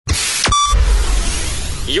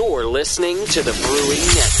You're listening to the Brewing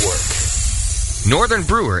Network. Northern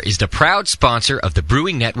Brewer is the proud sponsor of the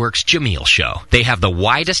Brewing Network's Jamil Show. They have the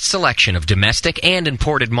widest selection of domestic and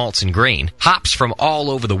imported malts and grain, hops from all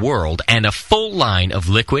over the world, and a full line of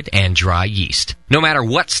liquid and dry yeast. No matter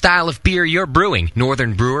what style of beer you're brewing,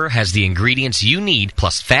 Northern Brewer has the ingredients you need,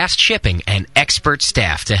 plus fast shipping and expert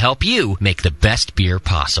staff to help you make the best beer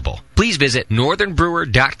possible. Please visit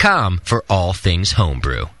northernbrewer.com for all things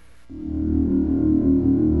homebrew.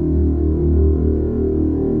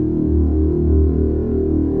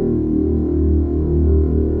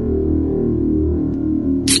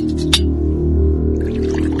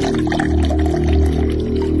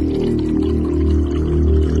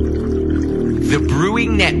 The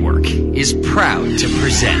Brewing Network is proud to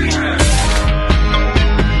present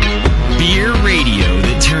beer radio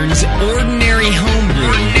that turns ordinary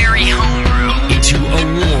homebrew into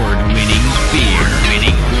award-winning beer.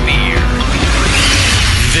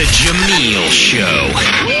 The Jamil Show.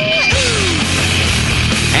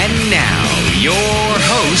 And now, your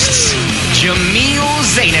hosts, Jamil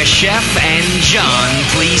Zainasheff and Jon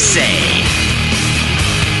Plise.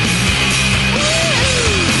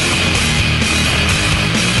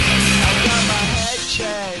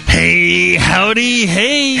 Hey, howdy,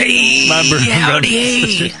 hey, my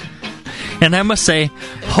howdy, and I must say,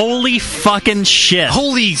 holy fucking shit.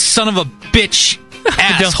 Holy son of a bitch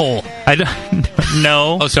asshole. I don't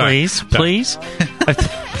no, oh, sorry. Please. I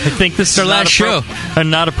think this is our last show.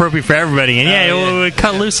 Not appropriate for everybody. And we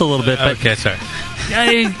cut loose a little bit. But okay, sorry.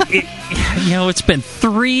 It's been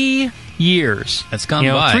 3 years. That's gone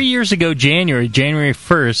by. 3 years ago, January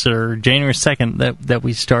 1st or January 2nd, that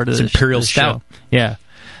we started this Imperial Stout. Show. Yeah.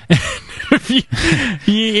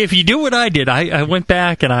 If you do what I did, I went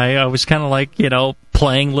back and I was kind of like,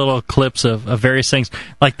 playing little clips of various things,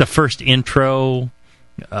 like the first intro,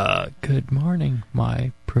 good morning,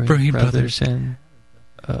 my brothers and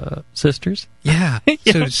sisters. Yeah.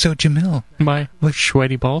 So Jamil. My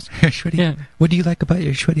sweaty balls. Sweaty. Yeah. What do you like about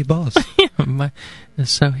your sweaty balls?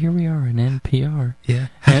 So here we are in NPR. Yeah.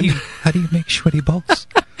 How do you make sweaty balls?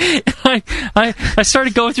 I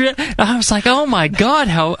started going through it. I was like, oh my God,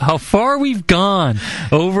 how far we've gone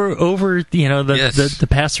over the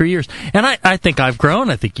past 3 years. And I think I've grown.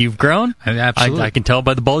 I think you've grown. Absolutely. I can tell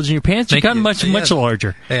by the bulge in your pants. You've gotten much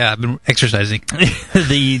larger. Yeah, I've been exercising.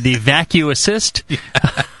 the vacuum assist.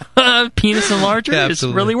 Penis enlarger has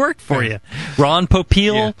really worked for you. Ron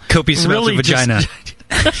Popeil. Copious amounts of vagina.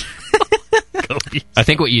 I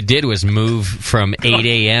think what you did was move from 8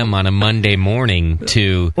 a.m. on a Monday morning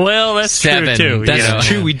to that's 7. True, too. That's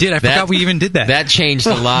true. We did. I forgot we even did that. That changed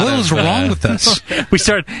a lot. What was wrong with us? We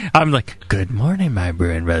started. I'm like, good morning, my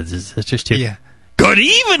brewing brothers and sisters too. Yeah. Good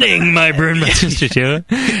evening, my brewing brothers and sisters too.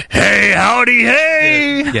 Hey, howdy,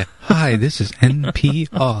 hey. Yeah. Hi, this is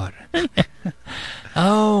NPR.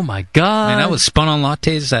 Oh my God! And I was spun on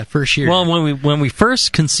lattes that first year. Well, when we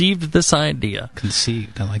first conceived this idea,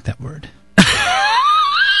 I like that word.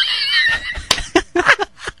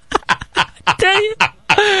 Tell you,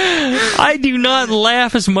 I do not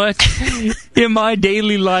laugh as much in my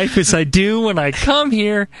daily life as I do when I come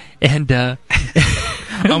here and.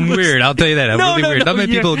 I'm weird. I'll tell you that. I'm really weird. Not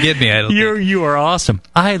many people get me. I don't think. You are awesome.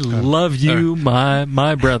 I love you,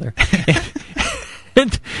 my brother.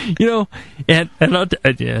 And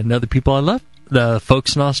other people I love, the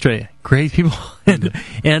folks in Australia, great people, and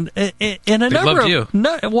a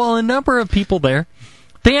number of people there,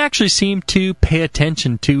 they actually seem to pay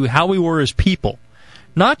attention to how we were as people,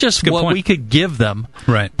 not just what we could give them,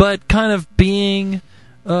 right? But kind of being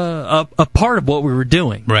a part of what we were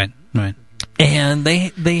doing, right. And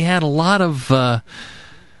they had a lot of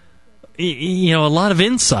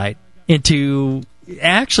insight into.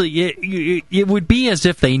 Actually, it would be as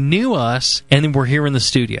if they knew us and then we're here in the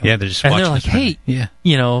studio. Yeah, they're just watching. And they're like, hey,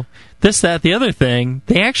 this, that, the other thing.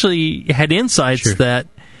 They actually had insights that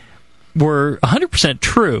were 100%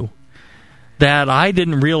 true that I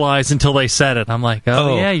didn't realize until they said it. I'm like,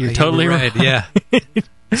 yeah, you're totally right. Yeah.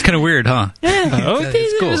 It's kind of weird, huh? Yeah. Okay.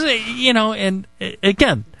 It's cool. And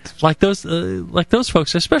again, like those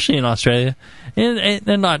folks, especially in Australia, and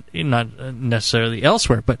not necessarily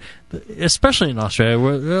elsewhere, but especially in Australia,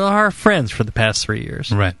 were our friends for the past 3 years.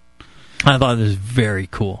 Right. I thought it was very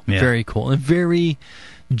cool, very cool, and very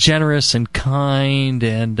generous and kind,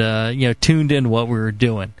 and tuned in what we were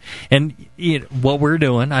doing, and what we're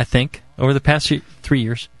doing. I think over the past 3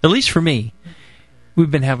 years, at least for me, we've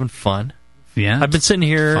been having fun. Yeah, I've been sitting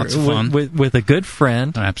here with a good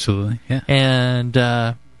friend. Oh, absolutely, yeah. And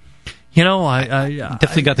I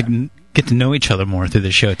definitely got to get to know each other more through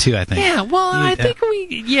the show too. I think. Yeah, well, I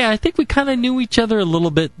think we kind of knew each other a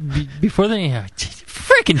little bit before then. Yeah,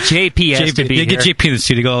 reckon JP has to be here. Get JP in the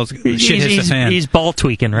studio. Shit hits the fan. He's ball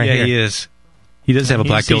tweaking right here. Yeah, he is. He does have a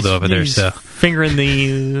black dildo over there, so fingering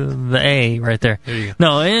the A right there. There you go.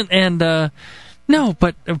 No, no,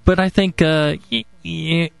 but I think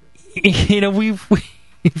we've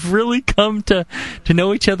really come to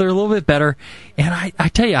know each other a little bit better, and I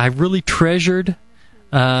tell you, I really treasured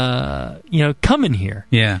coming here.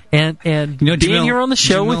 Yeah, and being Jamil, here on the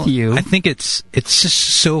show with you. I think it's just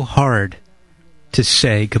so hard to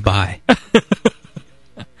say goodbye.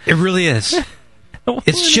 It really is.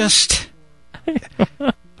 It's just so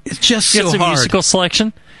hard. A musical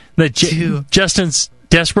selection that Justin's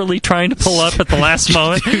desperately trying to pull up at the last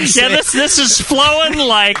moment. Yeah, this is flowing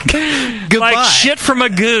like shit from a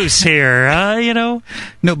goose here.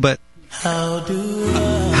 No, but how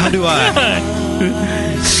do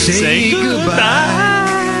I say goodbye?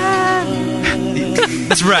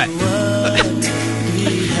 That's right.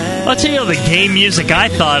 I'll tell you the game music I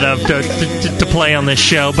thought of to play on this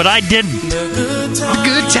show, but I didn't.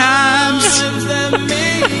 Good times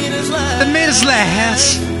that made us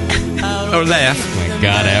last. Or laugh. Oh my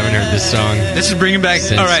God, I haven't heard this song. This is bringing back.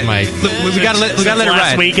 All right, we gotta let it ride.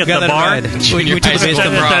 Last week at the bar,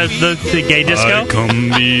 the gay disco. I come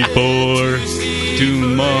before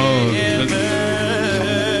tomorrow.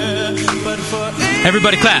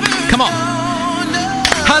 Everybody clap! Come on!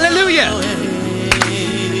 Hallelujah!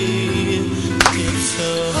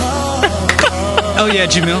 Oh yeah,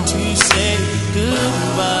 Jamil.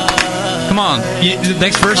 Come on, the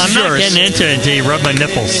next verse is yours. I'm not getting into it until you rub my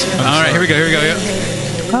nipples. All right, here we go. Yeah.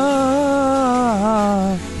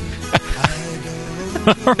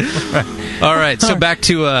 All right, so back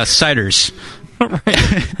to ciders.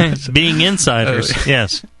 Being insiders,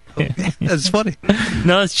 yes. That's funny.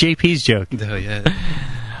 No, it's JP's joke. Oh, yeah.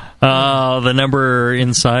 The number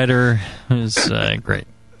insider is great.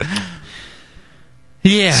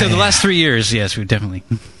 Yeah. So the last 3 years, yes, we've definitely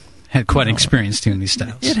had quite an experience doing these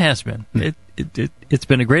styles. It has been. It's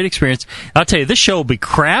been a great experience. I'll tell you, this show will be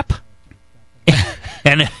crap.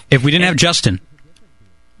 And if we didn't have Justin,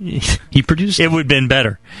 he produced it would have been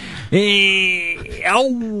better.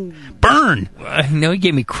 Burn! No, he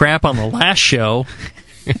gave me crap on the last show.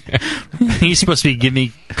 He's supposed to be giving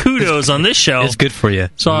me kudos on this show. It's good for you.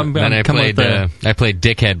 So I played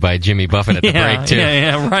Dickhead by Jimmy Buffett at the break too.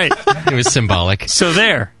 Yeah, right. It was symbolic. So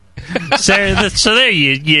there,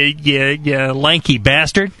 you lanky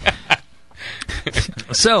bastard.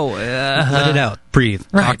 So let it out. Breathe.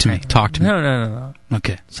 Right. Talk to me. No.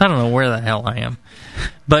 Okay. So I don't know where the hell I am,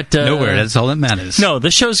 but nowhere. That's all that matters. No,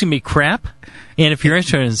 this show's gonna be crap. And if you're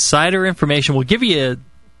interested in cider information, we'll give you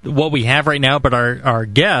what we have right now. But our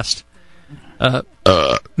guest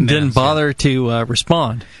didn't bother to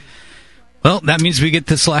respond. Well, that means we get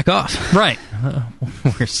to slack off. Right.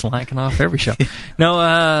 We're slacking off every show.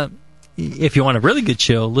 No, if you want a really good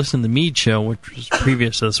show, listen to the Mead Show, which was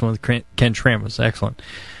previous to this one with Ken Schramm. Was excellent.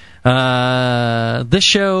 This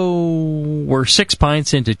show, we're 6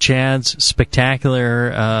 pints into Chad's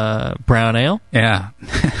spectacular brown ale. Yeah,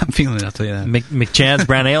 I'm feeling it, I'll tell you that. McChad's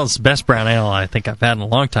brown ale is the best brown ale I think I've had in a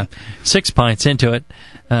long time. 6 pints into it.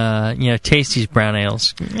 Tasty's brown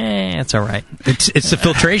ales. It's all right. It's the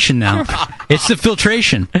filtration now. It's the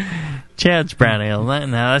filtration. Chad's brown ale.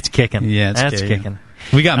 Now that's kicking. Yeah, that's kicking.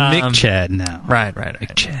 We got Mick Chad now. Right.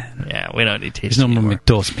 Mick Chad. Yeah, we don't need Tasty. There's no more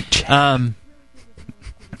McDose Mick Chad.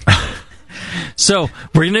 So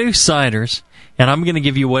we're going to do ciders, and I'm going to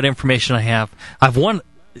give you what information I have. I've won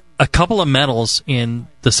a couple of medals in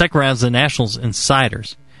the second rounds of the Nationals in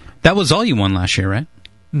ciders. That was all you won last year, right?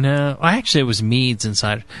 No, actually it was meads and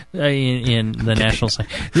cider in the Nationals. I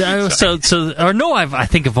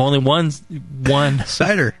think I've only won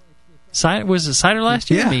cider. Cider, was it cider last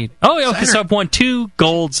year? Yeah. Mead. Oh, okay. Cider. So I've won 2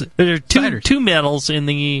 golds, two medals in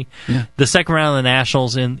the second round of the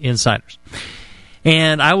Nationals in ciders.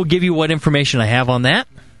 And I will give you what information I have on that,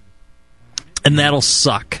 and that'll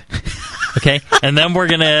suck. Okay? And then we're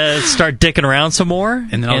going to start dicking around some more,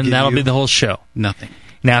 and that'll be the whole show. Nothing.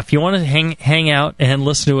 Now, if you want to hang out and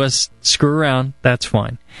listen to us screw around, that's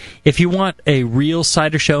fine. If you want a real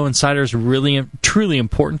cider show and cider is really, truly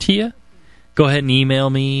important to you, go ahead and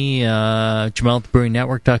email me,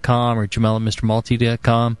 Jamil@thebrewingnetwork.com or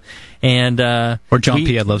Jamil@MrMalty.com. Or Jon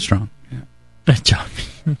P. at Lovestrong. Yeah. John P.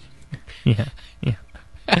 Yeah.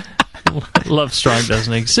 Lovestrong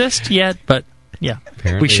doesn't exist yet, but yeah,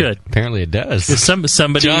 we should. Apparently it does.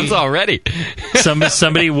 Somebody, John's already.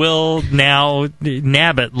 somebody will now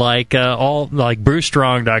nab it like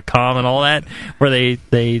brewstrong.com and all that, where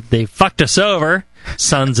they fucked us over,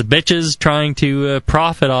 sons of bitches, trying to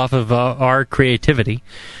profit off of our creativity.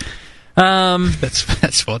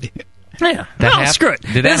 That's funny. Yeah. No, screw it.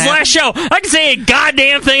 This is the last show. I can say a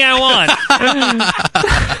goddamn thing I want.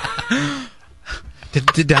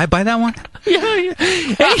 Did I buy that one? Yeah.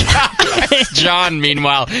 John,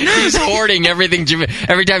 meanwhile, he's hoarding everything.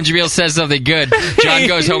 Every time Jamil says something good, John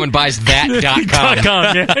goes home and buys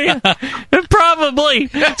that.com. Yeah. Probably.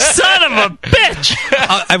 Son of a bitch.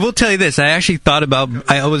 I will tell you this. I actually thought about...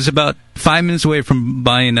 I was about 5 minutes away from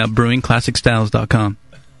buying brewingclassicstyles.com.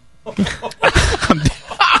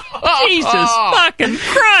 Jesus fucking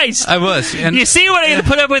Christ! I was. And, you see what I had to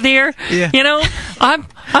put up with here? Yeah. You know, I'm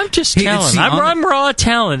just talented. I'm raw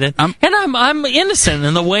talented, and I'm innocent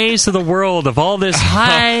in the ways of the world of all this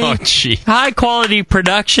high quality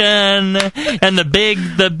production and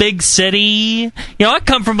the big city. You know, I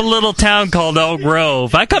come from a little town called Oak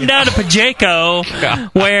Grove. I come down to Pacheco,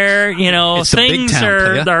 where things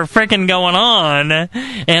are freaking going on,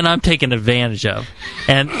 and I'm taken advantage of.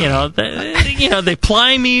 And they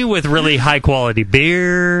ply me with really high quality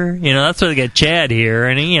beer. That's where they get Chad here,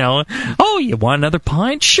 and oh, you want another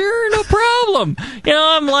pint? Sure, no problem.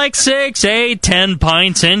 I'm like 6, 8, 10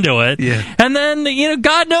 pints into it. Yeah. And then,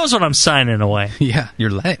 God knows what I'm signing away. Yeah,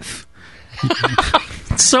 your life.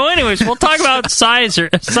 So anyways, we'll talk about cider.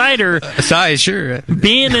 Sure.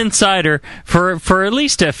 Being in cider for at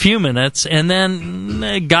least a few minutes, and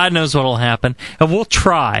then God knows what will happen. And we'll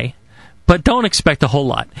try, but don't expect a whole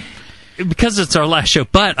lot. Because it's our last show.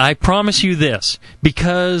 But I promise you this,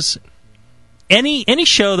 because... Any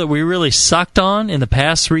show that we really sucked on in the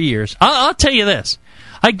past 3 years, I'll tell you this.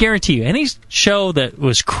 I guarantee you, any show that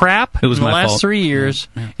was crap in the last 3 years,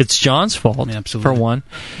 it's John's fault, for one.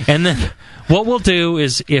 And then what we'll do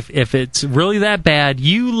is, if it's really that bad,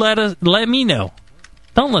 you let me know.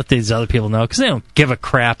 Don't let these other people know, because they don't give a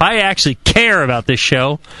crap. I actually care about this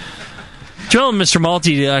show. Joel and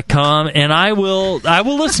MrMulti.com, and I will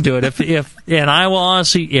listen to it. And I will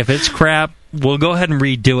honestly, if it's crap, we'll go ahead and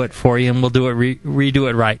redo it for you, and we'll do it redo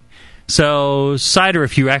it right. So, cider,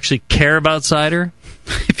 if you actually care about cider,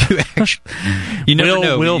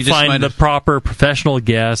 we'll find the proper professional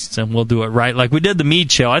guests, and we'll do it right, like we did the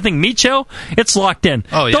Mead Show. I think Mead Show, it's locked in.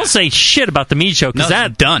 Oh, yeah. Don't say shit about the Mead Show, because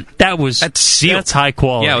that's done. That's high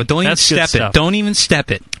quality. Yeah, don't even step it. Don't even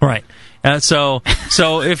step it. Right. So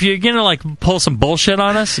if you're gonna pull some bullshit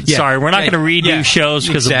on us, sorry, we're not gonna redo shows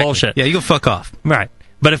because of bullshit. Yeah, you go fuck off. Right.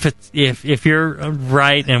 But if you're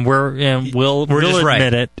right and we'll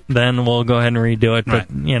admit it, then we'll go ahead and redo it. But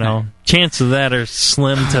chances of that are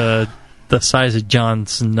slim to the size of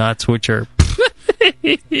John's nuts, which are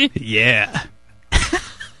yeah.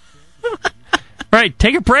 Right,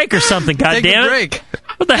 take a break or something. God damn it! Break.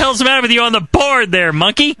 What the hell's the matter with you on the board there,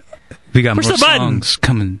 monkey? We got more songs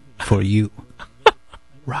coming for you.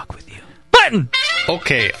 Rock with you. Button.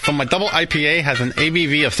 Okay, so my double IPA has an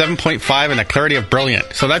ABV of 7.5 and a clarity of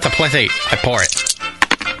brilliant, so that's a +8. I pour it.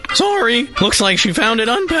 Sorry, looks like she found it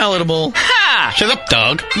unpalatable. Ha! Shut up,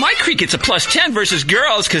 Doug. My creek gets a +10 versus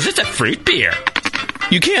girls because it's a fruit beer.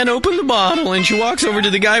 You can't open the bottle, and she walks over to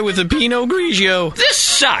the guy with the Pinot Grigio. This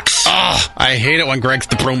sucks. Oh, I hate it when Greg's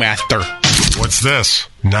the brewmaster. What's this?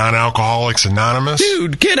 Non-Alcoholics Anonymous?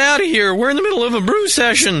 Dude, get out of here. We're in the middle of a brew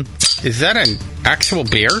session. Is that an actual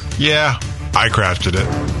beer? Yeah, I crafted it.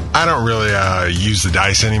 I don't really use the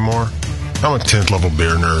dice anymore. I'm a 10th level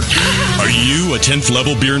beer nerd. Are you a 10th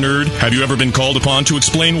level beer nerd? Have you ever been called upon to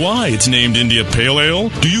explain why it's named India Pale Ale?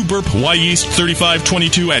 Do you burp Y Yeast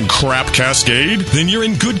 3522 and crap Cascade? Then you're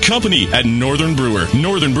in good company at Northern Brewer.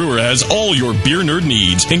 Northern Brewer has all your beer nerd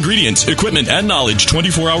needs. Ingredients, equipment, and knowledge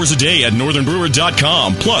 24 hours a day at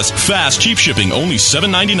northernbrewer.com. Plus, fast, cheap shipping, only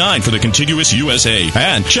 $7.99 for the contiguous USA.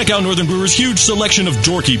 And check out Northern Brewer's huge selection of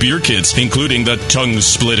dorky beer kits, including the Tongue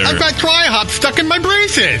Splitter. I've got dry hop stuck in my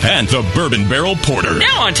braces. And the Bourbon Barrel Porter.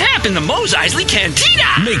 Now on tap in the Mos Eisley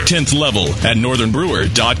Cantina. Make 10th level at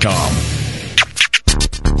northernbrewer.com.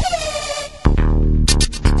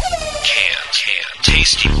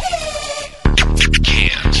 Tasty.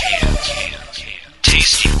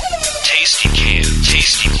 Tasty. Tasty can.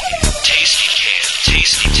 Tasty. Tasty can.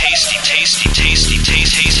 Tasty. Tasty. Tasty. Tasty.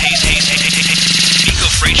 Tasty. Tasty. Nico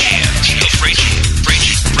Fraiche. Nico Fraiche.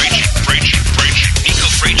 Nico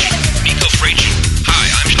Fraiche. Nico Fraiche. Hi,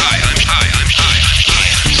 I'm Fraiche.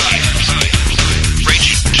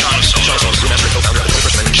 John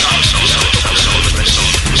O'Sullivan.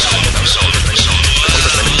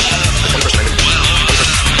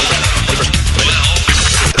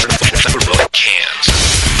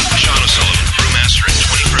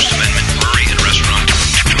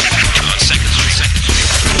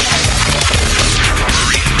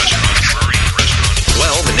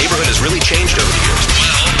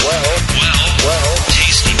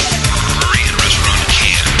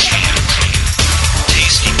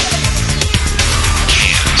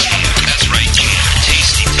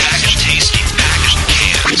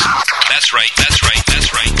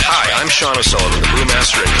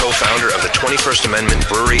 brewmaster and co-founder of the 21st Amendment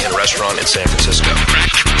Brewery and Restaurant in San Francisco.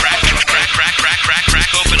 Crack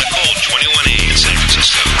open a cold 21A in San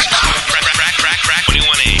Francisco. Crack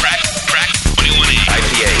 21A. Crack 21A.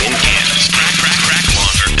 IPA in cans. Crack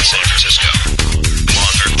longer in San Francisco.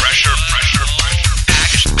 Longer pressure.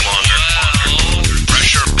 Packed longer.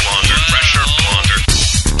 Pressure longer.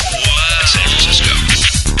 In San Francisco.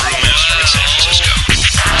 Brewmaster in San Francisco.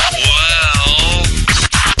 Well,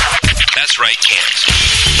 that's right, cans.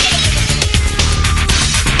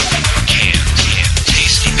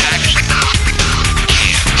 Tasty package.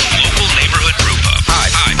 Local neighborhood brew pub. Hi.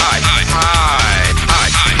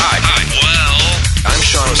 Well, I'm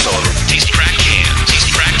Sean O'Sullivan. Tasty crack cans.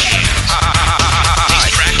 Tasty crack cans.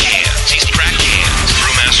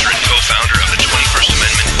 Brewmaster and co-founder of the 21st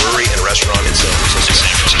Amendment Brewery and Restaurant in San Francisco.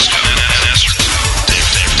 San Francisco.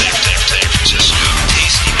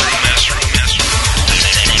 Tasty brewmaster.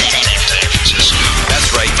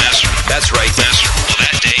 That's right, master. Well,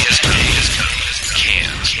 that day has come.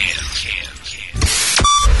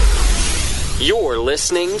 You're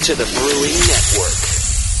listening to the Brewing Network.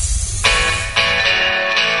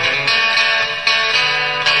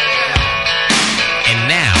 And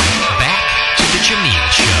now, back to the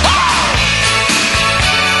Jamil Show.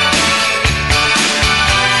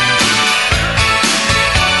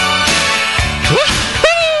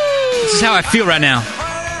 This is how I feel right now.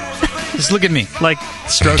 Just look at me. Like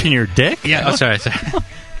stroking your dick? Yeah. Oh, sorry.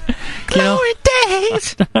 Glory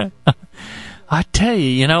days. I tell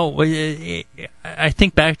you, I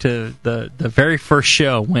think back to the very first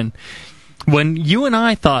show when you and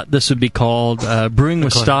I thought this would be called Brewing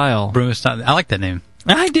with Style. Brewing with Style. I like that name.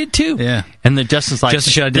 I did too. Yeah. And then Justin's like,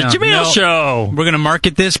 Justin shut it down. The Jamil Show. We're going to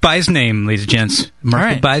market this by his name, ladies and gents.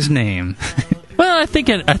 Market it by his name. Well, I think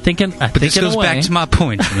But this goes back to my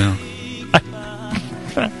point,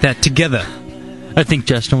 that together. I think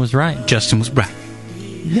Justin was right. Justin was right.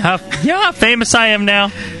 Yeah, how famous I am now.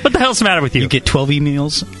 What the hell's the matter with you? You get 12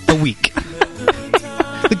 emails a week.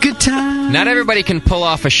 A good time. Not everybody can pull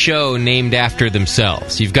off a show named after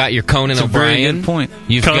themselves. You've got your Conan That's O'Brien. a very good point.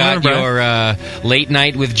 You've Conan got your Late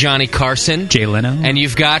Night with Johnny Carson. Jay Leno. And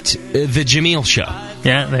you've got the Jamil Show.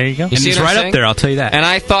 Yeah, there you go. You see he's what I'm right saying? up there, I'll tell you that. And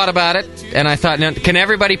I thought about it, and I thought, now, can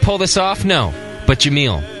everybody pull this off? No. But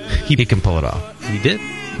Jamil, he can pull it off. He did.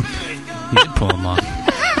 He did pull them off.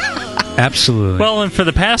 Absolutely. Well, and for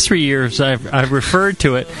the past 3 years, I've referred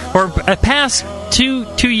to it, or past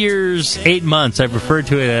two years, 8 months, I've referred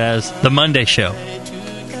to it as the Monday Show.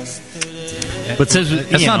 But since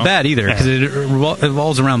that's not bad either, because it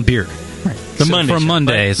revolves around beer. Right. The Monday for a show.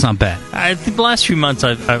 Monday, it's not bad. I think the last few months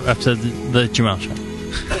I've said the Jamil Show,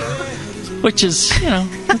 which is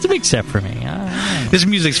it's a big step for me. This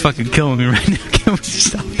music's fucking killing me right now. Can we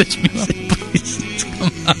stop this music, please?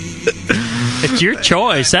 Come on. It's your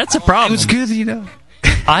choice. That's a problem. It was good,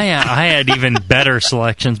 I had even better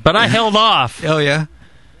selections, but I held off. Oh yeah,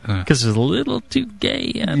 because it's a little too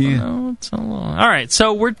gay. I don't know. It's a little... All right,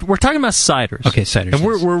 so we're talking about ciders. Okay, ciders. And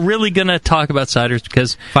we're really going to talk about ciders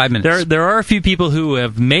because 5 minutes. There are a few people who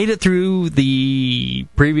have made it through the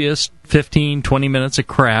previous 15, 20 minutes of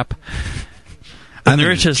crap. And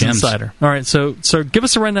they're interested in cider. All right, so give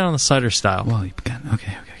us a rundown on the cider style. Well, okay.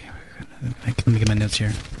 Let me get my notes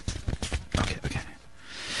here. Okay.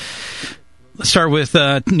 Let's start with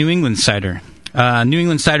New England cider. New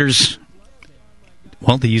England ciders,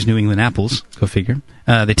 well, they use New England apples, go figure.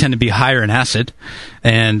 They tend to be higher in acid,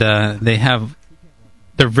 and they're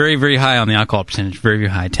very, very high on the alcohol percentage, very, very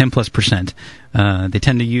high, 10+%. They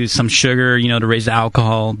tend to use some sugar, to raise the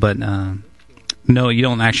alcohol, but no, you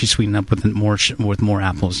don't actually sweeten up with more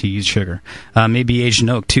apples. You use sugar. Maybe aged in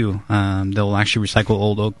oak too. They'll actually recycle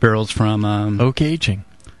old oak barrels from oak aging.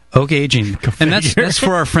 Oak aging, and that's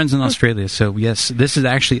for our friends in Australia. So yes, this is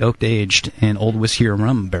actually oak aged in old whiskey or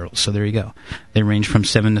rum barrels. So there you go. They range from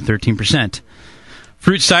 7 to 13%.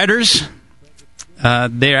 Fruit ciders,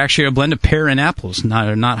 they're actually a blend of pear and apples.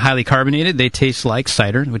 Not highly carbonated. They taste like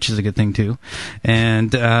cider, which is a good thing too.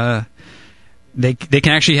 And they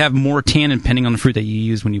can actually have more tannin depending on the fruit that you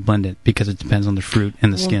use when you blend it, because it depends on the fruit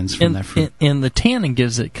and the skins from that fruit. And the tannin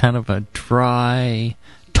gives it kind of a dry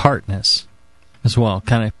tartness as well,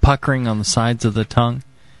 kind of puckering on the sides of the tongue.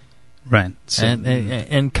 Right. So,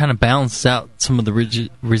 and kind of balances out some of the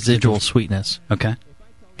residual sweetness. Okay.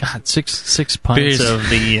 God, six pints of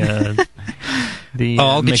the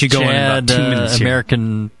I'll get you going in about 2 minutes here.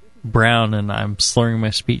 American brown, and I'm slurring my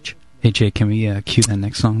speech. Hey, Jay, can we cue that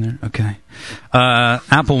next song there? Okay.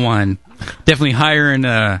 Apple wine. Definitely higher in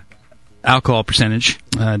alcohol percentage.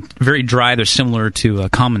 Very dry. They're similar to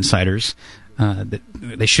common ciders.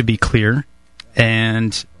 They should be clear.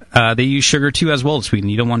 And They use sugar, too, as well to sweeten.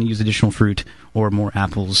 You don't want to use additional fruit or more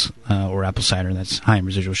apples or apple cider that's high in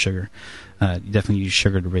residual sugar. You definitely use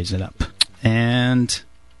sugar to raise it up. And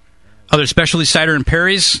other specialty cider and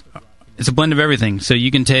Perry's, it's a blend of everything. So you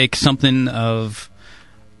can take something of,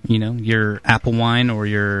 your apple wine or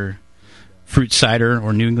your fruit cider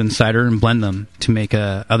or New England cider and blend them to make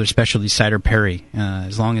other specialty cider Perry.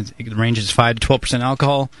 As long as it ranges 5 to 12%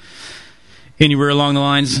 alcohol, anywhere along the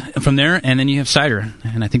lines from there, and then you have cider.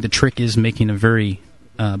 And I think the trick is making a very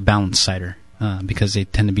balanced cider because they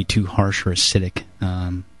tend to be too harsh or acidic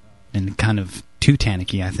and kind of too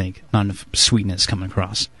tannicky, I think. Not enough sweetness coming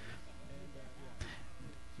across.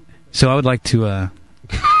 So I would like to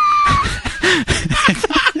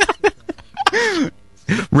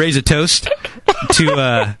raise a toast to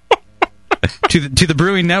the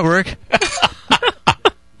Brewing Network.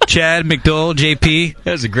 Chad, McDowell, JP.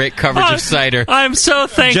 That was a great coverage of cider. I'm so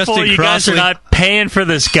thankful Justin you guys Crossley. are not paying for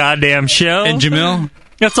this goddamn show. And Jamil.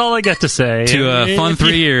 That's all I got to say. To a fun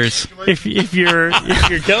 3 years. If you're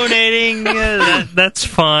donating, that's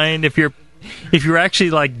fine. If you're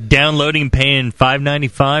actually like downloading, paying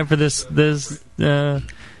 $5.95 for this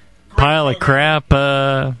pile of crap,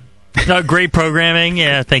 great programming.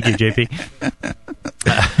 Yeah, thank you, JP.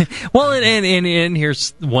 Well, and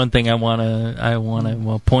here's one thing I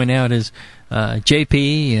wanna point out is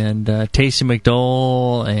JP and Tasty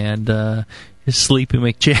McDowell and Sleepy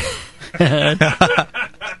McChad.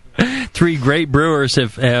 3 great brewers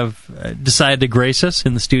have decided to grace us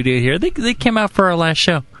in the studio here. They came out for our last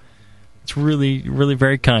show. It's really, really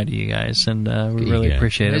very kind of you guys, and we really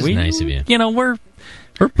appreciate it. It's nice of you.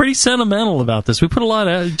 We're pretty sentimental about this. We put a lot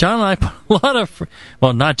of John and I put a lot of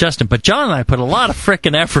not Justin, but John and I put a lot of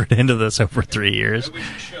frickin' effort into this over 3 years.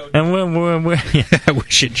 And I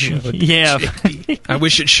wish it showed. Yeah, I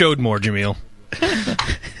wish it showed more, Jamil.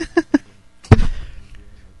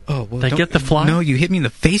 Oh, well, did I get the fly? No, you hit me in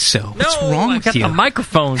the face. So what's wrong with you? I got the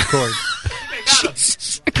microphone cord.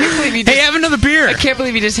 Jesus. I can't believe you just, Hey, have another beer. I can't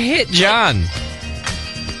believe you just hit John.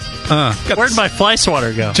 Where'd my fly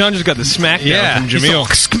swatter go? John just got the smackdown from Jamil.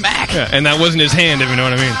 Smack. Yeah, and that wasn't his hand, if you know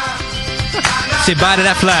what I mean. Say bye to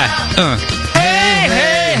that fly.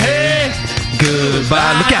 Hey.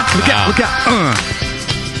 Goodbye. Look out.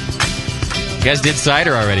 You guys did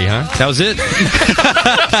cider already, huh? That was it.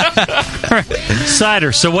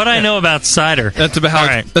 Cider. So what I know about cider? That's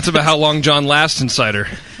about how long John lasts in cider.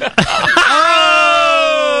 Oh!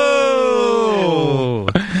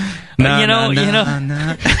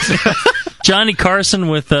 Johnny Carson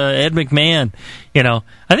with Ed McMahon. I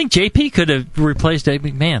think JP could have replaced Ed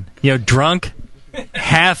McMahon. Drunk,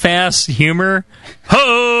 half-ass humor.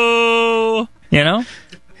 Ho!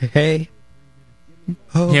 Hey.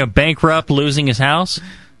 Oh. Bankrupt, losing his house.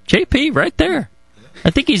 JP, right there. I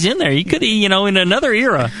think he's in there. He could, in another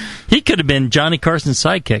era, he could have been Johnny Carson's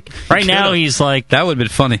sidekick. Right now, he's like that would have been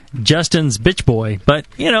funny. Justin's bitch boy. But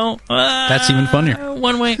that's even funnier.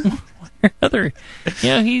 One way or another,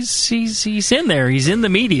 he's in there. He's in the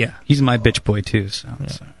media. He's my bitch boy too. So.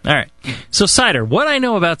 All right. So cider. What I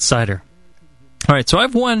know about cider. All right. So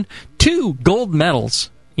I've won 2 gold medals.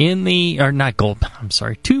 2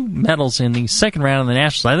 medals in the second round of the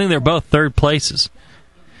Nationals. I think they're both third places.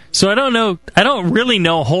 So I don't really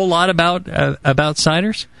know a whole lot about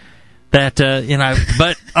ciders. But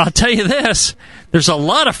I'll tell you this: there's a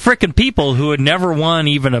lot of frickin' people who had never won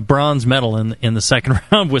even a bronze medal in the second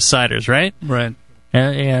round with ciders, right? Right. You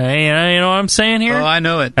know what I'm saying here? Oh, I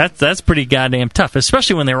know it. That's pretty goddamn tough,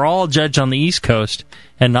 especially when they were all judged on the East Coast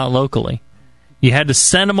and not locally. You had to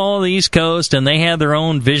send them all to the East Coast, and they had their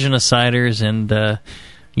own vision of ciders, and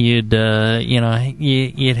you'd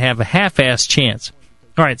have a half-assed chance.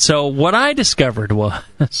 All right, so what I discovered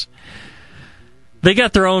was they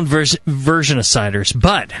got their own version of ciders,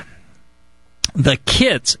 but the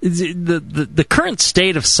kits, the current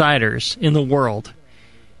state of ciders in the world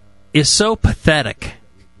is so pathetic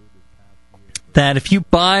that if you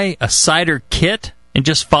buy a cider kit and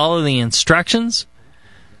just follow the instructions,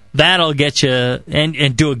 that'll get you,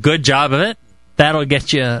 and do a good job of it, that'll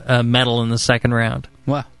get you a medal in the second round.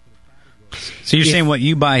 Wow. So you're saying what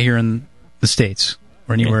you buy here in the States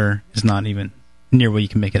or anywhere is not even near what you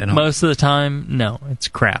can make it at home? Most of the time, no. It's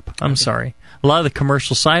crap. I'm sorry. A lot of the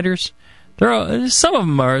commercial ciders, some of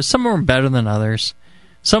them are better than others.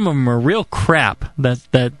 Some of them are real crap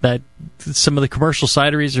that some of the commercial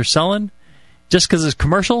cideries are selling. Just because it's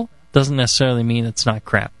commercial doesn't necessarily mean it's not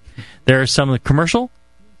crap. There are some of the commercial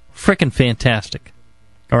frickin' fantastic.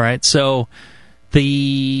 All right, so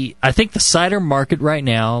I think the cider market right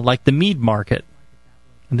now, like the mead market,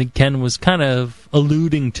 I think Ken was kind of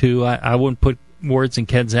alluding to. I wouldn't put words in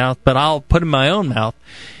Ken's mouth, but I'll put in my own mouth,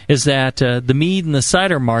 is that the mead and the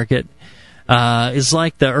cider market is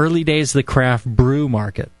like the early days of the craft brew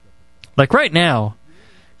market. Like right now,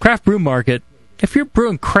 craft brew market, if you're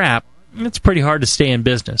brewing crap, it's pretty hard to stay in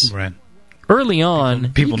business. Right. Early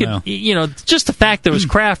on, people you know. Just the fact that it was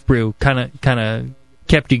craft brew kind of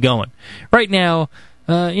kept you going. Right now,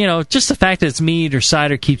 just the fact that it's mead or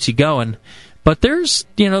cider keeps you going. But there's,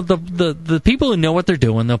 the people who know what they're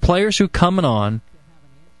doing, the players who coming on,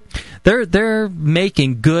 they're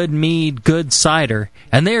making good mead, good cider,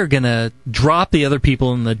 and they're going to drop the other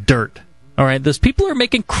people in the dirt. All right, those people who are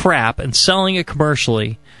making crap and selling it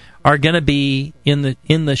commercially are going to be in the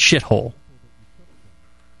shithole.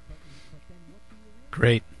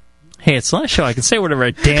 Great. Hey, it's not a show. I can say whatever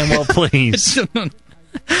I damn well please.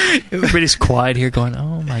 Everybody's quiet here going,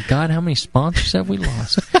 oh my God, how many sponsors have we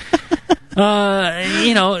lost? No.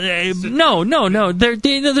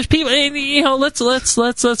 There's people,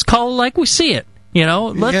 let's call it like we see it.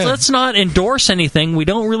 Let's not endorse anything we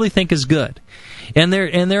don't really think is good. And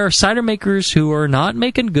there are cider makers who are not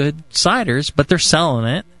making good ciders, but they're selling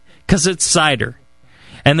it because it's cider.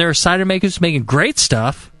 And there are cider makers making great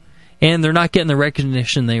stuff, and they're not getting the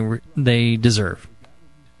recognition they deserve.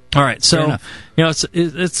 All right, so it's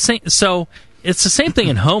the same thing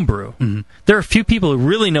in homebrew. Mm-hmm. There are a few people who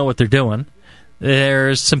really know what they're doing.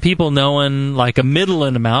 There's some people knowing like a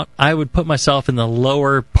middling amount. I would put myself in the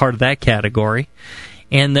lower part of that category.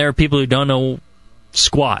 And there are people who don't know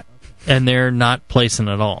squat, and they're not placing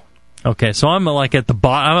at all. Okay, so I'm like at the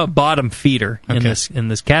bottom. I'm a bottom feeder in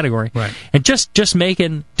this category. Right. And just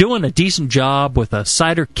doing a decent job with a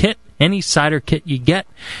cider kit. Any cider kit you get,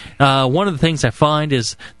 one of the things I find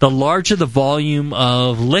is the larger the volume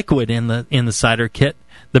of liquid in the cider kit,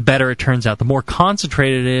 the better it turns out. The more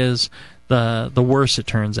concentrated it is, the worse it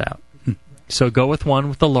turns out. So go with one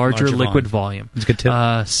with the larger liquid volume. That's a good tip.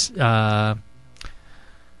 I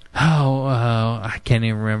can't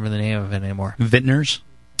even remember the name of it anymore. Vintners?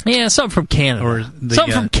 Yeah, something from Canada.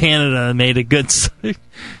 Something from Canada made a good. I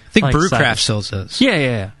think like Brewcraft sells those.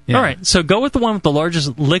 Yeah. All right, so go with the one with the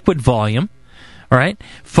largest liquid volume. All right,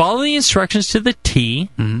 follow the instructions to the T,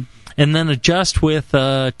 and then adjust with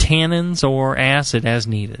tannins or acid as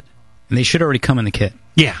needed. And they should already come in the kit.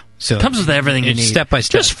 Yeah, so it comes with everything you need. Step by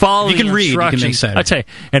step. Just follow the instructions. You can make cider. I tell you,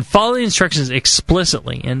 and follow the instructions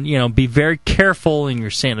explicitly, and be very careful in your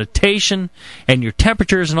sanitation and your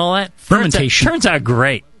temperatures and all that. Fermentation turns out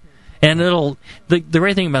great. And the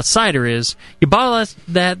great thing about cider is you bottle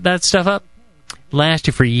that stuff up, lasts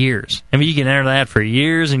you for years. I mean, you can enter that for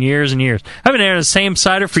years and years and years. I've been entering the same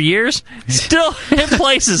cider for years, still in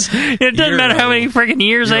places. It doesn't matter how many freaking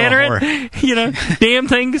years I enter it. Damn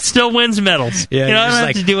thing still wins medals. Yeah, I don't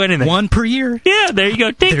have to do anything. One per year. Yeah, there you go.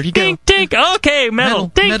 Dink, there you dink, go. Dink. Okay, medal.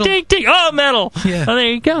 Dink, dink, dink. Oh, medal. Yeah. Oh, there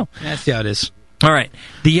you go. That's how it is. All right.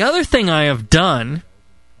 The other thing I have done.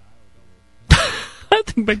 I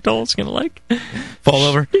think McDowell's going to fall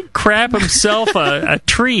over, crap himself a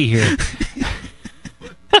tree here.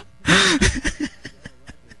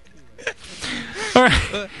 All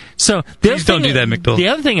right. So please don't do that, McDowell. The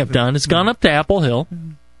other thing I've done is gone up to Apple Hill.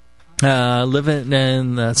 Living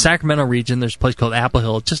in the Sacramento region, there's a place called Apple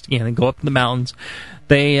Hill. Just go up in the mountains.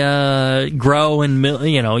 They grow and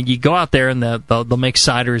you go out there and they'll make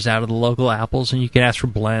ciders out of the local apples, and you can ask for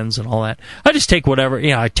blends and all that. I just take whatever.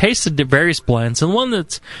 I taste the various blends, and one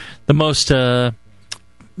that's the most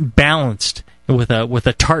balanced with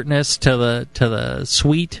a tartness to the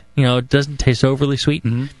sweet. It doesn't taste overly sweet.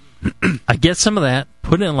 Mm-hmm. I get some of that,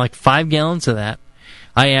 put in like 5 gallons of that.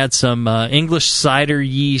 I add some English cider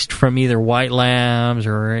yeast from either White Labs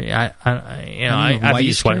or I've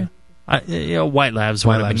used White. White Labs,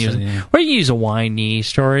 what I've been using. Yeah. Or you use a wine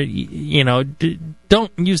yeast, or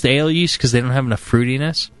don't use the ale yeast because they don't have enough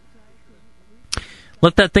fruitiness.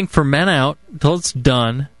 Let that thing ferment out until it's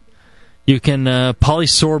done. You can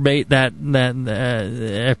polysorbate that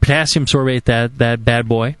potassium sorbate that bad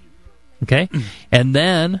boy, okay, and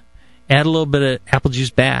then add a little bit of apple juice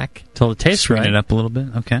back till it tastes right. Sweeten it up a little bit,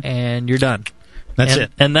 okay, and you're done. That's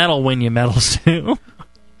it, and that'll win you medals too.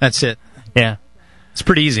 That's it. Yeah, it's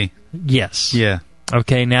pretty easy. Yes. Yeah.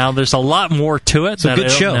 Okay. Now there's a lot more to it. It's a good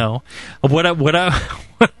show. Know. What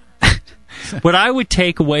I would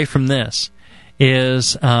take away from this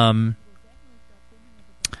is go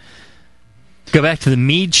back to the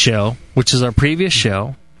mead show, which is our previous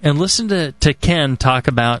show, and listen to Ken talk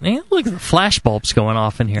about, look at the flash bulbs going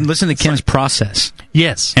off in here. Listen to Ken's process.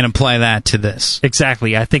 Yes. And apply that to this.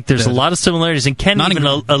 Exactly. I think there's a lot of similarities, and Ken even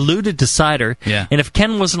alluded to cider. Yeah. And if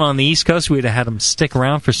Ken wasn't on the East Coast, we'd have had him stick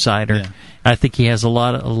around for cider. Yeah. I think he has a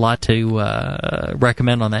lot to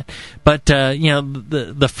recommend on that. But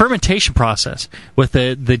the fermentation process with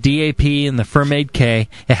the DAP and the Fermade K,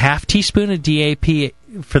 a half teaspoon of DAP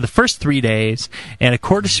for the first 3 days, and a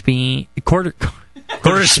quarter spoon.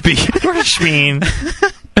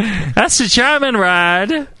 That's the German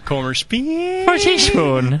rod. Quarter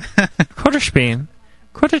teaspoon. Quarter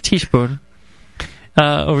teaspoon.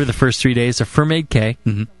 Over the first 3 days of Fermade K.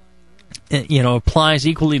 Mm-hmm. Applies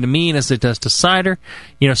equally to mean as it does to cider.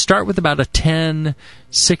 Start with about a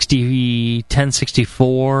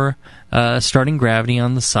 1064 starting gravity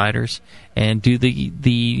on the ciders, and do the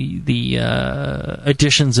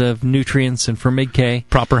additions of nutrients and Fermade K.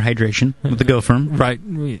 Proper hydration with the Go Firm. Right,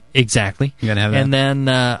 exactly. You gotta have that. And then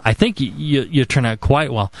I think you turn out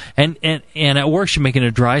quite well. And at worst, you're making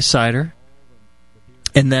a dry cider,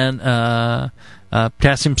 and then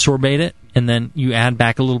potassium sorbate it, and then you add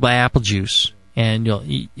back a little bit of apple juice, and you'll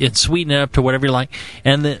sweeten it up to whatever you like.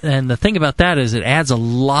 And the thing about that is it adds a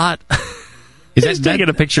lot. Is that taking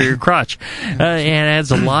a picture of your crotch? And it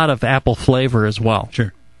adds a lot of apple flavor as well.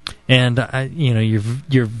 Sure. And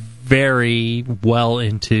you're very well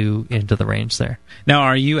into the range there. Now,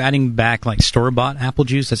 are you adding back like store-bought apple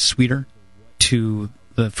juice that's sweeter to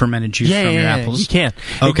the fermented juice from your apples? You can.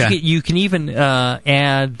 Okay. You can even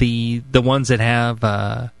add the ones that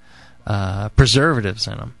have preservatives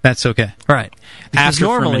in them. That's okay. Right. Because after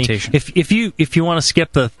normally, fermentation. if you want to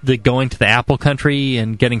skip the going to the apple country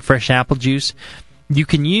and getting fresh apple juice, you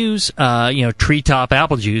can use treetop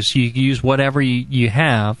apple juice. You can use whatever you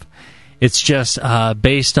have. It's just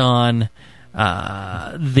based on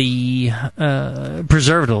the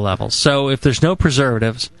preservative levels. So if there's no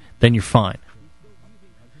preservatives, then you're fine.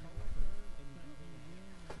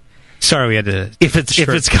 Sorry, we had to. If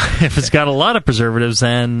it's got a lot of preservatives,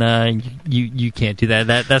 then you can't do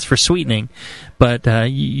that. That's for sweetening, but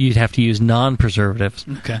you'd have to use non-preservatives.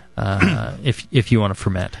 Okay. If you want to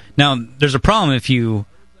ferment. Now, there's a problem if you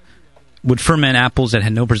would ferment apples that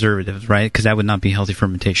had no preservatives, right? Because that would not be healthy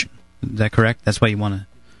fermentation. Is that correct? That's why you want to.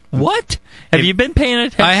 What? Have you been paying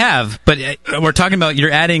attention? I have, but we're talking about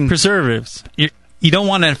you're adding preservatives. You don't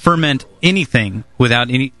want to ferment anything without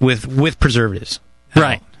with preservatives.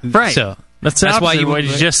 Right. Right. So that's why what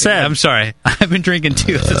you just said. I'm sorry. I've been drinking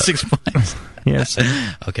too at 6 points. Yes.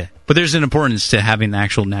 Okay. But there's an importance to having the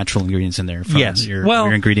actual natural ingredients in there from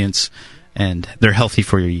your ingredients, and they're healthy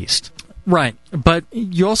for your yeast. Right. But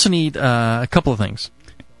you also need a couple of things.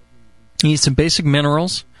 You need some basic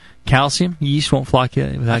minerals. Calcium. Yeast won't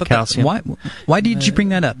floccule without calcium. Why did you bring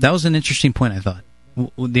that up? That was an interesting point, I thought.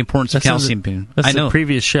 The importance of calcium being. That's the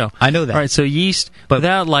previous show. I know that. All right, so yeast,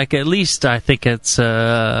 without at least I think it's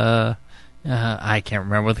I can't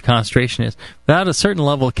remember what the concentration is. Without a certain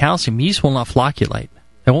level of calcium, yeast will not flocculate.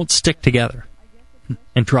 They won't stick together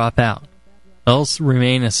and drop out. They'll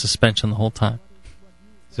remain in suspension the whole time.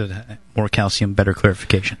 So more calcium, better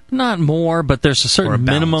clarification. Not more, but there's a certain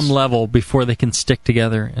minimum level before they can stick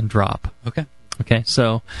together and drop. Okay. Okay,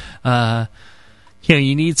 so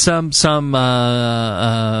you need some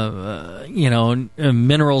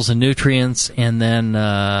minerals and nutrients, and then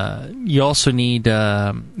you also need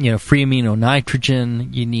free amino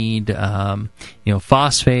nitrogen. You need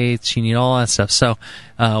phosphates. You need all that stuff. So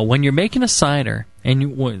when you're making a cider,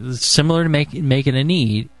 and similar to making a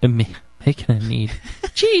need.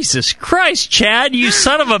 Jesus Christ, Chad, you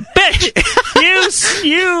son of a bitch!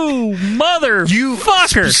 You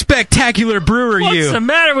motherfucker! Spectacular brewer, What's the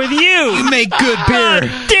matter with you? You make good beer.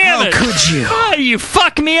 Damn it! How could you? Oh, you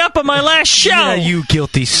fucked me up on my last show! Yeah, you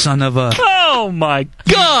guilty son of a... Oh, my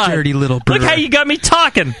God! You dirty little brewer. Look how you got me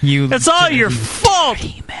talking! That's all your fault!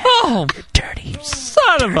 Oh, dirty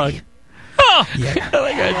son of a... Oh! Yeah.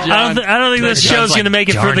 I don't think this show's going to make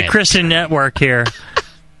it through the Christian network here.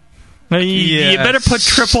 You better put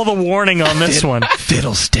triple the warning on this one.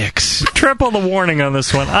 Fiddlesticks. Triple the warning on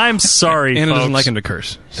this one. I'm sorry, Anna folks. doesn't like him to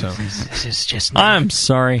curse. So This is just... I'm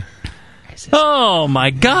sorry. Oh, my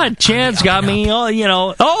God. Chad's got me all,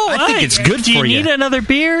 I think it's good for you. Do you need another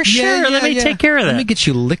beer? Sure, let me take care of that. Let me get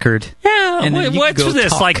you liquored. Yeah, what's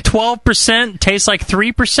this? Talk. Like 12%? Tastes like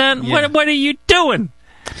 3%? Yeah. What are you doing?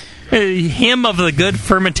 Him of the good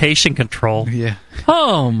fermentation control. Yeah.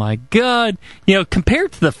 Oh, my God.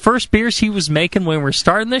 Compared to the first beers he was making when we were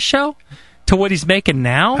starting this show to what he's making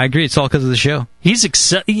now. I agree. It's all because of the show. He's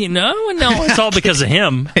no, it's all because of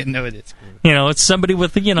him. No, it is. It's somebody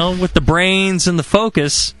with the brains and the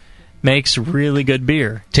focus makes really good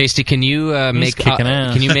beer. Tasty, can you make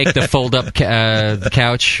the fold up the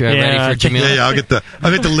couch ready for Jamil? Yeah, I'll get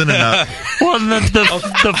the linen out. Well,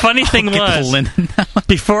 the funny thing was,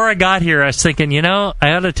 before I got here, I was thinking, I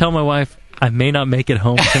ought to tell my wife I may not make it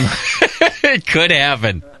home tonight. It could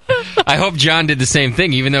happen. I hope John did the same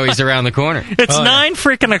thing, even though he's around the corner. It's 9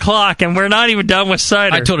 freaking o'clock, and we're not even done with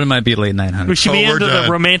cider. I told him it might be late night, honey. We should be into the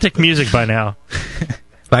romantic music by now.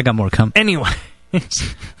 I got more to come. Anyway, I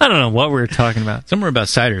don't know what we were talking about. Somewhere about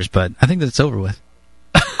ciders, but I think that's over with.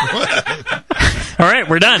 All right,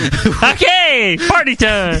 we're done. Okay, party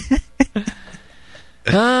time.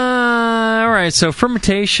 All right, so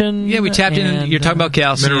fermentation. Yeah, we tapped in. You're talking about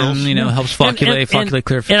calcium, minerals. Helps flocculate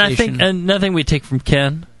clarification. And I think another thing we take from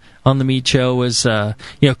Ken on the Meat Show was,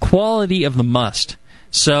 quality of the must.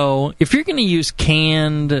 So if you're going to use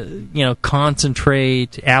canned,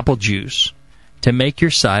 concentrate apple juice to make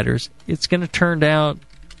your ciders, it's going to turn out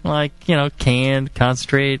like, canned,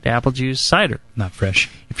 concentrate apple juice cider. Not fresh.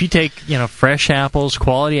 If you take, fresh apples,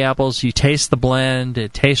 quality apples, you taste the blend,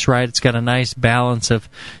 it tastes right, it's got a nice balance of,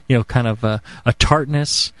 kind of a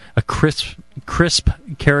tartness, a crisp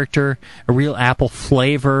character, a real apple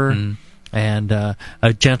flavor, and a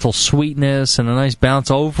gentle sweetness, and a nice balance.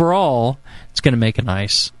 Overall, it's going to make a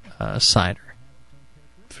nice cider.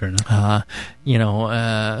 Fair enough.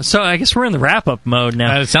 So I guess we're in the wrap-up mode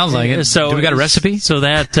now. It sounds like it. So do we got a recipe? So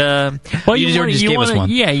that you already just gave us one.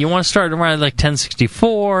 Yeah, you want to start around like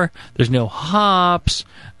 1064. There's no hops.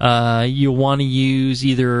 You want to use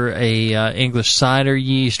either a English cider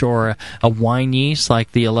yeast or a wine yeast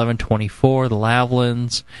like the 1124, the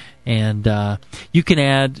Lavlands. And you can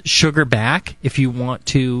add sugar back if you want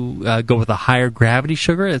to go with a higher gravity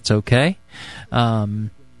sugar. It's okay. You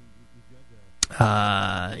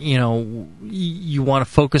want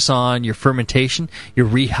to focus on your fermentation, your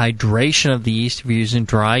rehydration of the yeast if you're using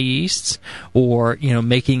dry yeasts, or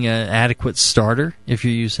making an adequate starter if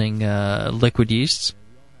you're using liquid yeasts.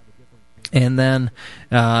 And then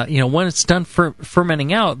when it's done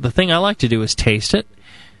fermenting out, the thing I like to do is taste it.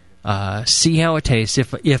 See how it tastes.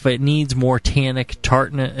 If it needs more tannic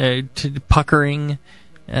puckering,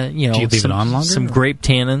 do you leave it on longer? Some grape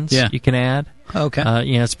tannins you can add. Okay.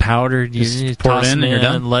 It's powdered. You toss it in and you're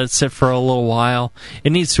done. Let it sit for a little while.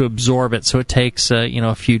 It needs to absorb it, so it takes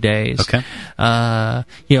a few days. Okay.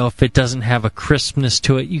 If it doesn't have a crispness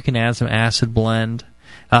to it, you can add some acid blend.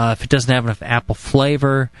 If it doesn't have enough apple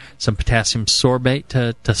flavor, some potassium sorbate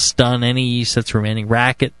to stun any yeast that's remaining.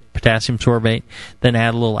 Rack it, potassium sorbate, then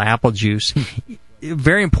add a little apple juice.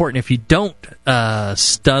 Very important, if you don't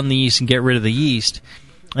stun the yeast and get rid of the yeast,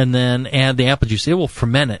 and then add the apple juice, it will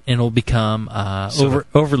ferment it, and it will become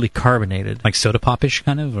overly carbonated. Like soda pop-ish,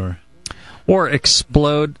 kind of? Or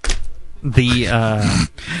explode the...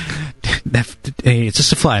 Hey, it's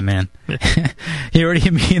just a fly, man. He already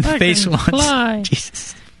hit me in the face once. Fly.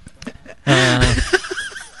 Jesus.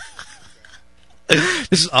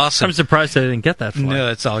 This is awesome. I'm surprised I didn't get that fly.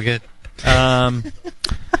 No, it's all good.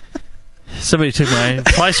 Somebody took my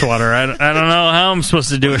fly swatter. I don't know how I'm supposed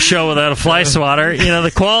to do a show without a fly swatter.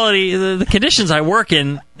 The quality, the conditions I work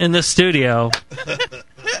in this studio.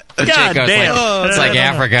 God damn. It's like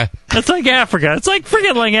Africa. It's like Africa. It's like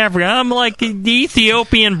freaking like Africa. I'm like the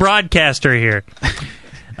Ethiopian broadcaster here.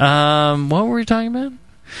 What were we talking about?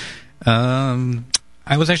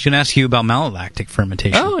 I was actually going to ask you about malolactic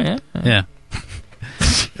fermentation. Oh, yeah. Yeah.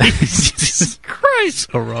 Jesus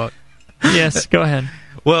Christ. So wrong. Yes, go ahead.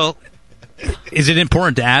 Well, is it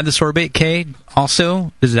important to add the sorbate K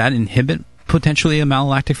also? Does that inhibit potentially a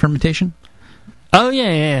malolactic fermentation? Oh,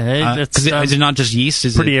 yeah. Is it not just yeast?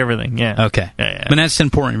 Is pretty everything, yeah. Okay. Yeah. But that's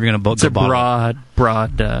important if you're going to It's a broad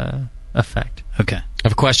effect. Okay. I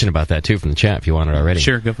have a question about that, too, from the chat, if you want it already.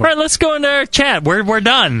 Sure, go for it. All right, let's go into our chat. We're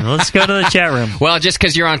done. Let's go to the chat room. Well, just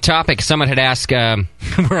because you're on topic, someone had asked...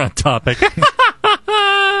 We're on topic.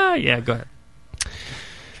 Yeah, go ahead.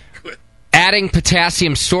 Adding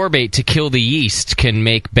potassium sorbate to kill the yeast can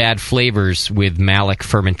make bad flavors with malic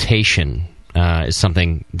fermentation. Is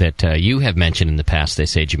something that you have mentioned in the past, they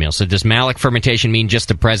say, Jamil. So does malic fermentation mean just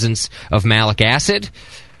the presence of malic acid?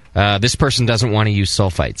 This person doesn't want to use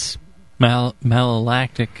sulfites.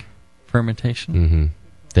 Malolactic fermentation? Mm-hmm.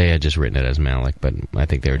 They had just written it as malic, but I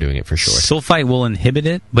think they were doing it for short. Sulfite will inhibit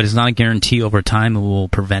it, but it's not a guarantee over time it will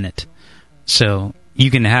prevent it. So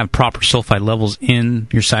you can have proper sulfite levels in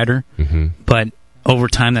your cider, but over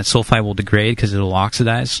time that sulfite will degrade because it will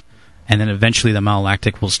oxidize. And then eventually the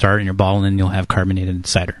malolactic will start in your bottle, and you'll have carbonated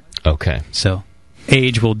cider. Okay. So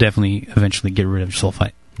age will definitely eventually get rid of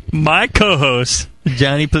sulfite. My co-host,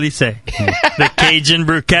 Jon Plise, the Cajun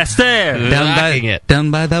brewcaster.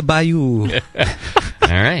 Down by the bayou.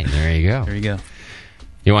 right, there you go. There you go.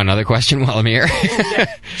 You want another question while I'm here?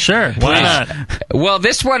 Sure, why not? Well,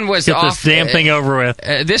 this one was Get off. this damn thing over with.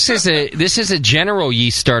 This is a general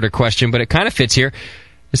yeast starter question, but it kind of fits here.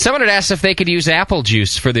 Someone had asked if they could use apple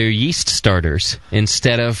juice for their yeast starters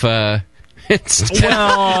instead of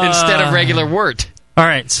instead of regular wort. All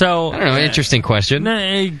right, so I don't know. Interesting question.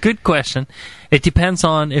 Good question. It depends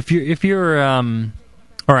on if you're. All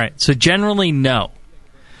right, so generally no.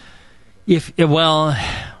 It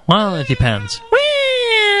depends.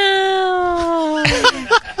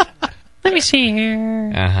 Let me see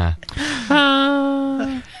here.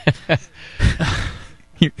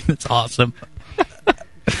 That's awesome.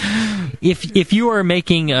 If you are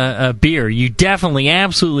making a beer, you definitely,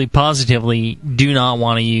 absolutely, positively do not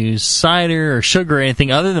want to use cider or sugar or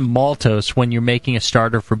anything other than maltose when you're making a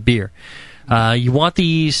starter for beer. You want the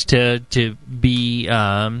yeast to be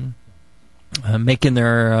making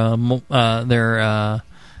their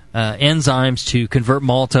enzymes to convert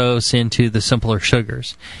maltose into the simpler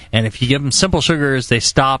sugars. And if you give them simple sugars, they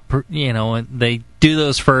stop, and they do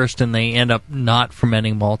those first, and they end up not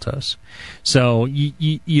fermenting maltose. So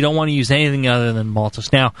you don't want to use anything other than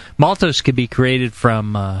maltose. Now, maltose could be created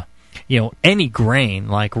from any grain,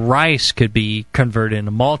 like rice could be converted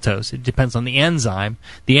into maltose. It depends on the enzyme.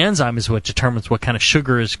 The enzyme is what determines what kind of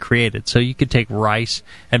sugar is created. So you could take rice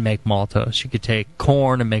and make maltose. You could take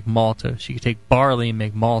corn and make maltose. You could take barley and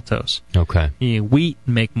make maltose. Okay. Wheat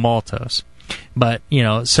and make maltose. But,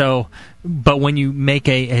 but when you make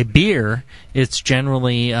a beer, it's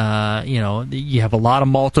generally, you have a lot of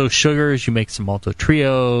maltose sugars. You make some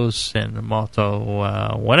maltotrios and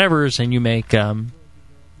malto whatevers, and you make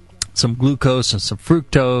some glucose and some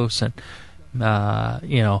fructose, and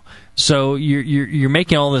so you're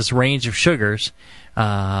making all this range of sugars,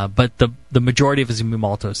 but the majority of it is going to be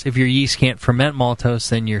maltose. If your yeast can't ferment maltose,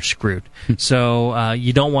 then you're screwed. So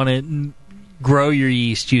you don't want to grow your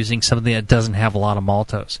yeast using something that doesn't have a lot of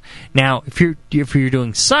maltose. Now, if you're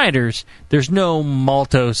doing ciders, there's no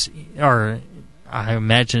maltose, or I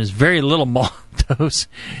imagine there's very little maltose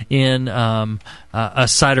in a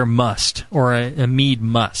cider must or a mead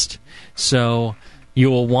must. So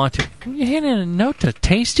you will want to. You handing a note to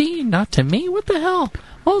Tasty, not to me. What the hell?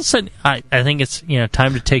 All of a sudden, I think it's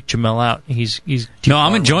time to take Jamil out. He's no,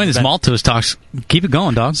 I'm enjoying this maltose talks. Keep it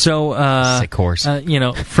going, dog. So of course,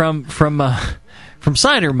 from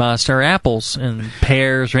cider must or apples and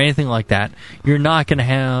pears or anything like that, you're not going to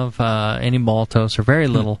have any maltose or very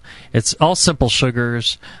little. It's all simple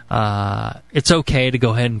sugars. It's okay to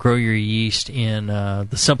go ahead and grow your yeast in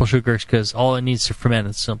the simple sugars because all it needs to ferment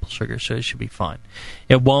is simple sugar, so it should be fine.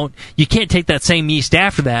 It won't. You can't take that same yeast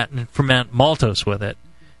after that and ferment maltose with it.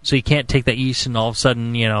 So you can't take that yeast and all of a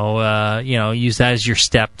sudden, use that as your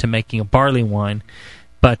step to making a barley wine.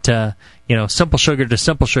 But simple sugar to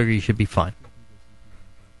simple sugar, you should be fine.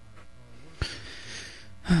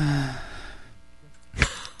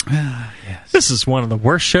 Yes. This is one of the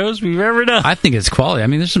worst shows we've ever done. I think it's quality. I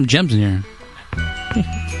mean, there's some gems in here.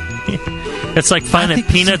 It's like finding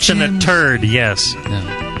peanuts in a turd. Yes. No.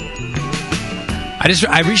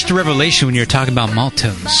 I reached a revelation when you were talking about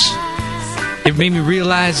maltose. It made me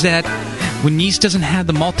realize that when yeast doesn't have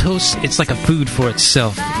the maltose, it's like a food for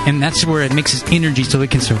itself, and that's where it makes its energy so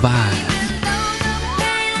it can survive.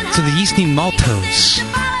 So the yeast need maltose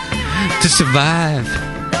to survive,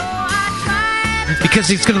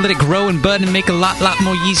 because it's going to let it grow and bud and make a lot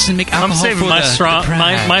more yeast and make alcohol. I'm saving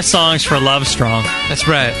my songs for Love Strong. That's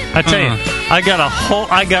right. I tell you, I got all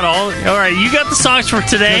right, you got the songs for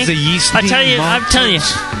today. The yeast I'm telling you,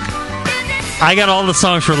 I got all the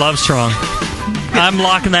songs for Love Strong. I'm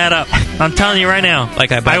locking that up. I'm telling you right now.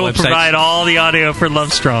 Like I will provide all the audio for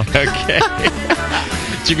Love Strong. Okay.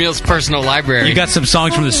 Jamil's personal library. You got some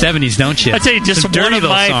songs from the 70s, don't you? I tell you, just some one of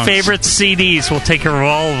my songs. favorite CDs will take care of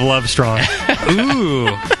all of Love Strong.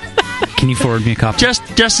 Ooh. Can you forward me a copy?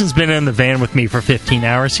 Justin's been in the van with me for 15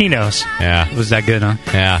 hours. He knows. Yeah. Was that good, huh?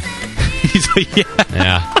 Yeah. He's like, yeah.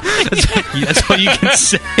 That's what you can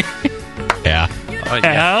say. Yeah.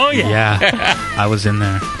 Oh, yeah. Yeah. I was in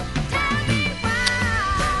there.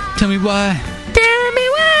 Tell me why. Tell me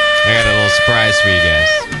why. I got a little surprise for you guys.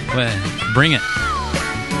 Well, bring it.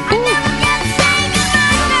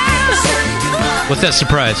 What's that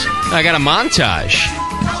surprise? I got a montage.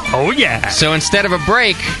 Oh, yeah. So instead of a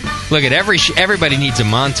break, look at everybody needs a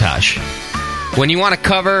montage. When you want to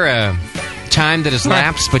cover a time that has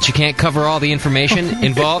lapsed, but you can't cover all the information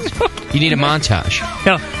involved, you need a montage.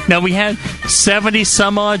 Now we had 70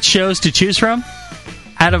 some odd shows to choose from.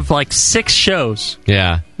 Out of like 6 shows,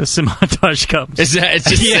 yeah, the montage comes. It's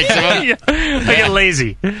just 6 of them? I get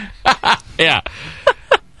lazy. Yeah.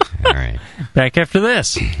 All right. Back after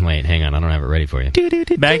this. Wait, hang on. I don't have it ready for you.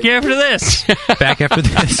 Back after this. Back after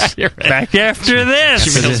this. Back after this.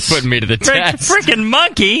 Jamil's putting me to the test. Freaking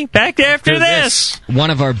monkey. Back after this. One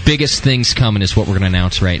of our biggest things coming is what we're going to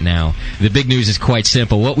announce right now. The big news is quite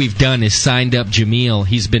simple. What we've done is signed up Jamil.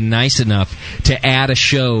 He's been nice enough to add a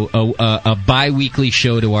show, a bi-weekly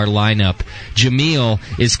show to our lineup. Jamil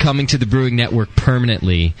is coming to the Brewing Network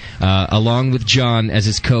permanently, along with Jon as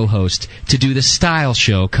his co-host, to do the Style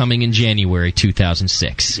Show coming in January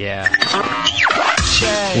 2006. Yeah.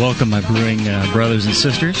 Welcome, my brewing brothers and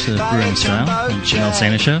sisters to Brewing Style. I'm Jamil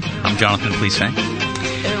Zainasheff. I'm Jonathan Plise.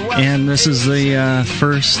 And this is the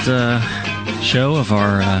first show of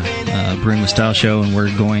our Brewing with Style show, and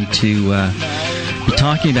we're going to be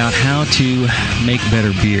talking about how to make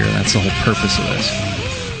better beer. That's the whole purpose of this.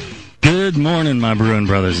 Good morning, my brewing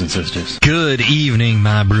brothers and sisters. Good evening,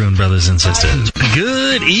 my brewing brothers and sisters.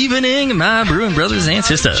 Good evening, my brewing brothers and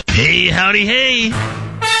sisters. Hey, howdy, hey.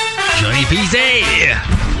 Johnny Plise.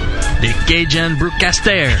 The Cajun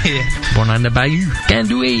Brewcaster. Born on the Bayou. Can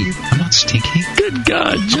do it. I'm not stinky. Good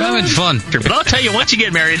God, John. I'm having fun. But I'll tell you, once you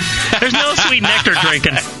get married, there's no sweet nectar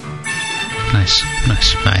drinking. Nice.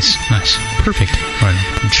 Perfect.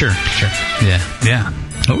 Right. Sure. Yeah.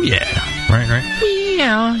 Oh, yeah. Right.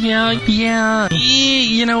 Yeah.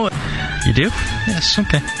 You know what? You do? Yes,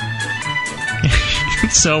 okay.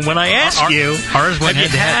 So when I ask you,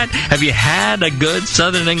 have you had a good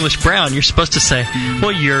Southern English brown? You're supposed to say,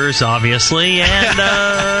 well, yours, obviously, and,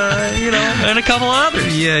 and a couple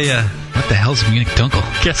others. Yeah. What the hell's a Munich Dunkel?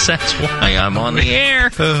 Guess that's why I'm on the air.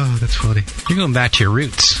 Oh, that's funny. You're going back to your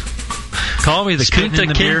roots. Call me the Kunta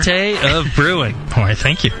Kinte of brewing. Why,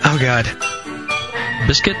 thank you. Oh, God.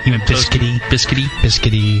 Biscuit? You mean biscuity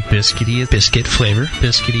biscuit flavor.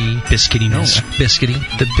 Biscuitiness. No, biscuity.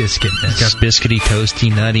 The biscuitness. It's got biscuity, toasty,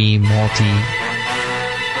 nutty, malty.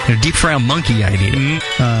 Deep fried monkey idea.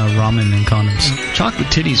 Ramen and condoms. Chocolate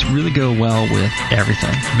titties really go well with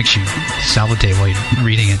everything. Makes you salivate while you're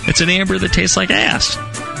reading it. It's an amber that tastes like ass.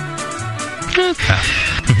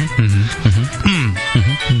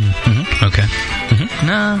 Okay.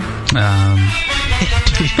 No.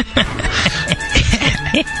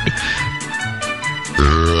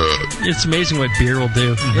 It's amazing what beer will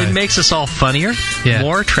do. Right. It makes us all funnier,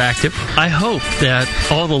 more attractive. I hope that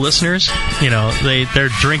all the listeners, they're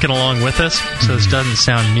drinking along with us, so this doesn't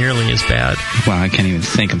sound nearly as bad. Wow, I can't even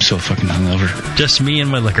think. I'm so fucking hungover. Just me and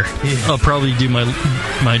my liquor. Yeah. I'll probably do my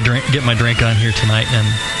drink, get my drink on here tonight, and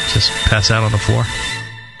just pass out on the floor.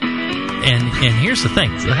 And here's the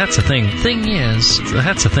thing. That's the thing.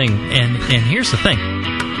 That's the thing. And here's the thing.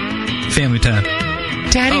 Family time.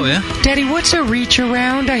 Daddy, oh, yeah? Daddy, what's a reach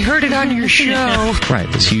around? I heard it on your show.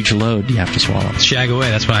 Right, this huge load you have to swallow. Shag away,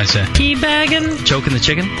 that's what I say. Teabagging, choking the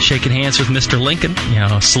chicken, shaking hands with Mr. Lincoln,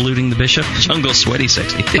 saluting the bishop. Jungle Sweaty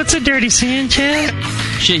 60. What's a dirty Sanchez?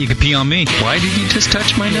 Shit, you could pee on me. Why did you just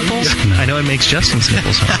touch my nipples? No. I know it makes Justin's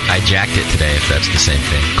nipples hurt. I jacked it today, if that's the same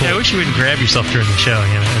thing. Cool. Yeah, I wish you wouldn't grab yourself during the show.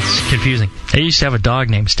 It's confusing. I used to have a dog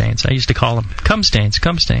named Stains. I used to call him Cum Stains.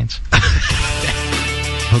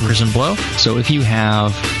 Hookers and blow. So if you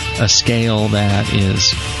have a scale that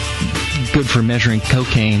is good for measuring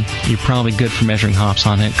cocaine, you're probably good for measuring hops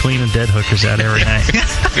on it. Cleaning dead hookers out every night.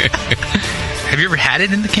 Have you ever had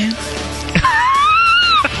it in the can?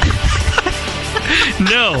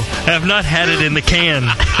 No, I have not had it in the can.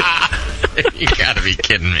 You gotta be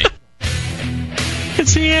kidding me.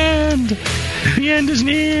 It's the end. The end is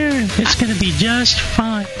near. It's gonna be just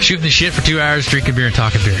fine. Shooting the shit for 2 hours, drinking beer and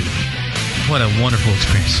talking beer. What a wonderful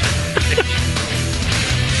experience.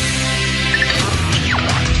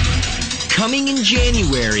 Coming in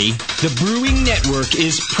January, the Brewing Network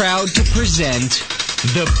is proud to present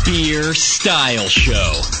the Beer Style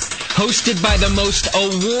Show. Hosted by the most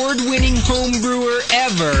award-winning homebrewer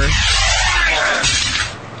ever,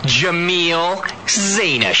 Jamil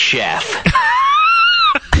Zainasheff.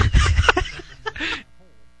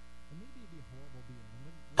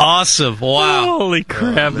 Awesome. Wow. Holy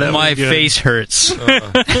crap. That my face hurts.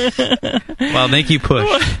 Wow, thank you,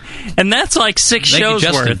 Push. And that's like 6 shows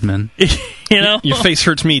Justin, worth. Man. Your face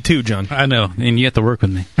hurts me too, John. I know, and you have to work with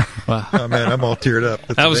me. Wow. Oh, man, I'm all teared up.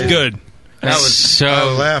 That was good. That was so.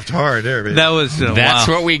 I laughed hard there, man. That was. That's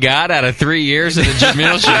what we got out of 3 years of the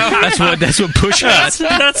Jamil Show. That's what Push got.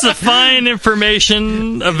 That's the fine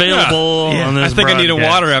information available on this. I think I need a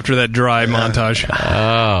water after that dry montage.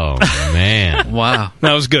 Oh man! Wow,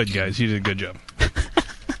 that was good, guys. You did a good job.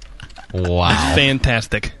 Wow,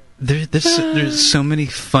 fantastic. There's so many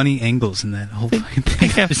funny angles in that whole fucking thing.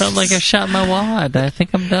 I think I felt like I shot my wad. I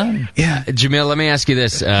think I'm done. Yeah, Jamil, let me ask you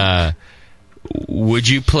this. Would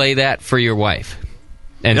you play that for your wife?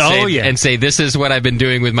 and say this is what I've been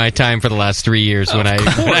doing with my time for the last 3 years when I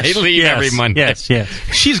leave every Monday. Yes.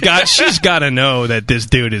 She's got to know that this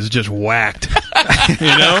dude is just whacked.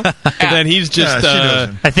 And then he's just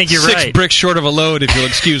I think you're 6 right. bricks short of a load, if you'll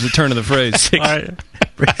excuse the turn of the phrase.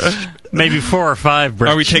 Maybe 4 or 5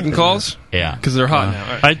 bricks. Are we taking calls? Yeah, because they're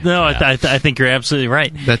hot now. I think you're absolutely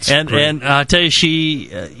right. That's great. And I'll tell you, she,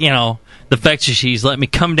 the fact that she's let me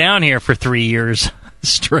come down here for 3 years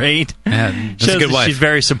straight that's shows a good that wife. she's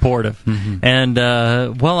very supportive. And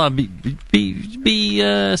I'll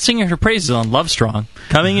be singing her praises on Love Strong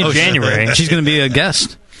coming in January. She's going to be a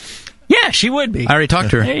guest. Yeah, she would be. I already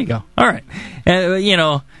talked to her. There you go. All right.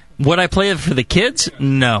 Would I play it for the kids?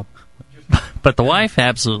 No. But the wife,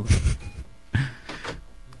 absolutely.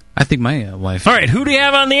 I think my wife. All right, who do you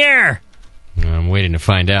have on the air? I'm waiting to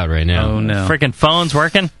find out right now. Oh, no. Freaking phone's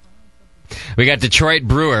working? We got Detroit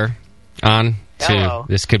Brewer on. Hello.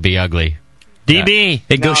 This could be ugly. DB.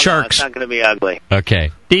 Hey, go No, Sharks. it's not going to be ugly.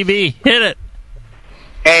 Okay. DB, hit it.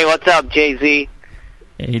 Hey, what's up, Jay-Z?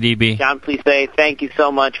 Hey, DB. Jon Plise, thank you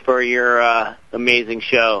so much for your amazing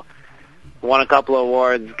show. Won a couple of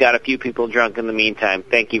awards, got a few people drunk in the meantime.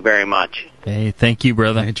 Thank you very much. Hey, thank you,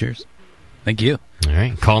 brother. Hey, cheers. Thank you. All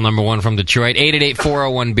right. Call number 1 from Detroit,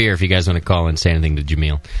 888-401-BEER if you guys want to call and say anything to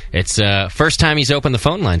Jamil. It's first time he's opened the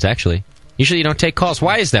phone lines, actually. Usually you don't take calls.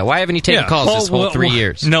 Why is that? Why haven't you taken calls this whole 3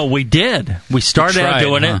 years? No, we did. We started out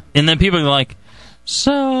doing it, and then people were like,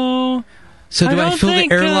 So do I fill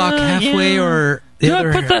the airlock halfway or the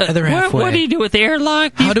other halfway? What do you do with the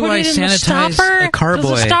airlock? How do I sanitize a carboy? Does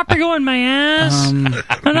the stopper go in my ass?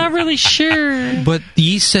 I'm not really sure. But the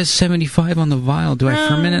yeast says 75 on the vial. Do I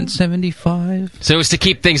ferment at 75? So it's to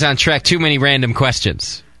keep things on track. Too many random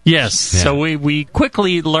questions. Yes. Yeah. So we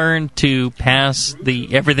quickly learned to pass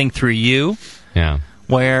the everything through you. Yeah.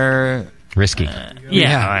 Where risky.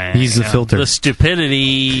 He's the filter. The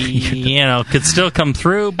stupidity, could still come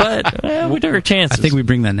through, but we took our chances. I think we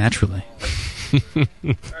bring that naturally.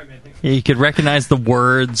 You could recognize the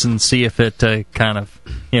words and see if it kind of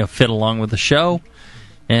fit along with the show,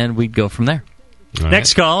 and we'd go from there. All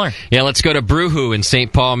Next right. caller. Yeah, let's go to Brewhoo in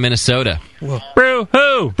St. Paul, Minnesota.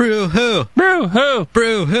 Brewhoo! Brewhoo! Brewhoo!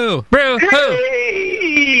 Brewhoo! Brewhoo!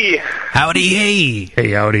 Hey! Howdy, hey!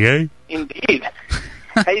 Hey, howdy, hey! Indeed.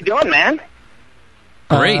 How you doing, man?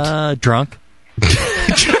 Great. Drunk.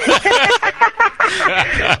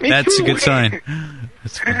 That's a good sign.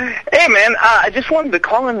 Hey, man, I just wanted to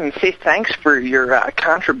call in and say thanks for your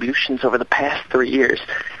contributions over the past 3 years.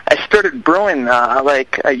 I started brewing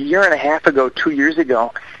like a year and a half ago, 2 years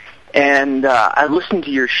ago, and I listened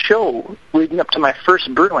to your show leading up to my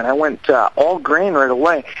first brew, and I went all grain right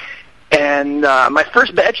away. And my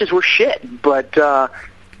first batches were shit, but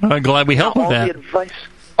I'm glad we helped with that.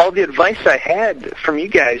 All the advice I had from you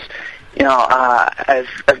guys,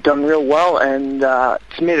 I've done real well, and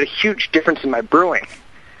it's made a huge difference in my brewing.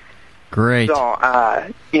 Great. So,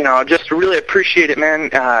 just really appreciate it, man.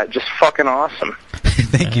 Just fucking awesome.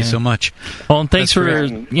 Thank you so much. Well, and thanks for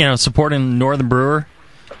supporting Northern Brewer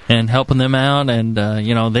and helping them out, and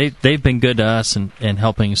they've been good to us and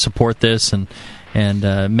helping support this and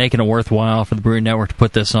making it worthwhile for the Brewing Network to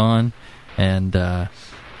put this on, and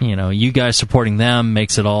you guys supporting them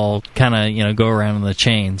makes it all kind of go around in the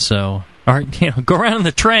chain. So, go around in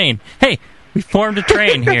the train. Hey, we formed a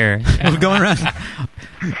train here. We're going around.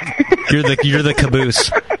 You're the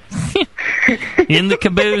caboose. In the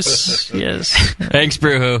caboose, yes. Thanks,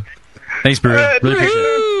 Brewhoo. Thanks, Brewhoo. Really appreciate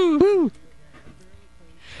it.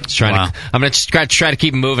 I'm going to try to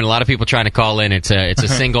keep moving. A lot of people trying to call in. It's a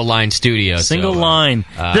single line studio. Single line.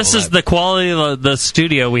 This is the quality of the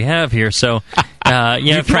studio we have here. So,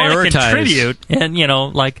 if you want to contribute, and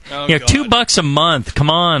 $2 a month, come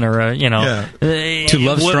on, or to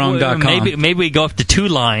lovestrong.com. Maybe we go up to 2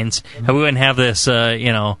 lines, and we wouldn't have this,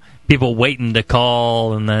 people waiting to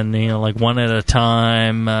call, and then one at a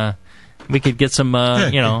time. We could get some,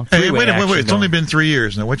 Hey, wait! It's only been 3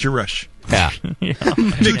 years now. What's your rush? Yeah. 3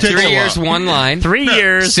 years, 1 line. 3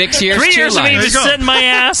 years. 6 years, 3 years 2 of me lines. just sitting my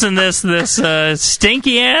ass in this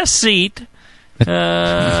stinky ass seat. All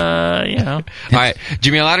right,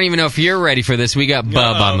 Jamil, I don't even know if you're ready for this. We got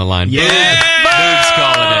Bub on the line. Yeah. Boob's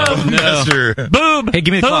calling in. No. Boob. Hey,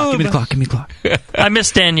 give me the clock. Give me the clock. I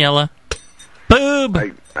miss Daniela. Boob.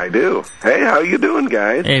 I do. Hey, how you doing,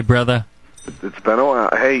 guys? Hey, brother. It's been a while.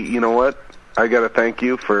 Hey, you know what? I got to thank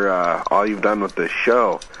you for all you've done with this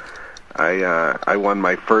show. I won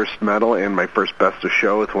my first medal and my first best of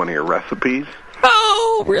show with one of your recipes.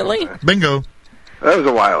 Oh, really? Bingo. That was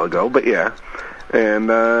a while ago, but yeah. And,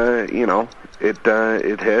 it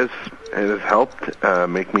has it has helped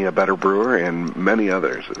make me a better brewer, and many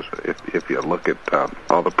others. If you look at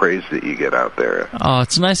all the praise that you get out there. Oh,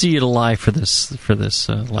 it's nice of you to lie for this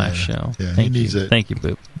last show. Yeah, Thank you. Thank you,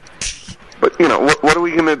 Boop. But what are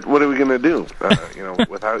we gonna do?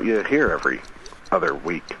 Without you here every other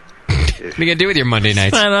week. What are you gonna do with your Monday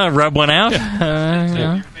nights? I don't know, rub one out.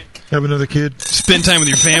 Have another kid. Spend time with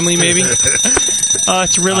your family, maybe. Oh,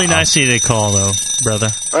 it's really nice of you to call, though, brother.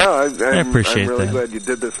 Oh, I appreciate I'm really that. glad you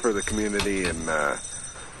did this for the community and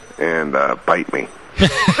bite me.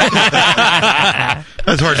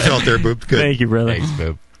 That's heartfelt there, Boop. Good. Thank you, brother. Thanks,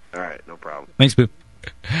 Boop. All right, no problem. Thanks, Boop.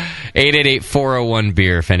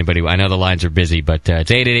 888-401-BEER, if anybody... I know the lines are busy, but it's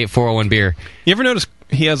 888-401-BEER. You ever notice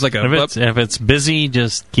he has like a... If it's busy,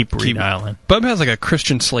 just keep redialing. Bub has like a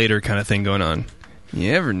Christian Slater kind of thing going on.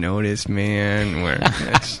 You ever notice, man, where...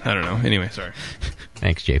 I don't know. Anyway, sorry.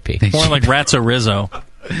 Thanks, JP. More like Ratso Rizzo.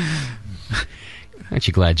 Aren't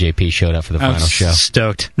you glad JP showed up for the final show?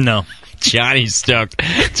 Stoked. No. Johnny's stoked.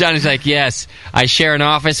 Johnny's like, yes, I share an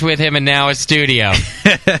office with him and now a studio.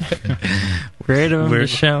 Great of him to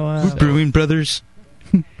show up. We're brewing brothers.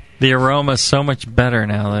 The aroma's so much better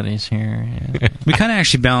now that he's here. Yeah. We kind of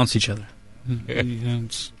actually balance each other. We're going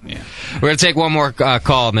to take one more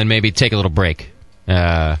call and then maybe take a little break.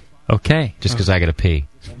 Okay. Just because I got to pee.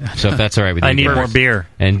 So if that's all right with you. I need more beer.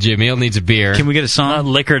 And Jamil needs a beer. Can we get a song? Not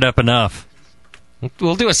liquored up enough.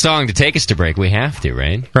 We'll do a song to take us to break. We have to,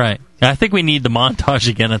 right? Right. I think we need the montage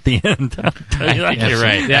again at the end. You're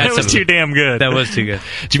right. That was too damn good. That was too good.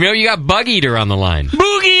 Jamil, you got Bug Eater on the line.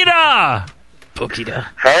 Boogita! Boogita.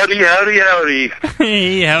 Howdy, howdy, howdy.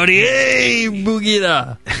 Hey, howdy, hey,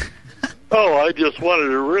 Boogita. Oh, I just wanted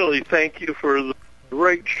to really thank you for the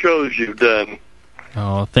great shows you've done.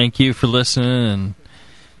 Oh, thank you for listening and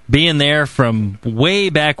being there from way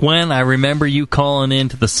back when. I remember you calling in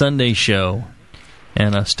to the Sunday show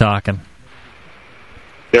and us talking.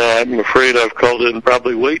 Yeah, I'm afraid I've called in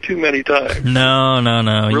probably way too many times. No.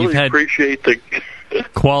 Really You've had appreciate the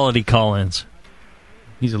quality call-ins.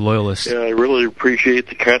 He's a loyalist. Yeah, I really appreciate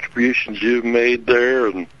the contributions you've made there,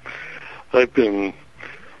 and I've been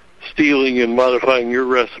stealing and modifying your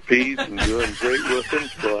recipes and doing great with them,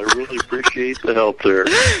 so I really appreciate the help there.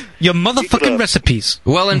 Your motherfucking recipes.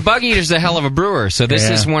 Well, and Bug Eater's a hell of a brewer, so this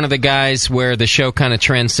is one of the guys where the show kind of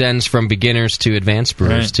transcends from beginners to advanced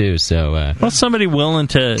brewers, too. So, well, somebody willing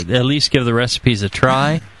to at least give the recipes a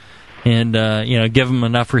try and, give them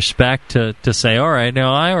enough respect to say, all right,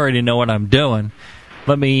 now I already know what I'm doing.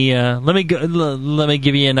 Let me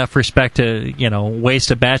give you enough respect to waste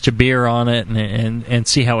a batch of beer on it and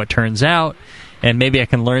see how it turns out, and maybe I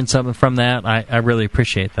can learn something from that. I really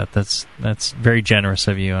appreciate that. That's very generous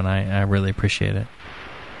of you, and I really appreciate it.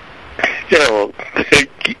 Yeah, well,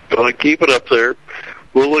 keep it up there.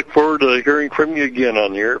 We'll look forward to hearing from you again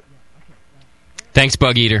on here. Thanks,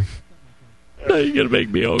 Bug Eater. You're gonna make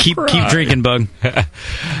me all keep drinking, Bug. It's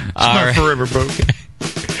not forever, Bug.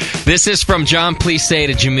 This is from Jon Plise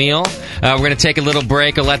to Jamil. We're going to take a little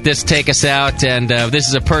break. I'll let this take us out, and this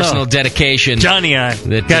is a personal dedication. Johnny, I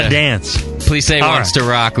got to dance. Plise wants to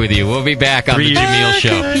rock with you. We'll be back on the Jamil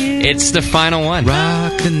Show. It's the final one.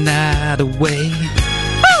 Rock the night away.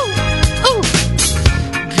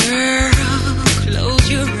 Girl,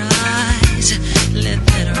 close your eyes. Let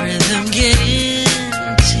that rhythm get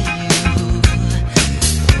into you.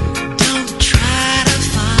 Don't try to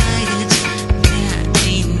fight it. There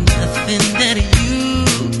ain't nothing that you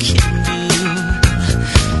can do.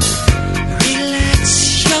 Relax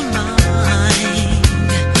your mind.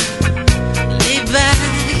 Lay back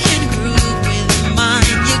and groove with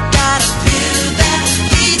mine. You gotta feel that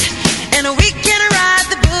heat, and we can ride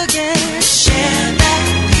the boogie. Share that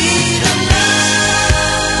beat of love.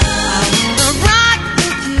 I wanna rock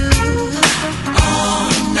with you all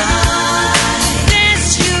night.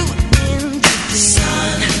 Dance you into the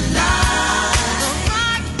sunlight.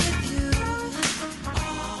 Rock with you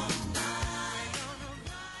all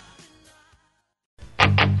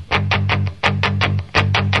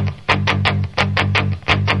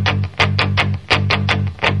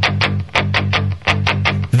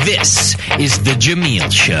This is the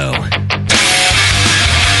Jamil Show.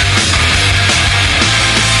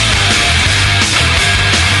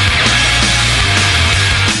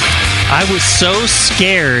 I was so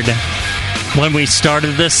scared when we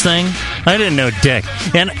started this thing. I didn't know dick.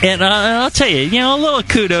 And I'll tell you, a little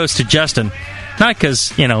kudos to Justin. Not because,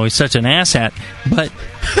 he's such an asshat, but,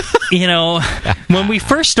 when we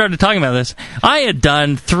first started talking about this, I had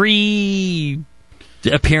done 3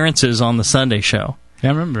 appearances on the Sunday show. Yeah,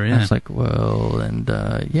 I remember, yeah. I was like, well, and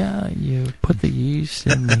you put the yeast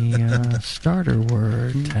in the starter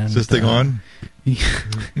wort. And, Is this thing on?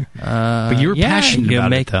 But you were passionate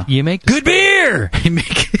about it, though. You make good beer!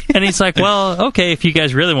 And he's like, well, okay, if you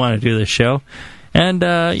guys really want to do this show. And,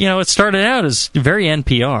 it started out as very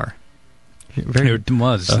NPR. It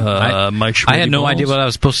was. My I had no idea what I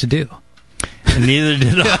was supposed to do. And neither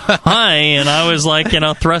did I, and I was like,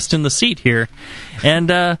 thrust in the seat here.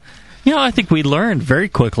 And, I think we learned very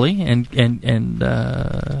quickly and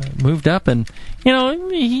moved up, and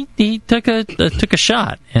he took a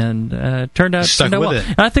shot and turned out well. It.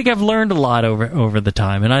 I think I've learned a lot over the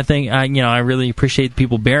time, and I think I really appreciate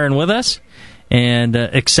people bearing with us and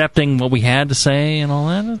accepting what we had to say and all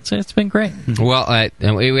that. It's been great. Well,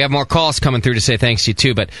 we have more calls coming through to say thanks to you,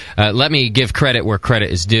 too, but let me give credit where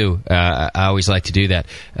credit is due. I always like to do that.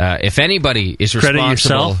 If anybody is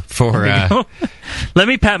responsible for... Let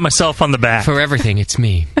me pat myself on the back. For everything, it's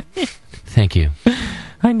me. Thank you.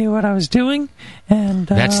 I knew what I was doing, and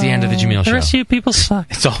that's the end of the Jamil Show. The rest of you people suck.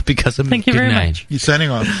 It's all because of me. Thank you very much. You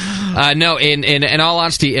signing off? No, in all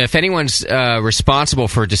honesty, if anyone's responsible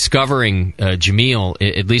for discovering Jamil,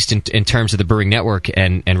 at least in terms of the Brewing Network,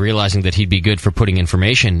 and realizing that he'd be good for putting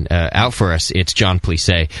information out for us, it's Jon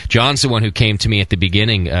Plise. John's the one who came to me at the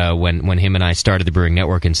beginning when him and I started the Brewing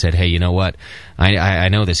Network and said, hey, you know what? I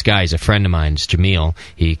know this guy. He's a friend of mine. It's Jamil.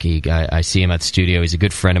 I see him at the studio. He's a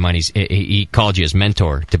good friend of mine. He called you his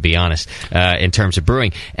mentor, to be honest, in terms of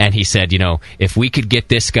brewing. And he said, if we could get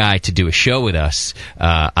this guy to do a show with us,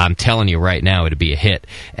 I'm telling you right now, it'd be a hit.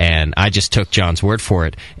 And I just took John's word for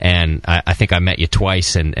it. And I think I met you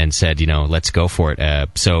twice and said, let's go for it.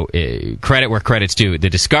 So credit where credit's due. The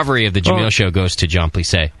discovery of the Jamil Show goes to Jon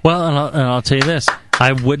Plise. Well, and I'll tell you this.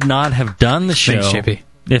 I would not have done the show. Thanks, JP.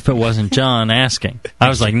 If it wasn't John asking. I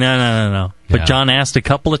was like, no. But John asked a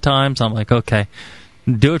couple of times. I'm like, okay,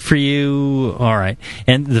 do it for you. All right.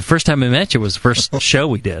 And the first time I met you was the first show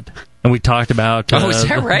we did. And we talked about is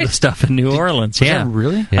that right? The stuff in New Orleans. Was that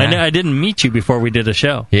really? Yeah. I didn't meet you before we did a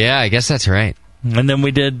show. Yeah, I guess that's right. And then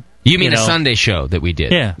we did... You mean a Sunday show that we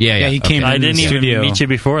did? Yeah. He came I didn't even meet you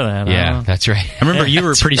before that. Yeah, that's right. I remember you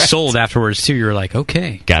were pretty sold afterwards, too. You were like,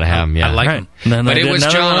 okay. Gotta have him, yeah. I like him. But it was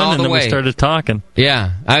John all the way. And then we started talking.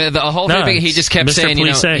 Yeah. The whole thing, he just kept Mr. saying,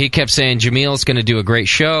 Plise. he kept saying, Jamil's going to do a great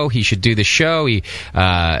show. He should do the show. He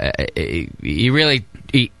really...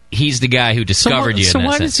 He's the guy who discovered you. So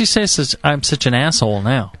why does he say I'm such an asshole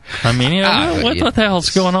now? I mean, what the hell's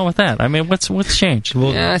going on with that? I mean, what's changed?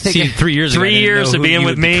 Well, I think 3 years ago, 3 years of being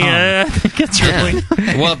with me, I think it's really...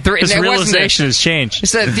 Well, this realization has changed.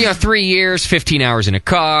 It's 3 years, 15 hours in a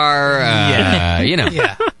car, Yeah.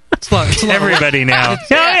 It's everybody now.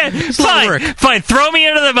 Fine. Throw me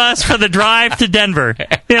under the bus for the drive to Denver.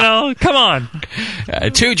 Come on.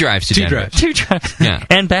 2 drives to Denver. 2 drives. Yeah.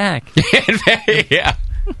 And back. Yeah.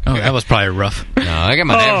 Oh, that was probably rough. No, I got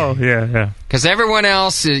my... Oh, yeah. Because everyone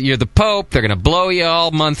else, you're the Pope. They're going to blow you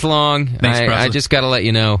all month long. Thanks, I just got to let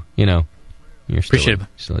you know, you're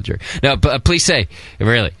still a jerk. No, but please say,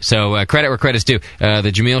 really. So credit where credit's due.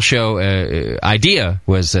 The Jamil Show idea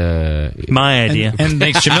was... my idea. And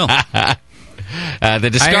thanks, Jamil. The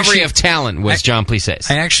discovery of talent was Jon Plise's.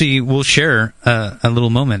 I actually will share a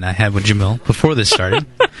little moment I had with Jamil before this started.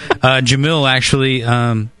 Jamil actually...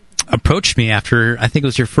 approached me after, I think it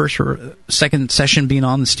was your first or second session being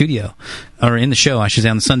on the studio, or in the show, I should say,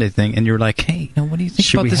 on the Sunday thing, and you were like, hey, what do you think about this?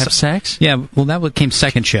 Should we have sex? Yeah, well, that came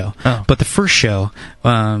second show. Oh. But the first show,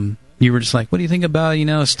 you were just like, what do you think about,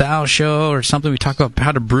 a style show or something? We talk about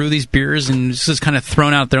how to brew these beers, and this is kind of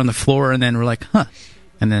thrown out there on the floor, and then we're like, huh.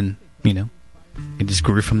 And then, it just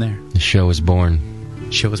grew from there. The show was born.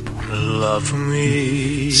 Love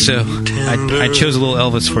me. So I chose a little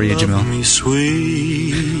Elvis for you, Jamil. Me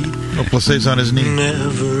sweet. Plise's on his knee.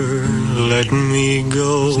 Never let me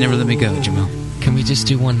go. Just never let me go, Jamil. Can we just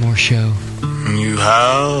do one more show? You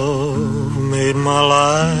have made my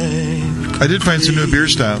life. I did find some new beer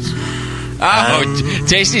styles. Oh,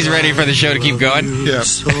 Tasty's ready for the show to keep going? Yeah.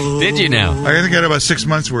 Did you now? I think I got about 6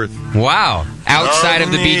 months worth. Wow. Outside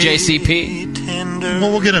of the BJCP?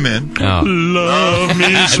 Well, we'll get him in. Oh. Love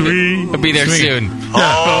me sweet. He'll be there soon.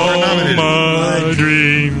 Yeah, my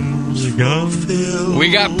dreams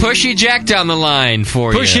we got Pushy Jack down the line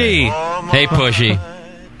for Pushy. you. Hey, Pushy.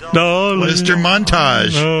 Mr.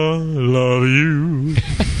 Montage. I love you.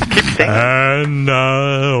 And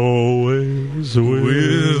I always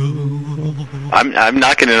will. I'm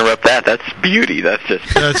not going to interrupt that. That's beauty.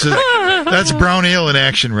 That's brown ale in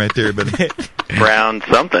action right there, but brown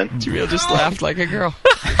something. Jamil just laughed like a girl.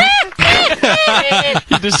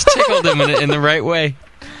 You just tickled him in the right way.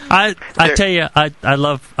 I tell you, I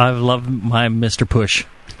love my Mr. Push.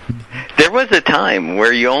 There was a time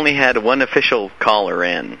where you only had one official caller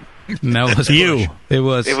in. No, it was you. It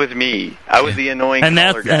was me. I was the annoying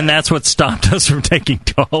caller guy. And that's what stopped us from taking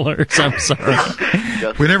callers. I'm sorry.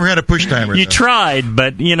 We never had a push timer. You tried,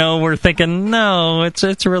 but we're thinking, no,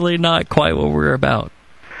 it's really not quite what we're about.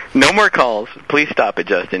 No more calls. Please stop it,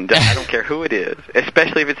 Justin. I don't care who it is,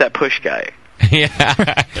 especially if it's that push guy. Yeah,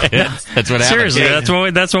 that's what happened.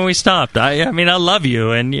 Seriously, that's when we stopped. I mean, I love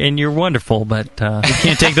you, and you're wonderful, but we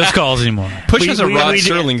can't take those calls anymore. Push has a Rod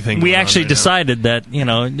Serling thing. We actually decided that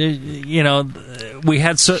we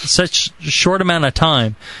had such short amount of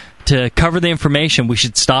time to cover the information. We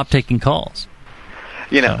should stop taking calls.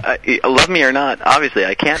 Love me or not, obviously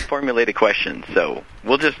I can't formulate a question, so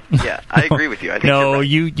we'll just, I agree with you. I think no,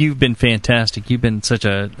 you're right. you've been fantastic. You've been such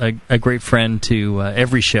a great friend to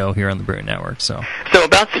every show here on the Brewing Network. So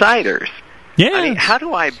about ciders. Yeah. I mean, how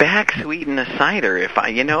do I back sweeten a cider if I,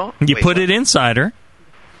 You put it in cider.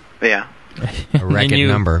 Yeah. A record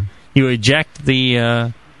number. You eject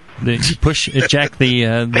the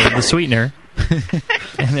sweetener.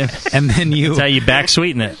 and then you. That's how you back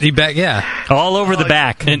sweeten it. You back, all over the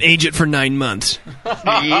back, and age it for 9 months.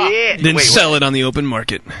 Yeah. Then sell it on the open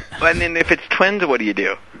market. And then if it's twins, what do you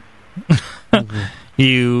do?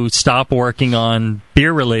 You stop working on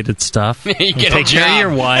beer-related stuff. You take care of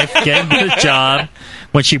your wife. Get a good job.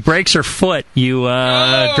 When she breaks her foot, you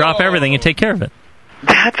drop everything and take care of it.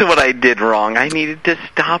 That's what I did wrong. I needed to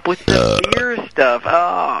stop with the beer stuff.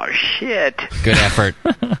 Oh, shit. Good effort.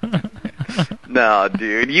 No,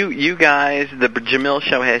 dude. You guys, the Jamil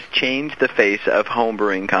Show has changed the face of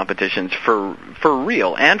homebrewing competitions for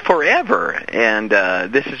real and forever. And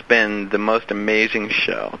this has been the most amazing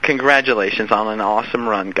show. Congratulations on an awesome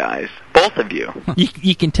run, guys. Both of you.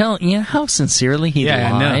 You can tell how sincerely he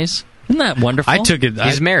lies. Isn't that wonderful? I took it.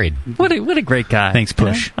 He's married. What a great guy. Thanks,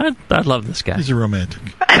 Push. I love this guy. He's a romantic.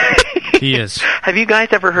 He is. Have you guys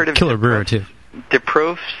ever heard of Killer brewer too?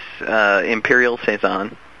 DeProof's Imperial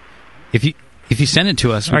Saison? If you send it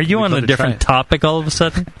to us, are you on a different topic all of a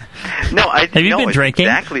sudden? No, have you been drinking?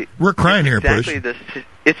 Exactly. We're crying here, Push.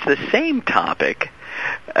 It's the same topic.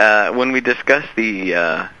 When we discuss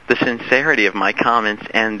the sincerity of my comments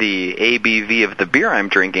and the ABV of the beer I'm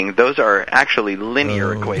drinking, those are actually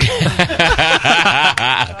linear equations.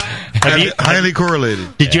 Highly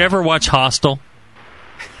correlated. Did you ever watch Hostel?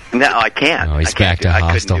 No, I can't. Oh, he's back to Hostel.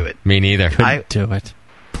 I couldn't do it. Me neither. Couldn't do it.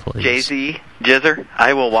 Please. Jay-Z, Jizzer,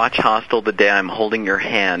 I will watch Hostel the day I'm holding your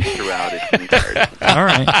hand throughout its entirety. All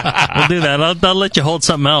right. We'll do that. I'll let you hold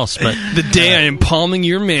something else. But the day I am palming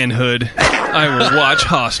your manhood, I will watch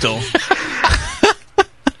Hostel.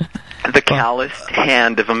 The calloused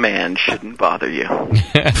hand of a man shouldn't bother you.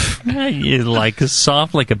 You're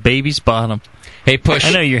soft like a baby's bottom. Hey, Push.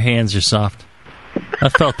 I know your hands are soft. I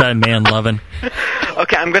felt that man loving.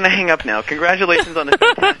 Okay, I'm going to hang up now. Congratulations on a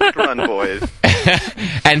fantastic run, boys.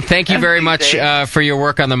 And thank you very much for your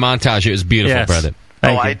work on the montage. It was beautiful, brother.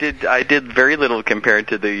 I did very little compared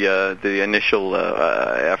to the initial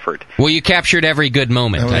effort. Well, you captured every good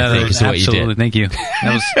moment. I think is what you did. Absolutely, thank you.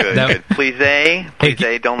 That was good.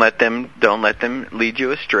 Please, don't let them lead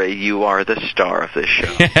you astray. You are the star of this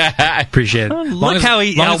show. I appreciate it. Look how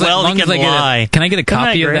well he can lie. Can I get a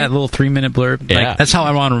copy of that little 3-minute blurb? Yeah. That's how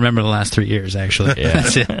I want to remember the last 3 years, actually. Yeah.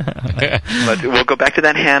 That's it. But we'll go back to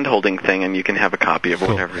that hand-holding thing, and you can have a copy of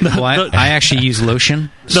whatever. Well, I actually use lotion.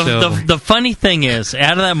 The funny thing is,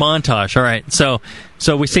 out of that montage, all right, so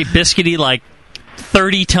we say biscuity like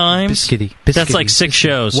 30 times. Biscuity. That's like 6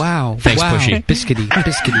 shows. Wow. Thanks, wow. Pushy. Biscuity.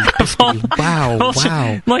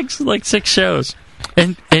 Wow. Like 6 shows.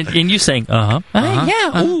 And you saying, yeah,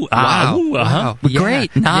 ooh, wow.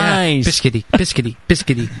 Great, nice. Biscuity.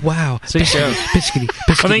 Wow. 6 shows.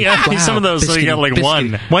 Biscuity. I think some of those you got like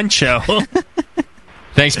one show.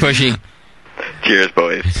 Thanks, Pushy. Cheers,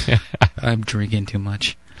 boys. I'm drinking too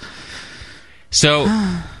much. So,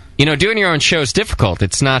 doing your own show is difficult.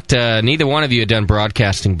 It's not, neither one of you had done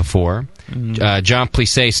broadcasting before. Jon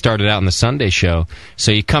Plise started out in the Sunday show.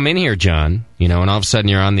 So you come in here, John, and all of a sudden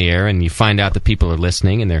you're on the air and you find out that people are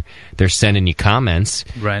listening and they're sending you comments.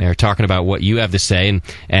 Right. They're talking about what you have to say.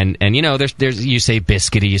 And there's you say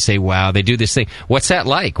biscuity, you say wow, they do this thing. What's that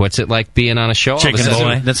like? What's it like being on a show? Chicken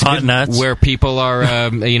Boy. That's hot nuts. Where people are,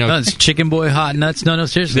 No, it's Chicken Boy, hot nuts. No,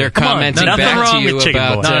 seriously. They're commenting back to you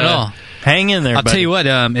about... Not at all. Hang in there, I'll tell you what,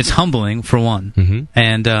 it's humbling, for one,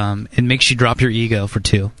 and it makes you drop your ego, for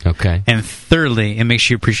 2. Okay. And thirdly, it makes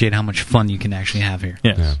you appreciate how much fun you can actually have here.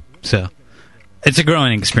 Yes. Yeah. So, it's a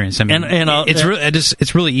growing experience. I mean,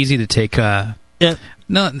 it's really easy to take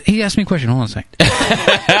No, he asked me a question. Hold on a second.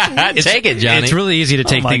 Take it, Johnny. It's really easy to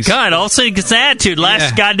take things. Oh my God! All of a sudden, it's attitude.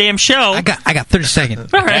 Last goddamn show. I got 30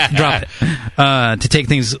 seconds. All right, drop it. To take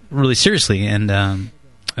things really seriously, and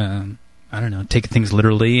I don't know, take things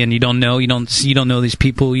literally. And you don't know these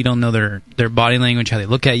people. You don't know their body language, how they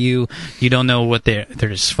look at you. You don't know what they're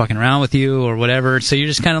just fucking around with you or whatever. So you're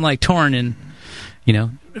just kind of like torn, and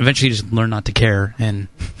eventually you just learn not to care and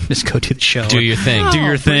just go do the show. Do your thing. Do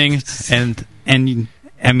your thing, and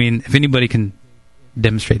I mean, if anybody can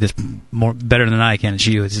demonstrate this better than I can, it's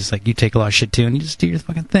you. It's just like you take a lot of shit too, and you just do your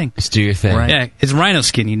fucking thing. Just do your thing. Right. Yeah, it's rhino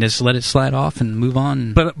skin. You just let it slide off and move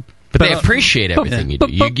on. But they appreciate everything you do.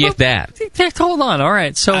 You get that. Hold on. All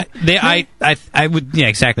right. So I would, yeah,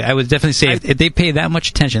 exactly. I would definitely say if they pay that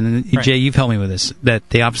much attention, and Jay, you've helped me with this, that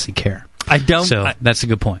they obviously care. I don't. So that's a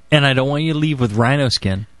good point. And I don't want you to leave with rhino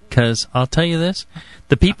skin, because I'll tell you this: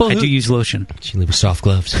 the people I do use lotion. You leave with soft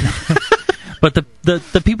gloves. But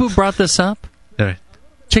the people who brought this up,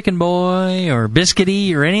 Chicken Boy or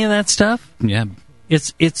Biscuity or any of that stuff, yeah,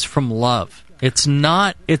 it's from love. It's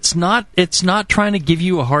not trying to give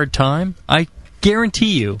you a hard time. I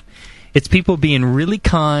guarantee you, it's people being really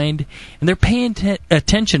kind, and they're paying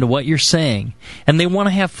attention to what you're saying, and they want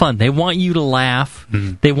to have fun. They want you to laugh.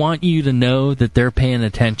 Mm-hmm. They want you to know that they're paying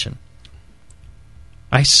attention.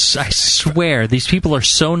 I swear, these people are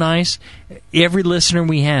so nice. Every listener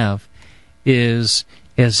we have is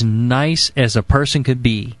as nice as a person could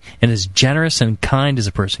be, and as generous and kind as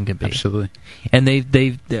a person could be. Absolutely. And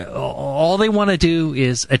they all they want to do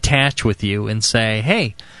is attach with you and say,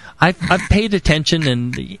 "Hey, I've paid attention,"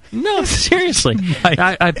 and no, seriously,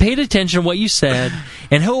 I paid attention to what you said,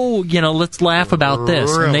 and let's laugh about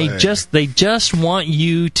this. Really? And they just want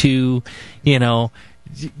you to,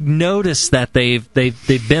 notice that they've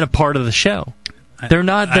been a part of the show. They're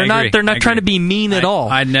not trying to be mean at all.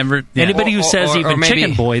 I'd never. Yeah. Anybody who says or maybe,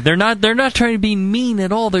 Chicken Boy, they're not trying to be mean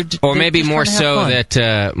at all. Or maybe more so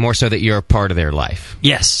that you're a part of their life.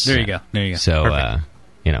 Yes. There you go. So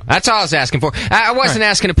that's all I was asking for. I wasn't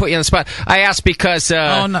asking to put you on the spot. I asked because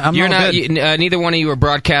neither one of you were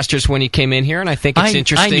broadcasters when you came in here, and I think it's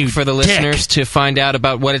interesting for the listeners to find out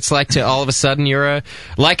about what it's like to all of a sudden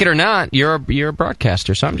like it or not, you're a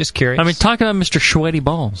broadcaster. So I'm just curious. I mean, talking about Mr. Sweaty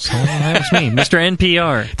Balls. That was me, Mr.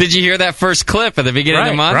 NPR. Did you hear that first clip at the beginning of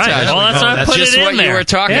the montage? Right. Well, that's why I put just it in what there. You were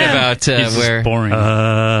talking about. Where boring.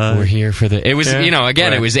 We're here for the. It was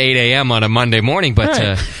it was 8 a.m. on a Monday morning, but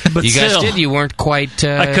you guys you weren't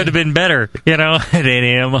quite. I could have been better, at 8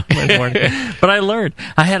 a.m. on Monday morning. But I learned.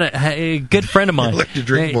 I had a good friend of mine. I like to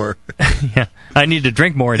drink more. Yeah, I need to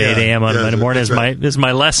drink more at 8 a.m. on Monday morning. Is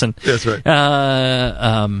my lesson. That's right.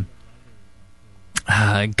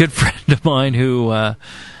 A good friend of mine who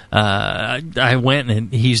I went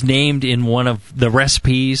and he's named in one of the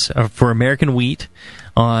recipes for American wheat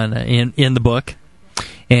in the book,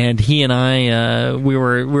 and he and I we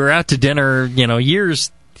were out to dinner,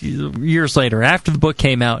 years later after the book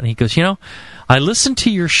came out, and he goes, I listened to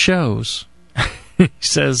your shows. He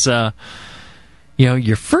says,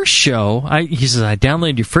 your first show, he says, I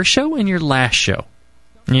downloaded your first show and your last show.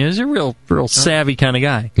 He's a real savvy kind of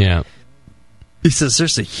guy. Yeah. He says,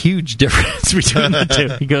 there's a huge difference between the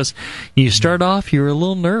two. He goes, you start off, you were a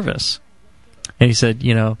little nervous. And he said,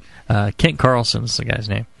 Kent Carlson is the guy's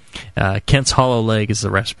name. Kent's Hollow Leg is the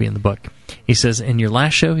recipe in the book. He says, in your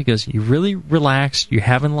last show, he goes, you really relaxed, you're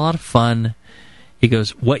having a lot of fun. He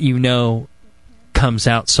goes, what you know comes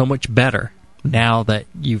out so much better now that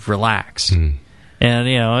you've relaxed.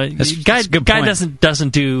 And guy doesn't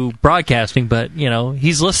do broadcasting, but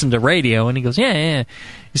he's listened to radio, and he goes, yeah.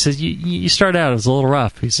 He says you start out as a little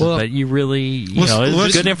rough. He says, but you really,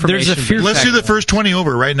 it's good information. Let's do the first 20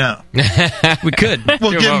 over right now. We could.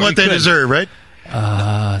 We'll give them what they deserve, right?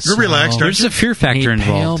 You're relaxed. There's a fear factor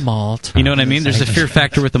involved. Pale malt. You know what I mean? There's a fear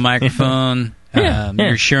factor with the microphone.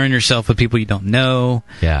 You're sharing yourself with people you don't know.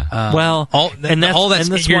 Yeah.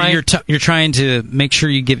 You're trying to make sure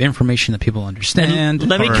you give information that people understand.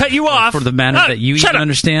 Let me cut you off for the manner that you even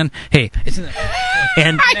understand. Hey,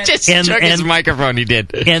 I just took his microphone. He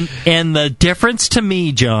did. And the difference to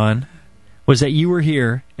me, John, was that you were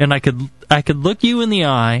here, and I could look you in the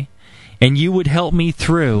eye, and you would help me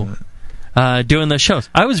through doing those shows.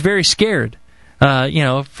 I was very scared, for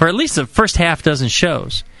at least the first half dozen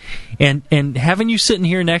shows. And having you sitting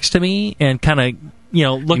here next to me and kind of,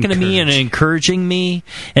 looking at me and encouraging me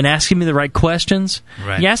and asking me the right questions.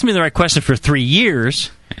 Right. You asked me the right question for 3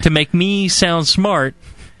 years to make me sound smart.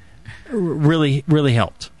 Really, really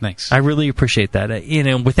helped. Thanks. I really appreciate that.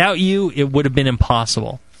 Without you, it would have been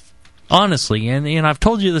impossible. honestly, and I've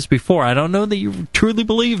told you this before. I don't know that you truly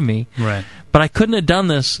believe me, Right. but I couldn't have done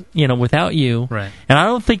this, without you. Right. And I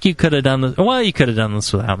don't think you could have done this. Well, you could have done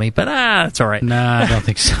this without me, but it's all right. Nah, I don't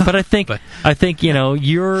think so. But I think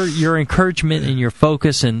your encouragement and your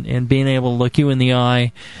focus and being able to look you in the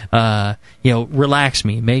eye, relaxed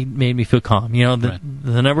me, made me feel calm.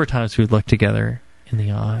 The number of times we'd look together in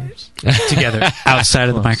the eyes, together outside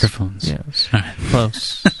of the Close. microphones. Yes,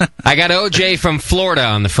 close. I got OJ from Florida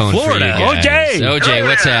on the phone. Florida. for you guys. OJ! OJ,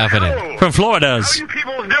 what's happening? From Florida's. How you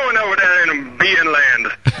people doing over there in BN land?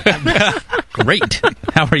 Great.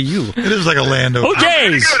 How are you? It is like a land over.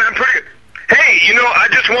 OJ's. I'm pretty good. Hey, I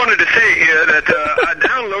just wanted to say here that I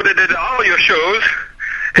downloaded all your shows.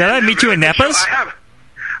 Did I meet you in Napa's?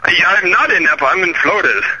 I'm not in Napa. I'm in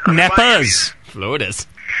Florida's. Napa's. Florida's.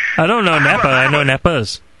 I don't know Napa. I know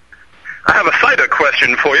Napa's. I have a cider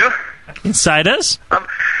question for you. In Cider's?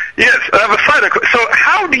 Yes, I have a cider question. So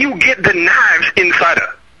how do you get the knives in cider?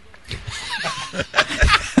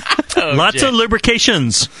 Lots of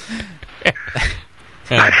lubrications.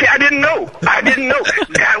 I didn't know.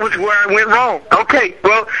 That was where I went wrong. Okay,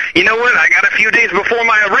 well, you know what? I got a few days before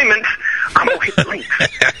my arraignment. I'm going to hit the links.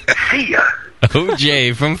 See ya.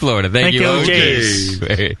 OJ from Florida. Thank you, OJ's.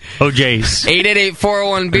 OJ's.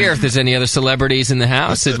 888-401-BEER. If there's any other celebrities in the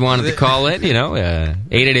house that wanted to call in,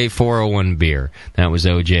 888-401-BEER. That was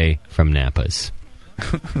OJ from Napa's.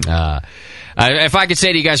 If I could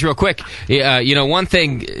say to you guys real quick, one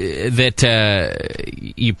thing that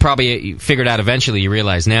you probably figured out eventually, you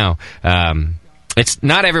realize now, it's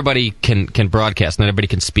not everybody can broadcast, not everybody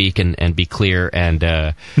can speak and be clear, and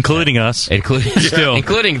including us, including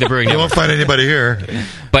the Brewing. You won't find anybody here.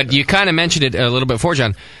 But you kind of mentioned it a little bit before,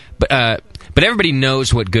 John. But everybody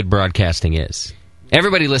knows what good broadcasting is.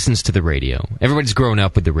 Everybody listens to the radio. Everybody's grown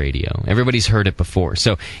up with the radio. Everybody's heard it before.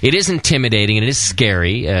 So it is intimidating and it is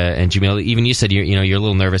scary. And Jamil, even you said you're a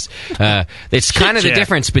little nervous. It's kind of the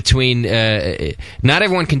difference between not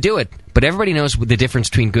everyone can do it, but everybody knows the difference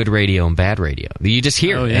between good radio and bad radio. You just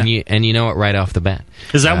hear it, and you know it right off the bat.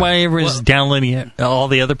 Is that why everyone's downloading all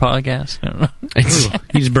the other podcasts? I don't know.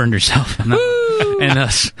 You just burned yourself and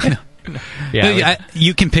us. Yeah,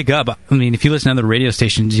 you can pick up. I mean, if you listen to other radio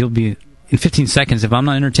stations, you'll be in 15 seconds. If I'm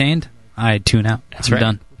not entertained, I tune out. That's I'm right.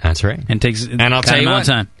 done. That's right. And takes and I'll tell you what,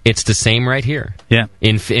 time. It's the same right here. Yeah.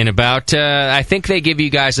 In about, I think they give you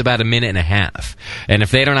guys about a minute and a half. And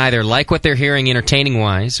if they don't either like what they're hearing entertaining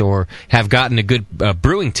wise or have gotten a good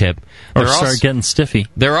brewing tip, or start getting stiffy,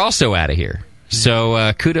 they're also out of here.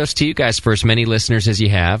 So kudos to you guys for as many listeners as you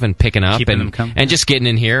have and picking up and just getting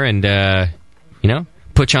in here and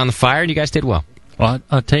put you on the fire. And you guys did well. Well,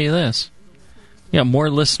 I'll tell you this. You got more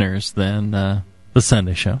listeners than the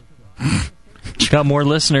Sunday Show. Got more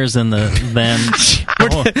listeners than Hold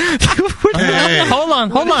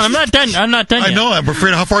on. I'm not done. Yet. I know. I'm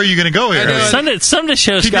afraid. How far are you going to go here? Sunday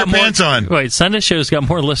Show's Keep got your more. pants on. Wait, Sunday Show's got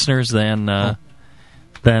more listeners than a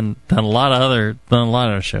lot of other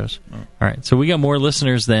shows. All right, so we got more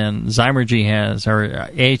listeners than Zymergy has, or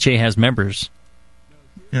AHA has members.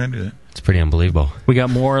 Yeah, I do that. It's pretty unbelievable. We got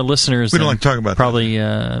more listeners. We don't like to talk about probably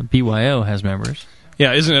BYO has members.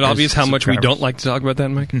 Yeah, isn't it obvious how much we don't like to talk about that,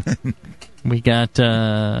 Mike? We got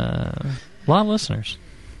a lot of listeners.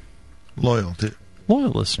 Loyal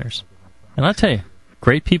listeners. And I tell you,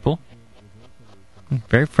 great people.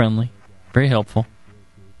 Very friendly. Very helpful.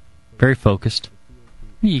 Very focused.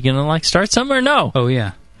 You gonna start something or no? Oh,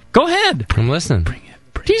 yeah. Go ahead. I'm listening. Bring it.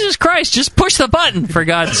 Jesus Christ, just push the button, for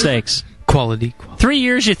God's sakes. Quality. 3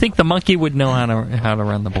 years, you think the monkey would know how to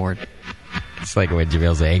run the board. It's like when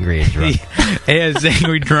Jamil's angry and drunk. As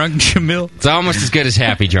angry drunk Jamil. It's almost as good as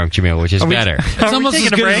happy drunk Jamil, which is better. Are we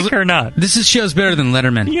taking a break or not? This show's better than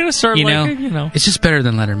Letterman. You gonna start It's just better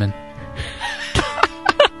than Letterman.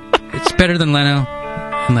 It's better than Leno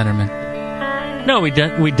and Letterman. No,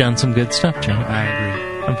 we done some good stuff, John. I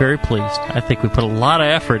agree. I'm very pleased. I think we put a lot of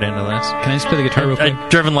effort into this. Can I just play the guitar real quick? I've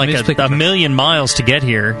driven a million miles to get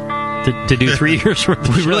here to do 3 years worth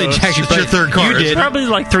of We really jacked your third car. You did. Probably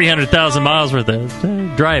like 300,000 miles worth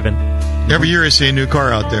of driving. Every year I see a new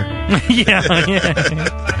car out there. Yeah.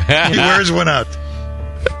 He wears one out.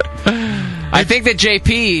 I think that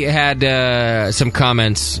JP had some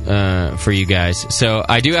comments for you guys, so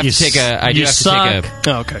I do have to take a.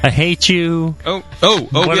 Oh, okay. I hate you. Oh!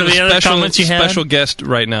 What are the other comments you had? Special guest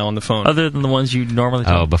right now on the phone. Other than the ones you normally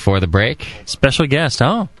talk. Oh, before the break? Special guest.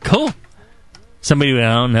 Oh, cool. Somebody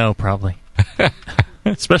I don't know, probably.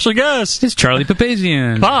 Special guest. It's Charlie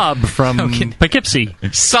Papazian. Bob from Poughkeepsie.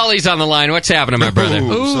 Sully's on the line. What's happening, my brother?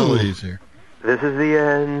 Ooh. Sully's here. This is the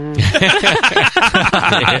end.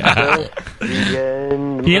 The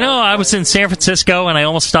end to me. You know, I was in San Francisco, and I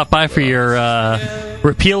almost stopped by for your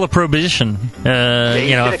repeal of prohibition,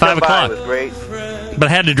 at 5 o'clock. It was great. But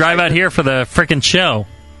I had to drive out here for the frickin' show.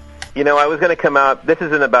 You know, I was going to come out. This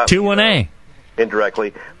isn't about 2-1A.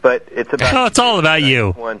 Indirectly, but it's about... Oh, it's all about you.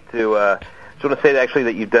 I just want to say actually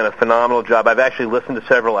that you've done a phenomenal job. I've actually listened to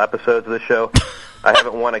several episodes of the show. I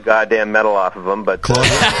haven't won a goddamn medal off of them, but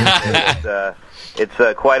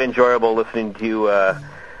it's quite enjoyable listening to you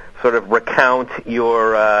sort of recount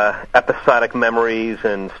your episodic memories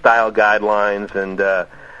and style guidelines, and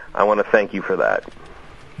I want to thank you for that.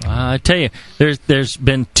 I tell you, there's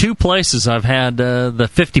been 2 places I've had the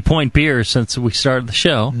 50-point beer since we started the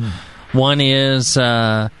show. One is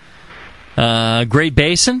Great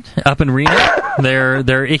Basin up in Reno,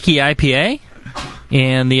 their Icky IPA,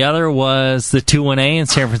 and the other was the 2-1A in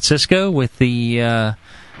San Francisco with the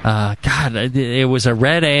it was a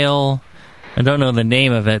red ale. I don't know the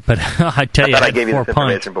name of it, but I tell you, I gave you this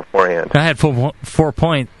information beforehand. I had 4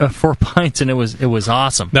 pints, and it was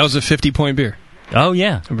awesome. That was a 50-point beer. Oh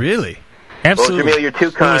yeah, really? Absolutely. Well, Jamil, you're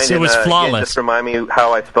too kind. It was flawless. Just remind me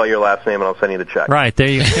how I spell your last name, and I'll send you the check. Right there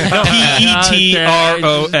you go.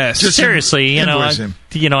 Petros. Seriously,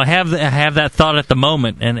 I have that thought at the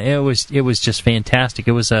moment, and it was just fantastic.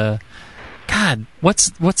 It was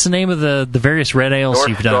what's the name of the various red ales North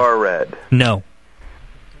you've done? Star Red. No.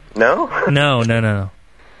 No.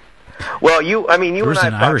 Well, you and I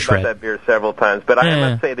have talked about that beer several times, but I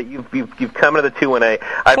must say that you've come into the 2-1A.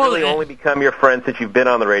 I've really only become your friend since you've been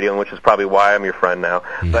on the radio, which is probably why I'm your friend now.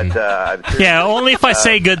 But only if I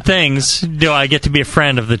say good things do I get to be a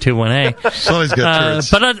friend of the 2-1A. Somebody's got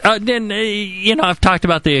but I've talked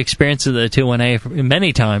about the experience of the 2-1A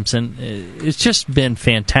many times, and it's just been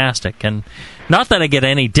fantastic. And not that I get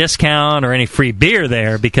any discount or any free beer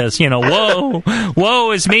there, because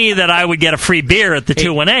woe is me that I would get a free beer at the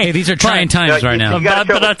 2-1A. Hey, these are trying times right now.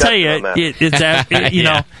 But I'll tell you,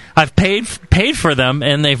 I've paid for them,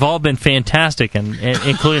 and they've all been fantastic, and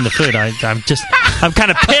including the food. I'm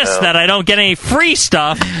kind of pissed that I don't get any free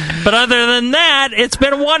stuff, but other than that, it's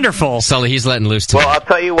been wonderful. Sully, he's letting loose today. Well, I'll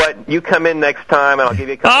tell you what. You come in next time, and I'll give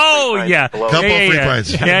you a couple free pints. Couple free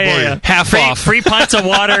pints. Yeah. Half off. Free pints of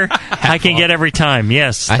water I can get every time.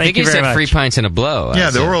 Yes, I think you he very said much. free pints and a blow.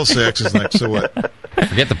 Yeah, the oral sex is next. So what?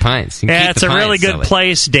 Forget the pints. It's a really good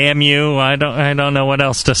place. Damn you! I don't know what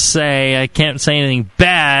else to say. I can't say anything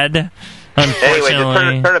bad. Unfortunately. Anyway,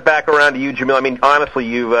 just turn it back around to you, Jamil. I mean, honestly,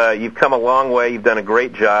 you've come a long way. You've done a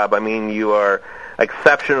great job. I mean, you are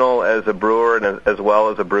exceptional as a brewer and as well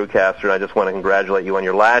as a brewcaster. And I just want to congratulate you on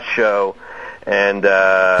your last show. And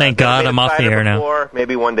thank God I'm off the air now.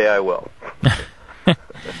 Maybe one day I will.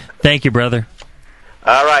 Thank you, brother.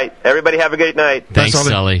 All right, everybody, have a great night. Thanks,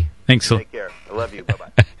 Sully. Thanks, Sully. Take care. I love you.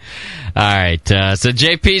 Bye-bye. All right, so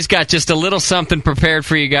JP's got just a little something prepared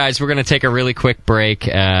for you guys. We're going to take a really quick break.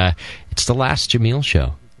 It's the last Jamil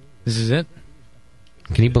show. This is it?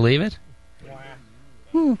 Can you believe it?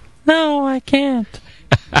 No, I can't.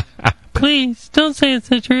 Please, don't say it's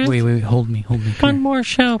the truth. Wait, hold me. One more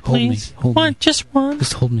show, please. Hold me. Just one.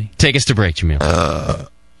 Just hold me. Take us to break, Jamil.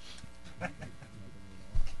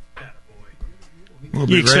 We'll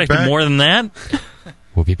you expected back. more than that?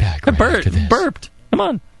 We'll be back. I burped. Come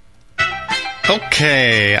on.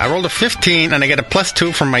 Okay, I rolled a 15, and I get a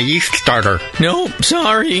 +2 from my yeast starter. No,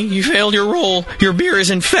 sorry. You failed your roll. Your beer is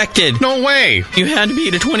infected. No way. You had to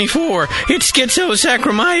beat a 24. It's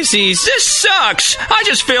schizosaccharomyces. This sucks. I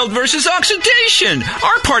just failed versus oxidation.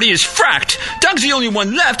 Our party is fracked. Doug's the only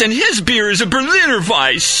one left, and his beer is a Berliner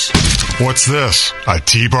Weiss. What's this? A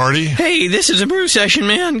tea party? Hey, this is a brew session,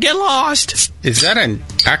 man. Get lost. Is that an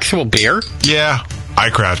actual beer? Yeah,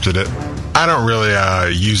 I crafted it. I don't really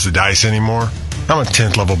use the dice anymore. I'm a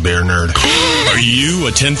 10th level beer nerd. Are you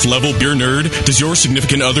a 10th level beer nerd? Does your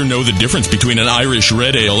significant other know the difference between an Irish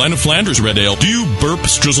red ale and a Flanders red ale? Do you burp,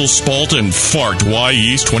 strizzle, spalt, and fart Y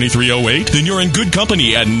Yeast 2308? Then you're in good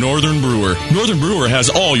company at Northern Brewer. Northern Brewer has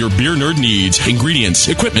all your beer nerd needs, ingredients,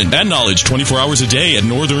 equipment, and knowledge 24 hours a day at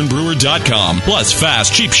northernbrewer.com. Plus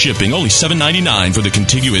fast, cheap shipping, only $7.99 for the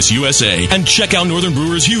contiguous USA. And check out Northern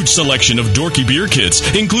Brewer's huge selection of dorky beer kits,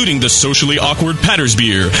 including the socially awkward Patter's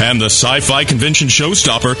beer and the sci-fi convention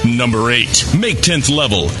showstopper number 8. Make 10th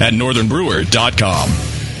level at northernbrewer.com.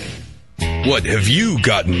 What have you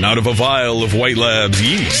gotten out of a vial of White Labs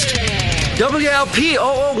yeast? WLP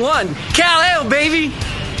 001, Cal Ale, baby.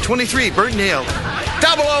 23, Burton Ale.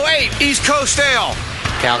 008, East Coast Ale.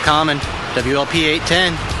 Cal Common, WLP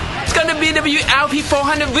 810. It's gonna be WLP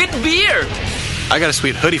 400 with beer. I got a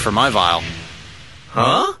sweet hoodie for my vial.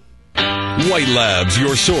 Huh? White Labs,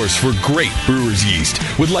 your source for great brewer's yeast,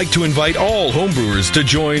 would like to invite all homebrewers to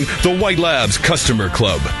join the White Labs Customer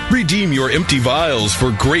Club. Redeem your empty vials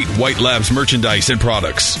for great White Labs merchandise and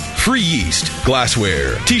products. Free yeast,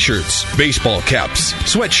 glassware, t-shirts, baseball caps,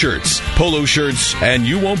 sweatshirts, polo shirts, and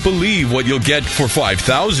you won't believe what you'll get for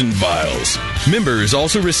 5,000 vials. Members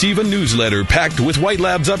also receive a newsletter packed with White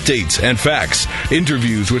Labs updates and facts,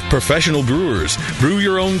 interviews with professional brewers, brew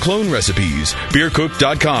your own clone recipes,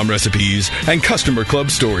 beercook.com recipes, and customer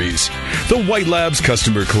club stories. The White Labs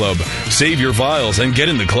Customer Club. Save your vials and get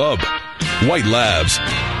in the club. White Labs.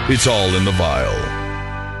 It's all in the vial.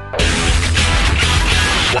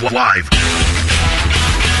 Live.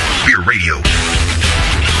 Beer Radio.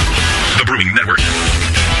 The Brewing Network.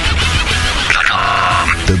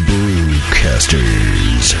 The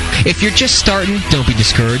Brewcasters. If you're just starting, don't be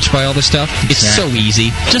discouraged by all this stuff. It's so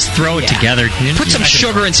easy. Just throw it together. Put some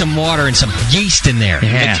sugar and some water and some yeast in there.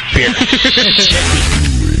 Yeah.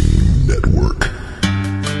 Network.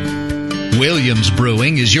 Williams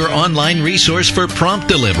Brewing is your online resource for prompt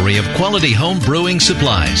delivery of quality home brewing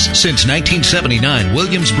supplies. Since 1979,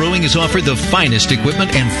 Williams Brewing has offered the finest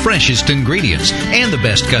equipment and freshest ingredients and the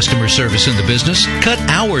best customer service in the business. Cut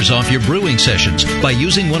hours off your brewing sessions by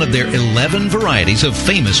using one of their 11 varieties of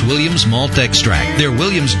famous Williams malt extract. Their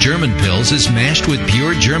Williams German Pils is mashed with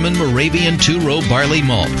pure German Moravian 2-row barley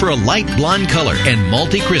malt for a light blonde color and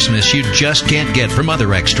malty crispness you just can't get from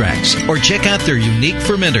other extracts. Or check out their unique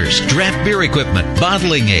fermenters, draft beer equipment,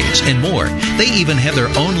 bottling aids, and more. They even have their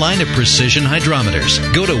own line of precision hydrometers.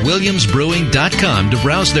 Go to williamsbrewing.com to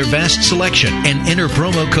browse their vast selection and enter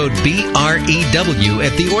promo code BREW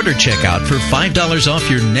at the order checkout for $5 off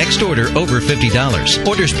your next order over $50.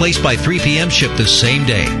 Orders placed by 3 p.m. ship the same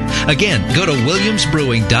day. Again, go to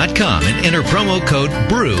williamsbrewing.com and enter promo code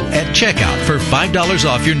BREW at checkout for $5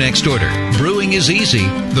 off your next order. Brewing is easy,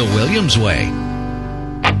 the Williams way.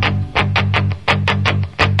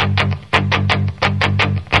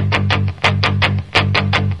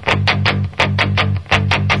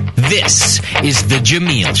 This is the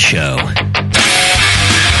Jamil Show.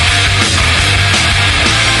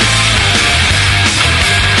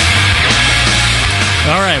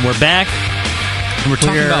 All right, we're back. We're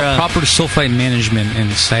talking about proper sulfite management in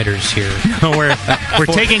ciders here. We're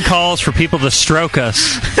taking calls for people to stroke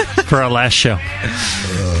us for our last show.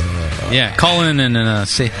 Yeah, call in and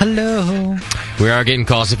say hello. We are getting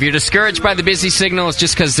calls. If you're discouraged by the busy signal, it's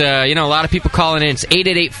just because, a lot of people calling in. It's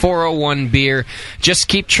 888-401-BEER. Just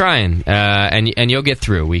keep trying, and you'll get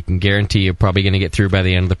through. We can guarantee you're probably going to get through by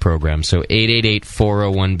the end of the program. So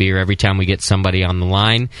 888-401-BEER. Every time we get somebody on the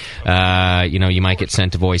line, you might get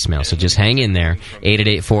sent to voicemail. So just hang in there.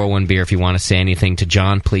 888-401-BEER if you want to say anything to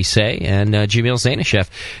Jon Plise and Jamil Zainasheff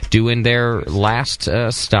doing their last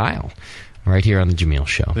style. Right here on the Jamil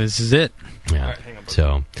Show. This is it. Yeah. Right,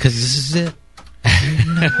 so, because this is it.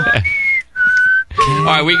 All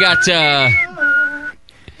right, we got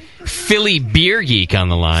Philly Beer Geek on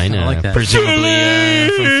the line, I like that. presumably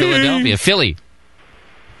from Philadelphia. Philly.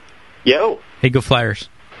 Yo. Hey, go Flyers.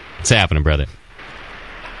 What's happening, brother?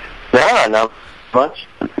 Nah, not much.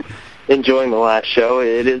 Enjoying the last show.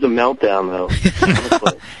 It is a meltdown, though.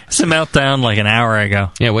 It's a meltdown like an hour ago.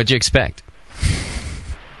 Yeah, what'd you expect?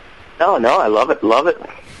 No, I love it.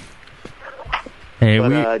 Hey,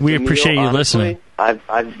 But, we Jamil, appreciate you honestly, listening.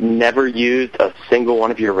 I've never used a single one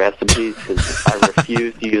of your recipes because I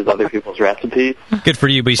refuse to use other people's recipes. Good for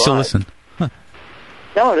you, but you still listen. Huh.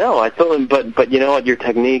 No, I still. But you know what? Your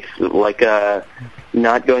techniques, like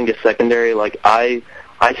not going to secondary. Like I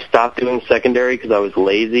stopped doing secondary because I was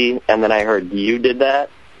lazy, and then I heard you did that,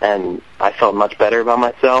 and I felt much better about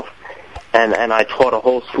myself. And I taught a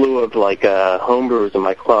whole slew of homebrewers in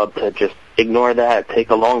my club to just ignore that, take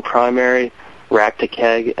a long primary, rack to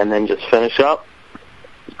keg, and then just finish up.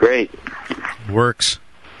 It's great. Works.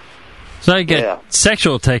 So I get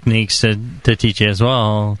sexual techniques to teach you as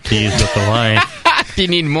well to use with the wife. You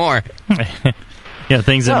need more.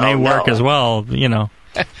 Things that may work as well.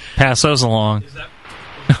 Pass those along.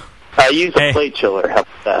 I use a plate chiller. How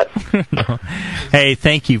about that? No. Hey,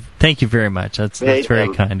 thank you very much. That's very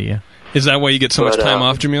kind of you. Is that why you get so much time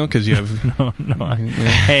off, Jamil? Because you have no.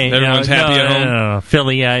 Hey, everyone's happy at home. No.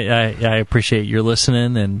 Philly, I appreciate your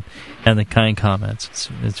listening and the kind comments.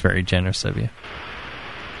 It's very generous of you.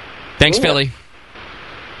 Thanks, Philly.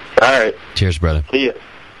 All right. Cheers, brother. See ya.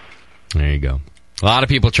 There you go. A lot of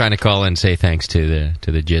people trying to call in and say thanks to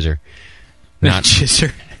the Jizzer. Not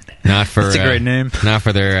Jizzer. Not for that's a great name. Not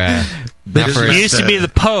for their. It used to be the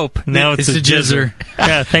Pope. Now it's the Jizzer.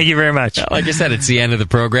 Yeah, thank you very much. Like I said, it's the end of the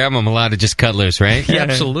program. I'm allowed to just cut loose, right? Yeah,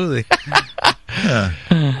 absolutely.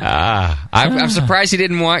 I'm surprised he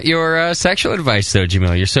didn't want your sexual advice, though,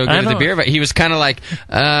 Jamil. You're so good at the beer advice. He was kind of like,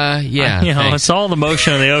 yeah, it's all the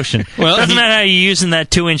motion of the ocean. Well, doesn't matter how you're using that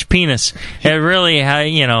 2-inch penis. It really,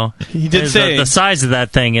 he did say the size of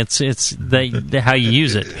that thing. It's how you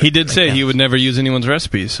use it. He did say he would never use anyone's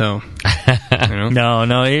recipes. So,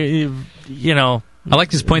 no, I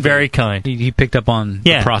like his point. Very kind. He picked up on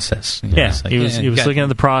the process. He was looking at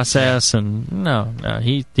the process, and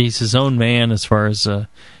he's his own man as far as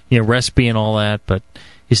recipe and all that. But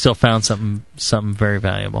he still found something very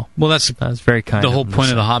valuable. Well, that's very kind. The whole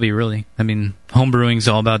point of the hobby, really. I mean, homebrewing is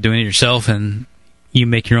all about doing it yourself, and you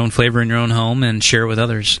make your own flavor in your own home and share it with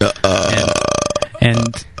others.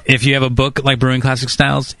 And if you have a book like Brewing Classic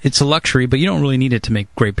Styles, it's a luxury, but you don't really need it to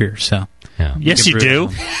make great beer. So. Yeah. Yes, you do.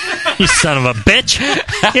 You son of a bitch.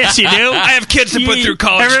 Yes, you do. I have kids to put through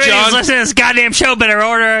college, Everybody John. who's listening to this goddamn show better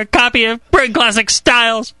order a copy of Brewing Classic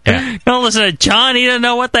Styles. Yeah. Don't listen to John. He doesn't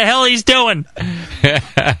know what the hell he's doing.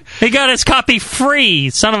 He got his copy free,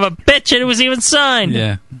 son of a bitch, and it was even signed.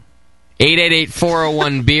 Yeah.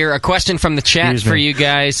 888-401-BEER. A question from the chat for you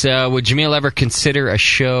guys. Would Jamil ever consider a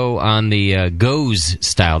show on the Goes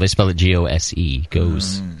style? They spell it G-O-S-E.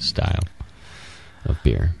 Goes style of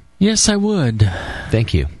beer. Yes, I would.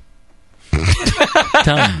 Thank you.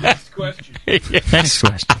 Done. Next question.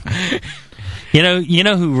 You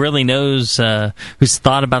know who really knows, who's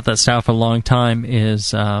thought about that style for a long time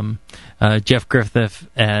is Jeff Griffith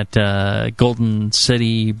at Golden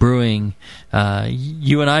City Brewing.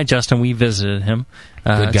 You and I, Justin, we visited him.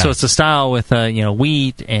 Good guy. So it's a style with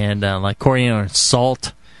wheat and like coriander and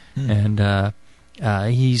salt, and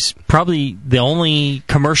he's probably the only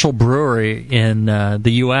commercial brewery in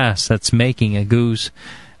the U.S. that's making a goose,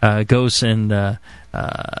 and the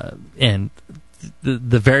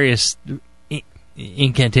various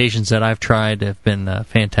incantations that I've tried have been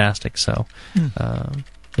fantastic. So,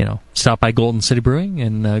 stop by Golden City Brewing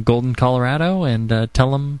in Golden, Colorado, and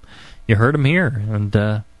tell them you heard him here, and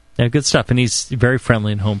good stuff. And he's very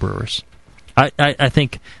friendly and home brewers. I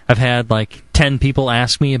think I've had like 10 people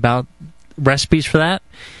ask me about recipes for that,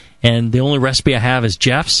 and the only recipe I have is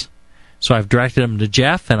Jeff's, so I've directed them to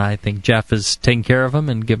Jeff, and I think Jeff is taking care of them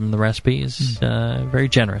and giving them the recipe is very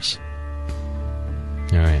generous.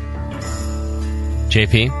 All right.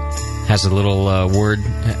 JP has a little word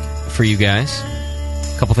for you guys.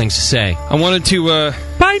 A couple things to say. I wanted to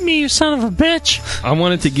bite me, you son of a bitch. I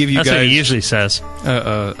wanted to give you That's guys what he usually says.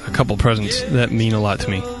 A couple presents that mean a lot to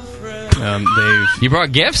me. You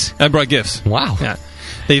brought gifts? I brought gifts. Wow. Yeah.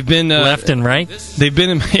 They've been left and right. They've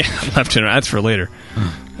been in left and right. That's for later.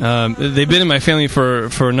 They've been in my family for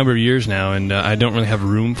a number of years now, and I don't really have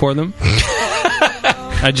room for them.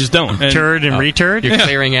 I just don't. Turd and returd. You're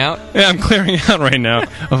clearing out. Yeah, I'm clearing out right now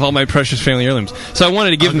of all my precious family heirlooms. So I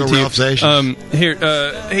wanted to give them to you. Here,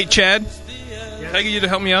 hey Chad, can I get you to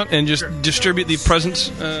help me out and just distribute the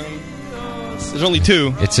presents? There's only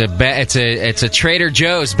two. It's a Trader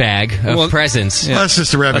Joe's bag of presents. Yeah. That's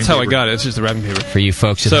just the wrapping paper. That's how I got it. It's just the wrapping paper for you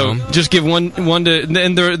folks at home. So just give one to,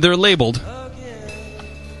 and they're labeled.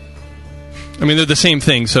 I mean, they're the same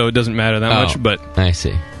thing, so it doesn't matter that much. But I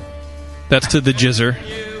see. That's to the jizzer.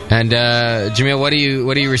 And Jamil, what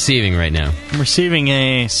are you receiving right now? I'm receiving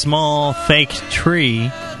a small fake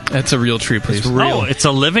tree. That's a real tree, please. It's real. Oh, it's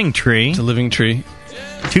a living tree. It's a living tree.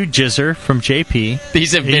 To Jizzer from JP.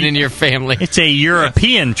 These have been in your family. It's a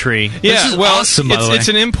European tree. Yeah, this is well, awesome, it's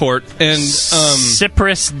an import, and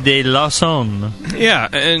Cypress de Lausanne. Yeah,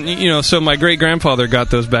 and so my great grandfather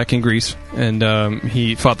got those back in Greece, and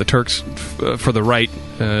he fought the Turks for the right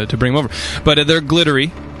to bring them over. But they're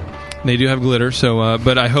glittery. They do have glitter, so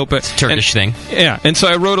but I hope it's a Turkish thing. Yeah, and so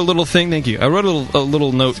I wrote a little thing. Thank you. I wrote a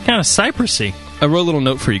little note. It's kind of cypressy. I wrote a little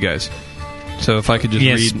note for you guys. So if I could just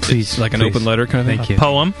read, please, like an open letter kind of thing. Thank you. A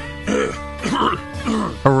poem.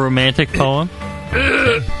 A romantic poem.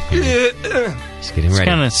 Just getting ready. It's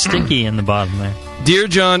kind of sticky in the bottom there. Dear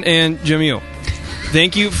John and Jamil,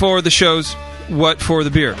 thank you for the shows. What for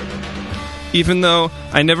the beer? Even though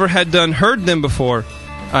I never had heard them before,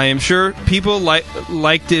 I am sure people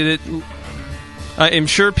liked it. I am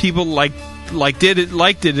sure people liked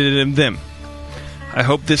it in them. I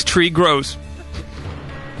hope this tree grows.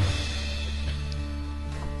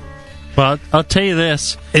 Well, I'll tell you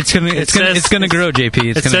this: it's gonna grow,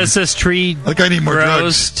 JP. It says this tree I need more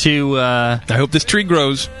grows drugs. to. I hope this tree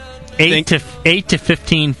grows 8 to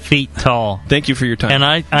 15 feet tall. Thank you for your time. And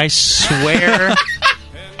I swear,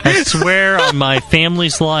 I swear on my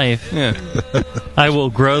family's life, I will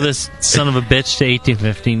grow this son of a bitch to 8 to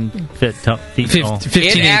 15 feet tall.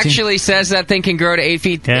 It actually says that thing can grow to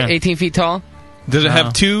 18 feet tall. Does it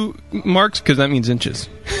have two marks? Because that means inches.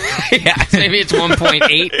 Yeah, maybe it's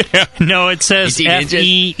 1.8. No, it says 18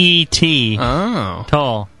 inches. FEET. Oh.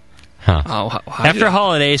 Tall. Huh. After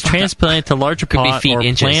holidays, transplant to larger Could be pot feet or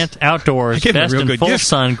inches. plant outdoors. I gave him a Best real in good full gift.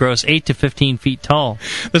 sun grows 8 to 15 feet tall.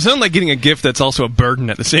 That sounds like getting a gift that's also a burden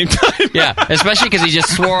at the same time. Yeah, especially because he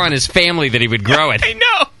just swore on his family that he would grow it. I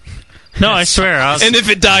know. No, I swear. And if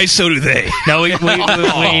it dies, so do they. No, we've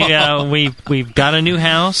got a new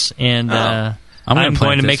house, and I'm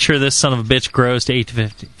going to make sure this son of a bitch grows to 8 to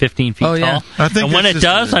 15 feet tall. I think and when it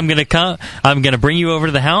does, I'm going to bring you over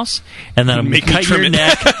to the house, and then I'm going to cut your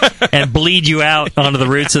neck and bleed you out onto the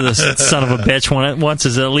roots of this son of a bitch when it once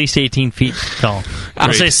is at least 18 feet tall.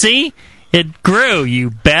 I'll say, see? It grew, you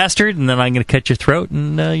bastard, and then I'm going to cut your throat,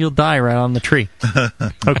 and you'll die right on the tree.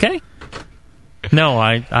 Okay? No,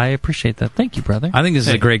 I appreciate that. Thank you, brother. I think this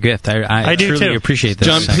is a great gift. I do truly too. appreciate this.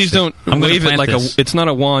 John, please don't wave it like it's not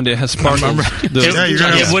a wand. It has sparkles.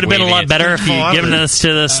 It would have been a lot better if you'd given us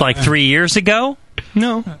to this like 3 years ago.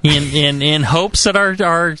 No. In hopes that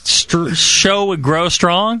our show would grow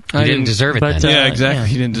strong. You didn't deserve it But, then. Yeah,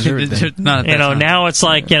 exactly. You didn't deserve it then. Now it's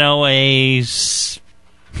like, a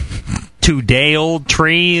 2-day-old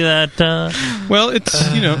tree that... well,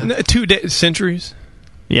 it's 2 centuries.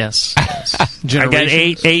 Yes. I got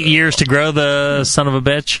 8 years to grow the son of a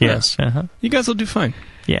bitch. Yes. Uh-huh. You guys will do fine.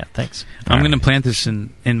 Yeah, thanks. I'm going to plant this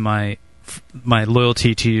in my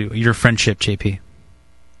loyalty to your friendship, JP.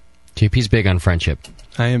 JP's big on friendship.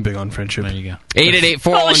 I am big on friendship. There you go.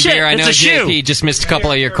 888-401-BEER. I know JP just missed a couple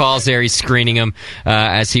of your calls there. He's screening them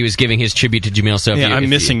as he was giving his tribute to Jamil. So I'm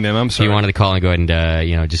missing them. I'm sorry. If you wanted to call and go ahead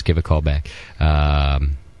and just give a call back. All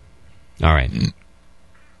right.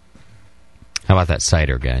 How about that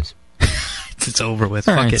cider, guys? It's over with.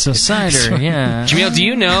 All Fuck right, it. so cider, yeah. Jamil, do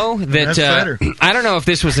you know that... I don't know if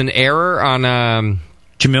this was an error on...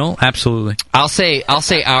 Jamil, absolutely. I'll say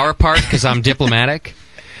our part because I'm diplomatic.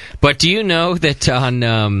 But do you know that on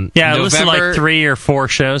I listened to like 3 or 4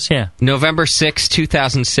 shows, yeah. November 6,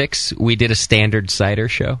 2006, we did a standard cider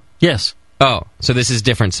show? Yes. Oh, so this is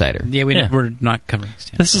different cider. Yeah, we're not covering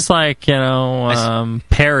standard. This is like,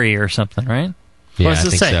 Perry or something, right? Yeah, what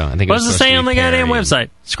does it say? So. I think what does it say on the goddamn website?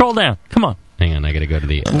 Scroll down. Come on. Hang on, I got to go to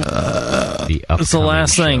the upcoming It's the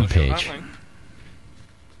last thing. page.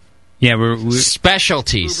 Yeah, we're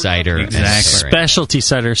specialty cider. Exactly. Specialty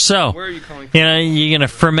cider. So, where are you calling you're going to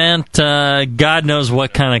ferment God knows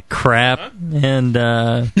what kind of crap and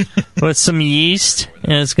with some yeast,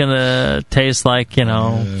 and it's going to taste like,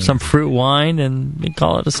 some fruit wine, and you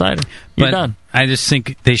call it a cider. You're done. I just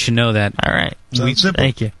think they should know that. All right.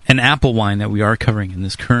 Thank you. An apple wine that we are covering in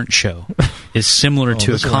this current show is similar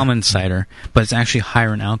to a common cider, but it's actually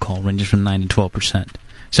higher in alcohol, ranging from 9 to 12%.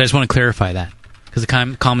 So I just want to clarify that. Because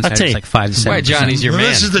the common cider is like 5 to 7%. Why, Johnny's your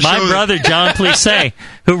man. My brother, Jon Plise,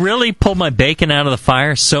 who really pulled my bacon out of the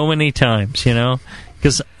fire so many times,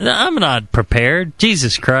 because I'm not prepared.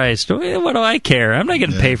 Jesus Christ. What do I care? I'm not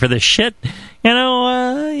going to pay for this shit.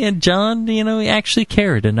 And John, he actually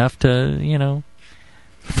cared enough to,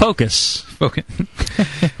 focus. All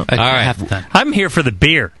right. I'm here for the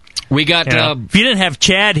beer. We got... if you didn't have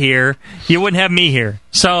Chad here, you wouldn't have me here.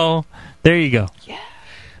 So, there you go. Yeah.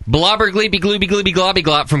 Blobber, Gleeby, Glooby, Glooby, Globby,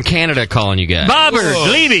 Glop from Canada calling you guys. Bobber,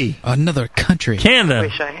 Gleeby. Another country. Canada. I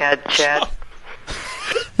wish I had Chad.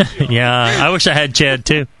 Yeah, I wish I had Chad,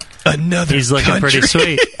 too. Another He's looking pretty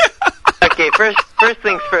sweet. Okay, first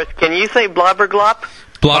things first. Can you say blobber glop?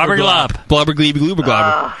 Blobber glop. Blobber, Gleeby, Gloober,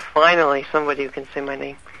 Globber. Finally, somebody who can say my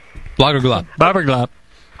name. Blobber glop. Blobber glop.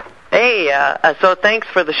 Hey, so thanks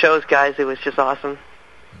for the shows, guys. It was just awesome.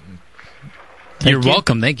 You're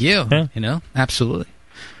welcome. Thank you. Yeah. Absolutely.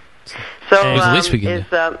 So, It was the least we could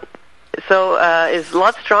do. Is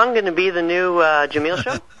Lot Strong going to be the new Jamil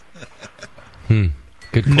Show? Good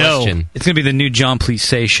question. No, it's going to be the new Jon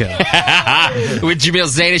Plise show. With Jamil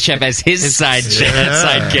Zainasheff as his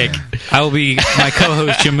sidekick. I will be, my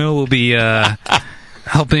co-host Jamil will be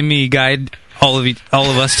helping me guide all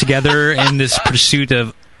of us together in this pursuit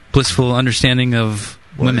of blissful understanding of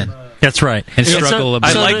women. That's right. And struggle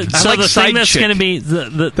about. The thing that's going to be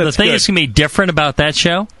the thing that's going to be different about that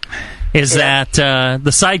show is that the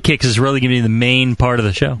sidekick is really going to be the main part of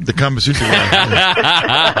the show. The Kama Sutra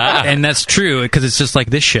guy. And that's true because it's just like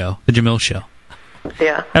this show, the Jamil Show.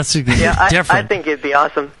 Yeah. That's different. I think it'd be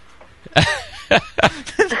awesome.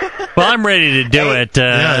 Well, I'm ready to do it.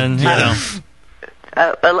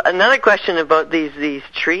 Another question about these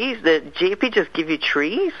trees. Did JP just give you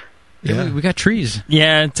trees? Yeah, we got trees.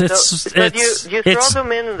 Yeah, Do you throw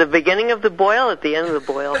them in the beginning of the boil, at the end of the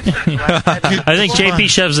boil? I think JP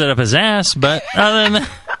shoves it up his ass, but other than that,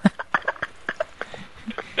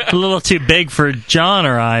 a little too big for John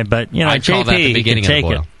or I. But I'd call that the JP beginning can of the take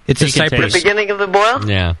boil. it. It's a cypress. The beginning of the boil?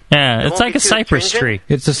 Yeah. Yeah, It it's won't like be a too cypress astringent?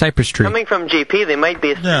 tree. It's a cypress tree. Coming from GP, they might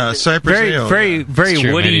be Yeah, cypress Very, ale. very, very It's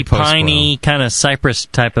true, woody, maybe post-boil. piney kind of cypress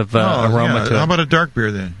type of aroma to it. How about a dark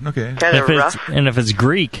beer then? Okay. kind of rough. And if it's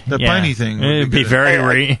Greek, The yeah, piney thing would it'd be be good.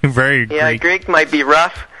 very, very Yeah, Greek. Greek might be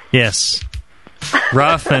rough. Yes,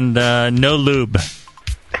 rough and no lube.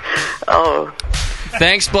 Oh,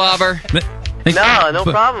 Thanks, Blobber. no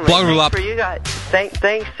problem. Blubber Thanks blop. for you guys.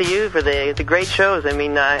 Thanks to you for the great shows. I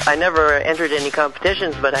mean, I never entered any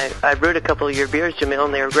competitions, but I brewed a couple of your beers, Jamil,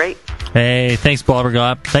 and they were great. Hey, thanks,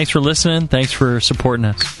 Blobberglop. Thanks for listening. Thanks for supporting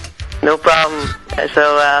us. No problem.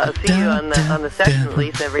 So I'll see you on the session at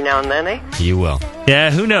least every now and then, eh? You will. Yeah,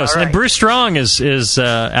 who knows? All right. And Bruce Strong is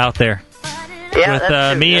out there Yeah, with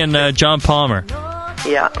that's true. me That's and true. John Palmer.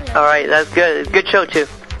 Yeah. All right, that's good. It's a good show too.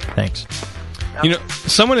 Thanks. You know,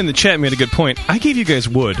 someone in the chat made a good point. I gave you guys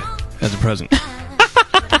wood as a present.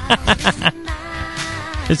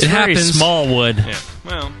 It's It very happens. small wood. Yeah.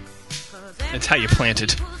 Well, that's how you plant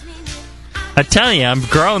it. I tell you, I'm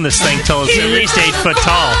growing this thing till it's at least 8 foot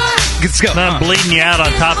tall. Let's go. And I'm bleeding you out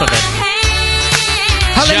on top of it.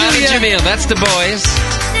 John and Jamil, that's the boys.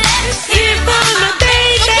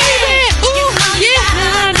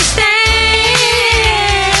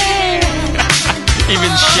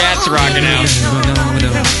 Even Shat's rocking out.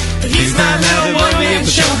 He's not another one-man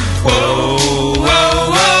show. Whoa, whoa,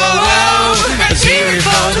 whoa, whoa. Let's hear it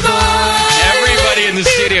for the boys. Everybody in the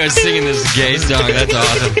studio is singing this gay song. That's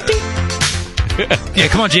awesome. Yeah,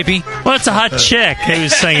 come on, JP. Well, it's a hot chick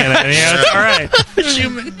who's singing it. Yeah, it's all right.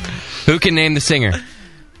 Who can name the singer?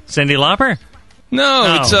 Cyndi Lauper?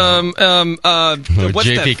 No, it's what's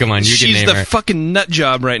JP, that? come on, you can She's name the her. fucking nut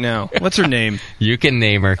job right now. What's her name? You can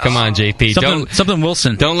name her. Come on, JP. Something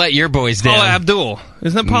Wilson. Don't let your boys down. Paula Abdul.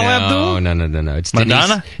 Isn't that Paula Abdul? No. It's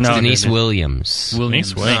Madonna? Denise, No, Denise no. Williams.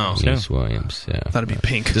 Denise Williams. Denise Williams. Yeah. Thought it'd be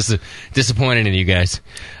Pink. Disappointed in you guys.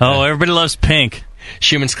 Oh, everybody loves Pink.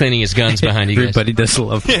 Schumann's cleaning his guns behind you guys. Everybody does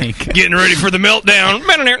love Pink. Getting ready for the meltdown.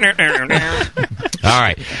 All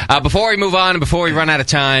right. Before we move on and before we run out of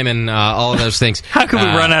time and all of those things. How can we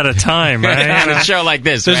run out of time, right? on a show like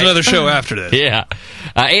this, There's right? another show after this. Yeah.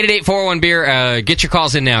 888-401-BEER. Get your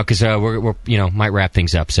calls in now because we're might wrap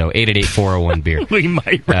things up. So 888-401-BEER. We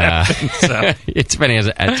might wrap things up. It's depending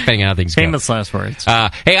on how things go. Famous last words.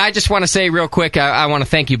 Hey, I just want to say real quick, I want to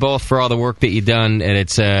thank you both for all the work that you've done. And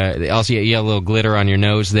it's also you have a little glitter on your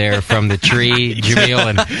nose there from the tree, Jamil,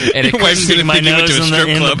 and it Wife's couldn't gonna be think you went to a strip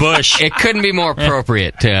in the club. bush. it couldn't be more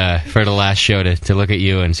appropriate for the last show to look at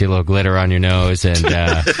you and see a little glitter on your nose and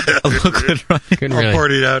A little glitter on it. couldn't I'll really, pour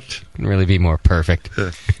it out. couldn't really be more perfect.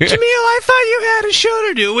 Jamil, I thought you had a show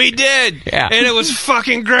to do. We did. Yeah. And it was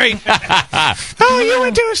fucking great. Oh, you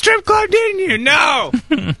went to a strip club, didn't you? No.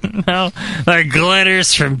 No, our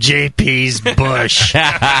glitters from JP's bush.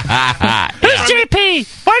 Who's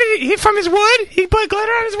JP? Why did he from his wood? He put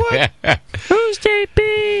glitter on his wood? Who's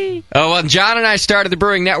JP? Oh, well, John and I started the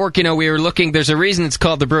Brewing Network. You know, we were looking. There's a reason it's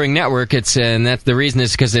called the Brewing Network. And that's the reason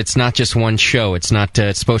is because it's not just one show. It's not.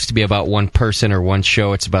 It's supposed to be about one person or one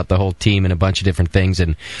show. It's about the whole team and a bunch of different things.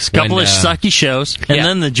 And A couple of sucky shows, and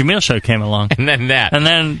then the Jamil Show came along, and then that, and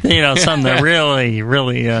then something that really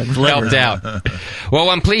helped out. Well,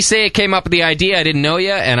 when Plise came up with the idea, I didn't know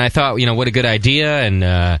you, and I thought, what a good idea.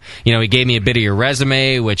 And he gave me a bit of your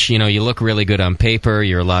resume, which you look really good on paper.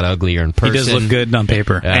 You're a lot uglier in person. He does look good on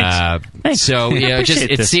paper. Thanks. So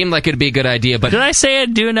it seemed like it'd be a good idea. But did I say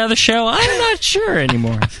I'd do another show? I'm not sure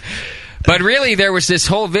anymore. But really, there was this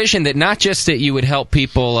whole vision that not just that you would help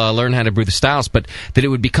people learn how to brew the styles, but that it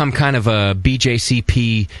would become kind of a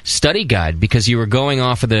BJCP study guide because you were going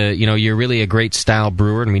off of the, you're really a great style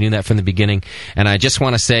brewer, and we knew that from the beginning. And I just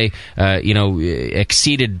want to say,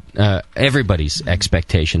 exceeded everybody's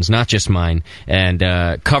expectations, not just mine, and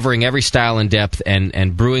covering every style in depth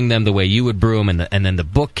and brewing them the way you would brew them. And then the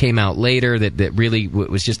book came out later that really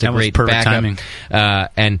was just a great perfect backup. timing.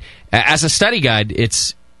 And as a study guide,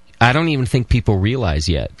 I don't even think people realize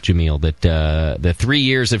yet, Jamil, that the 3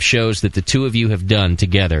 years of shows that the two of you have done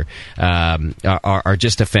together are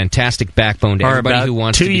just a fantastic backbone to everybody who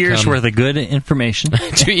wants to become... 2 years worth of good information.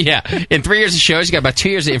 In 3 years of shows, you got about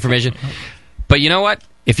 2 years of information. But you know what?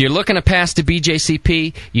 If you're looking to pass the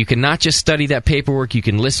BJCP, you can not just study that paperwork, you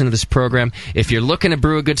can listen to this program. If you're looking to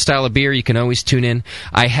brew a good style of beer, you can always tune in.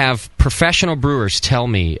 I have professional brewers tell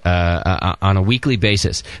me on a weekly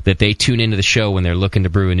basis that they tune into the show when they're looking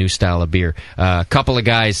to brew a new style of beer. A couple of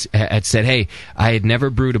guys had said, hey, I had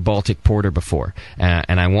never brewed a Baltic Porter before,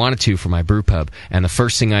 and I wanted to for my brew pub, and the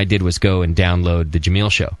first thing I did was go and download the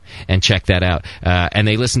Jamil Show and check that out. And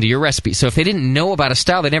they listened to your recipe. So if they didn't know about a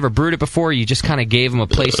style, they never brewed it before, you just kind of gave them a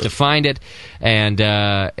place to find it, and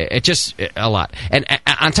it just a lot. And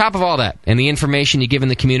on top of all that, and the information you give in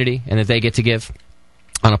the community and that they get to give,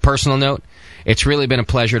 on a personal note, it's really been a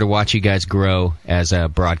pleasure to watch you guys grow as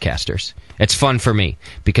broadcasters. It's fun for me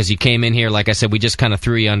because you came in here, like I said, we just kind of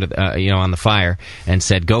threw you under, on the fire and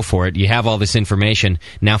said, "Go for it. You have all this information.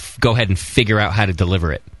 Now go ahead and figure out how to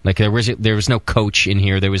deliver it." Like there was no coach in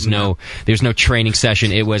here. There was no training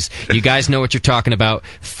session. It was, you guys know what you're talking about.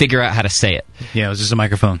 Figure out how to say it. Yeah, it was just a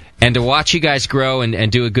microphone. And to watch you guys grow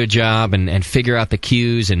and do a good job and figure out the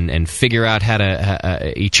cues and figure out how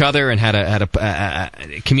to each other and how to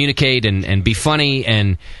communicate and be funny,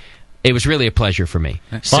 and it was really a pleasure for me.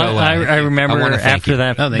 So I remember after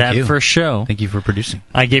that first show. Thank you for producing.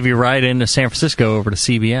 I gave you right into San Francisco over to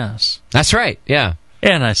CBS. That's right. Yeah.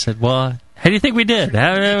 And I said, "Well, how do you think we did?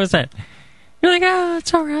 How was that?" You're like, "Oh,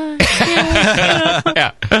 it's all right.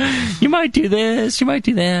 Yeah. You might do this, you might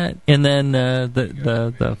do that." And then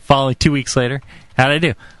the following 2 weeks later, how'd I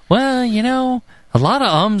do? "Well, a lot of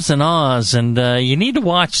ums and ahs, and you need to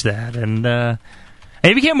watch that." And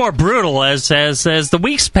it became more brutal as the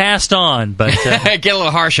weeks passed on, but get a little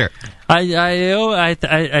harsher.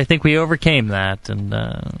 I think we overcame that, and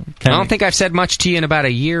I don't think I've said much to you in about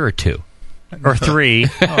a year or two. Or 3.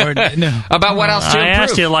 About what else to improve. I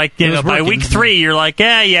asked you, by week 3, you're like,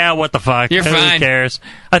 yeah, what the fuck? You're fine. Who cares?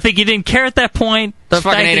 I think you didn't care at that point. It's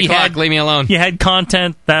fucking 8 o'clock. Leave me alone. You had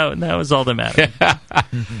content. That was all that mattered.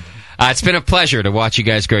 It's been a pleasure to watch you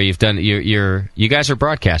guys grow. You've done. You guys are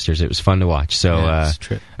broadcasters. It was fun to watch. So, that's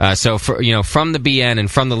true. So from the BN and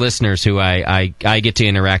from the listeners who I get to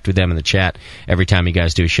interact with them in the chat every time you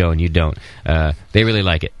guys do a show, and you don't. They really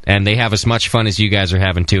like it, and they have as much fun as you guys are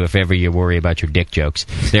having too. If ever you worry about your dick jokes,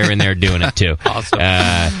 they're in there doing it too.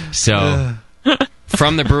 Awesome.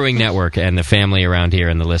 From the Brewing Network and the family around here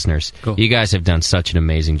and the listeners, You guys have done such an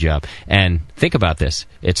amazing job. And think about this.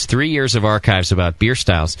 It's 3 years of archives about beer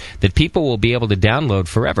styles that people will be able to download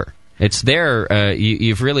forever. It's there.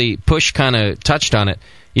 You've really touched on it.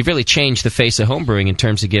 You've really changed the face of homebrewing in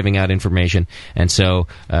terms of giving out information. And so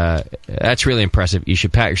that's really impressive. You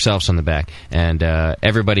should pat yourselves on the back. And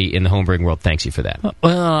everybody in the homebrewing world thanks you for that.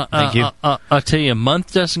 Well, thank you. I'll tell you, a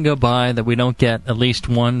month doesn't go by that we don't get at least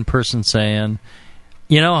one person saying,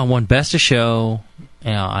 I won Best of Show.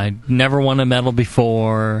 I never won a medal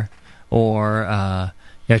before, or I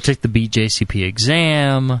took the BJCP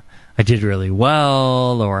exam. I did really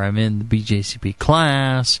well, or I'm in the BJCP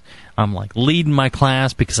class. I'm leading my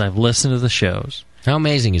class because I've listened to the shows. How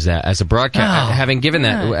amazing is that? As a broadcast, having given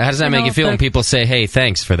that, how does that make you feel when people say, "Hey,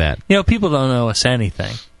 thanks for that"? People don't owe us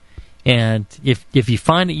anything, and if you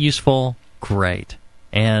find it useful, great.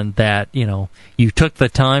 And that you took the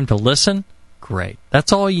time to listen. Great.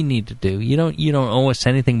 That's all you need to do. You don't owe us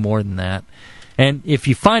anything more than that. And if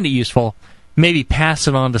you find it useful, maybe pass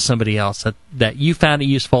it on to somebody else that you found it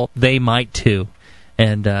useful. They might too,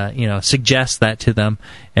 and suggest that to them.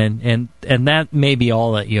 And that may be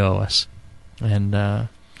all that you owe us. And the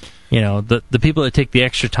people that take the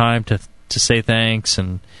extra time to say thanks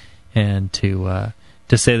and to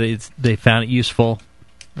say that they found it useful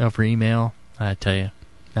over email, I tell you,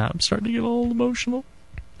 now I'm starting to get a little emotional.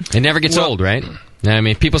 It never gets old, right? I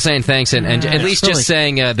mean, people saying thanks and at least just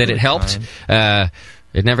saying that it helped, it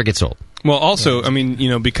never gets old. Well, also, I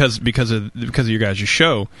mean, because of your guys'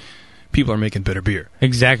 show, people are making better beer.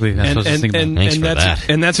 Exactly. That's what I was thinking about.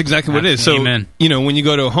 And that's exactly what it is. So, Amen. When you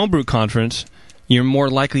go to a homebrew conference, you're more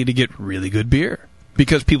likely to get really good beer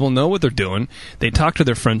because people know what they're doing. They talk to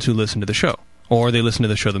their friends who listen to the show, or they listen to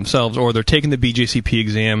the show themselves, or they're taking the BJCP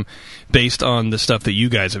exam based on the stuff that you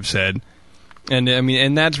guys have said. And I mean,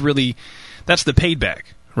 and that's the payback,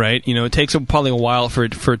 right? It takes probably a while for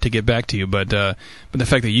it to get back to you, but the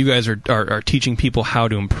fact that you guys are teaching people how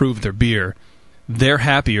to improve their beer, they're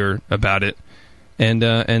happier about it, and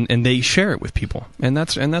they share it with people, and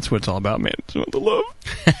that's what it's all about, man. It's about the love.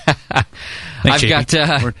 I've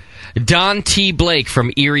got Don T. Blake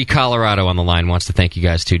from Erie, Colorado on the line. Wants to thank you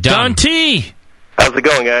guys too. Don T. How's it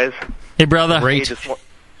going, guys? Hey, brother. Great.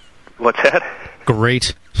 What's that?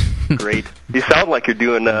 Great. Great. You sound like you're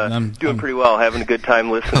doing pretty well, having a good time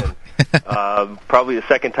listening. Probably the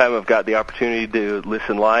second time I've got the opportunity to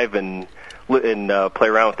listen live and play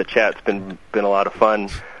around with the chat. It's been a lot of fun.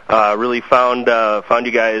 Really found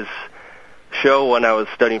you guys' show when I was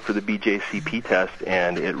studying for the BJCP test,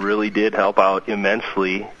 and it really did help out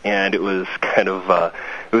immensely. And it was kind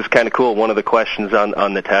of cool. One of the questions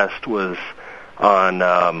on the test was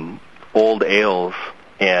on old ales,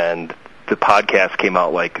 and the podcast came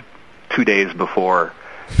out 2 days before,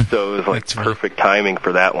 so it was perfect timing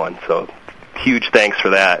for that one. So huge thanks for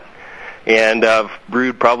that. and I've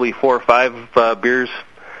brewed probably 4 or 5 beers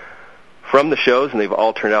from the shows, and they've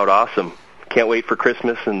all turned out awesome. Can't wait for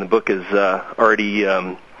Christmas, and the book is already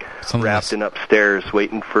wrapped and upstairs,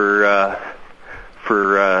 waiting for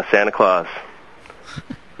Santa Claus.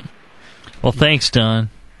 Well, thanks, Don.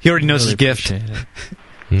 He already knows his gift.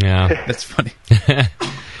 Yeah. That's funny.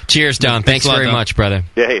 Cheers, Don. Thanks very much, brother.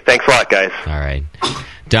 Yeah, hey, thanks a lot, guys. All right.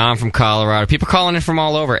 Don from Colorado. People calling in from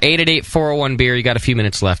all over. 888-401-BEER. You got a few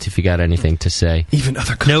minutes left if you got anything to say. Even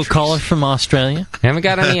other countries. No callers from Australia? Haven't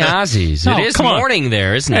got any Aussies. No, it is come on. morning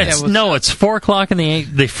there, isn't it? No, it's 4 o'clock in the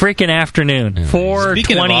freaking afternoon.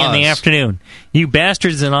 4:20 in the afternoon. You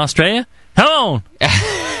bastards in Australia? Come on!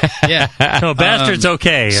 Yeah. No, bastards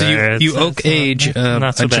okay. So you oak age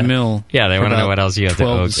not so a bad. Jamil. Yeah, they want to know what else you have to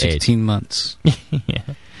 12 oak to 16 months. Yeah.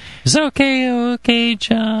 It's okay,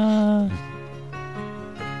 John.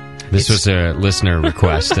 This was a listener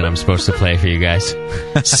request that I'm supposed to play for you guys.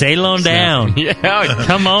 Sail on down. Yeah,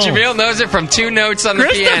 come on. Jamil knows it from 2 notes on the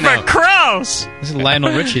piano. Christopher Krause. This is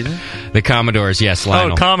Lionel Richie, isn't it? The Commodores, yes,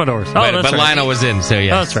 Lionel. Oh, Commodores. Oh, but, that's but right. Lionel was in, so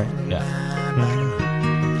yeah. Oh, that's right. Yeah.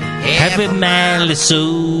 Happy Manly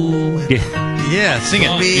Soul. Yeah, sing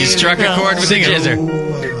it. You struck a chord with the jizzer.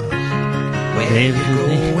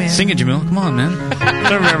 Sing it, Jamil. Come on, man.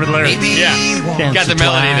 Don't remember the lyrics. Yeah. Got the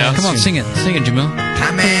melody, though. Come on, sing it. Sing it, Jamil.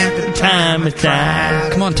 Time after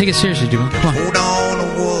time. Come on, take it seriously, Jamil. Come on. Hold on to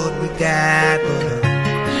what we got,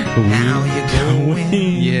 but now you're going.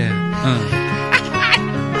 Yeah.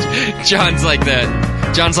 John's like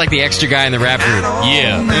the extra guy in the rap group.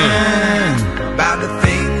 Yeah. About the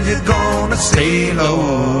things you're gonna stay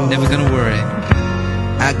low. Never gonna worry.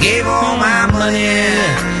 I gave all my money,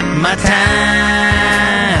 my time,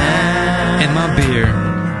 and my beer.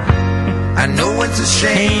 I know it's a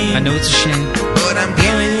shame. But I'm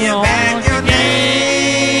giving you back your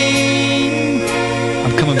name.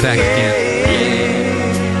 I'm coming back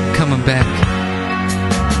again. Coming back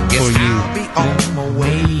for you. I'll be on my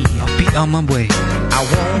way. I'll be on my way. I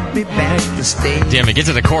won't be back to stay. Damn it, get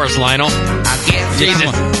to the chorus, Lionel. I guess Jesus.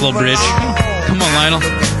 Come on, little bridge. Come on, Lionel.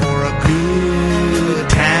 for a good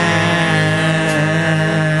time.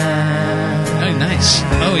 Oh, nice.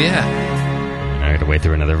 Oh, yeah. I had to wait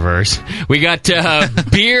through another verse. We got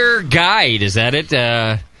Beer Guide. Is that it?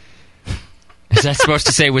 Is that supposed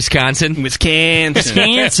to say Wisconsin? Wisconsin.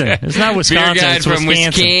 It's not Wisconsin. Beer Guide it's from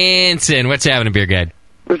Wisconsin. Wisconsin. What's happening, Beer Guide?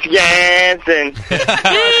 Wisconsin.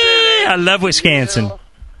 I love Wisconsin.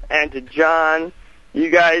 And to John, you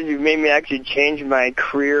guys, you've made me actually change my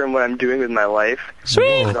career and what I'm doing with my life.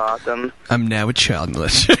 Sweet. It's awesome. I'm now a child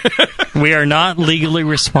molester. We are not legally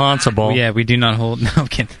responsible. Yeah, we do not hold. No, I'm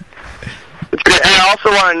kidding. It's good. And I also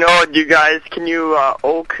want to know, you guys, can you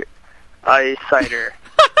oak a cider?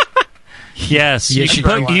 Yes, you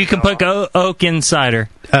can put oak in cider.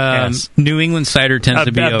 Yes. New England cider tends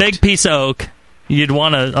to be a big piece of oak. You'd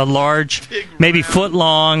want a large, maybe foot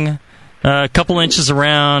long, a couple inches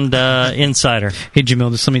around in cider. Hey,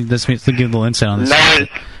 Jamil, just let me give a little insight on this. Nice.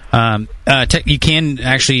 You can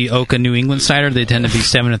actually oak a New England cider. They tend to be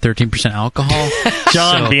 7 to 13% alcohol.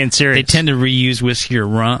 John, being serious. They tend to reuse whiskey or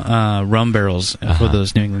rum barrels for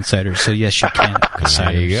those New England ciders. So yes, you can oak a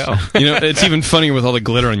cider. There you go. You know, it's even funnier with all the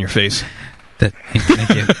glitter on your face. Thank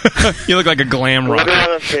you. You look like a glam rocker.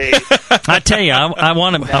 I tell you, I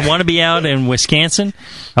want to be out in Wisconsin.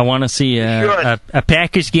 I want to see a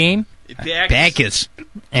Packers game. Packers.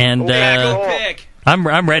 And Go Pack.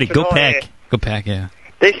 I'm ready. Go Pack. Go Pack, yeah.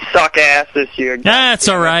 They suck ass this year. That's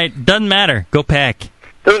all right. Doesn't matter. Go Pack.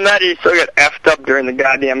 Doesn't matter, you still get effed up during the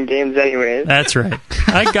goddamn games anyways. That's right.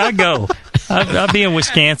 I go. I'll be in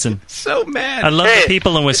Wisconsin. So mad. I love the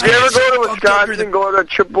people in Wisconsin. If you ever go to Wisconsin, go to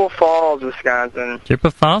Chippewa Falls, Wisconsin.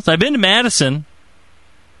 Chippewa Falls? I've been to Madison.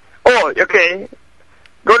 Oh, okay.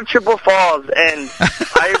 Go to Chippewa Falls, and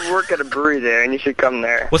I work at a brewery there, and you should come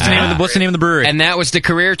there. What's the name of the brewery? And that was the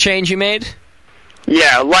career change you made?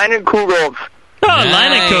 Yeah, Leinen Kugels. Oh,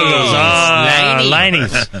 Leinenkugels. Oh,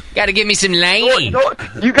 Leinies. Got to give me some Leiny. No,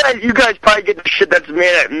 you guys probably get the shit that's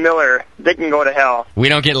made at Miller. They can go to hell. We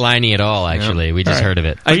don't get Leiny at all, actually. We just heard of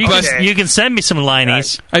it. You can send me some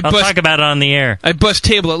Leinies. I'll talk about it on the air. I bust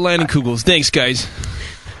table at Leinenkugels. Thanks, guys.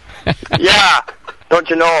 Yeah, don't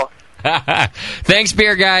you know? Thanks,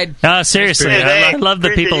 Beer Guide. Seriously, Hey, I love the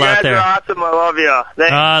people out there. You guys are awesome. I love you.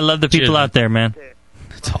 Thanks. I love the people out there, man.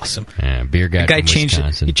 That's awesome. Yeah, Beer Guide. The guy from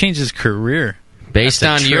Wisconsin. he changed his career. Based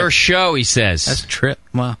on your show, he says. That's a trip.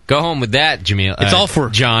 Wow. Go home with that, Jamil. It's all for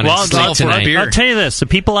John. Well, It's all tonight. I'll tell you this: the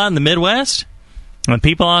people out in the Midwest, and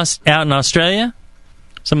people out in Australia,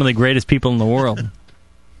 some of the greatest people in the world.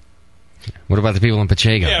 What about the people in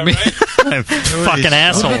Pacheco? Yeah, right? Fucking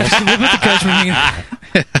assholes.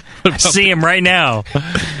 I see him right now.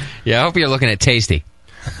 Yeah, I hope you're looking at Tasty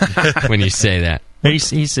when you say that.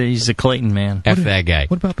 He's a Clayton man. F that guy.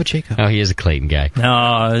 What about Pacheco? Oh, he is a Clayton guy.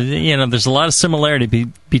 No, there's a lot of similarity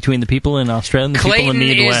between the people in Australia and the people in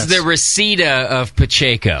the Midwest. Clayton is the Reseda of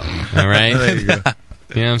Pacheco. All right? There you go.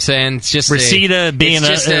 You know what I'm saying? It's just Reseda being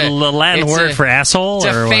a Latin word for asshole?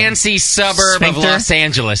 It's or a fancy suburb sphincter? of Los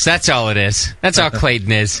Angeles. That's all it is. That's all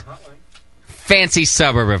Clayton is. Fancy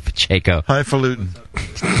suburb of Pacheco. Highfalutin.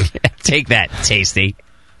 Take that, Tasty.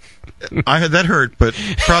 That hurt, but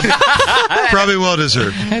probably well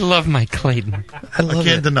deserved. I love my Clayton. I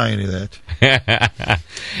can't deny any of that.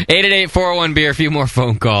 888-401-BEER. A few more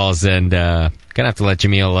phone calls, and gonna have to let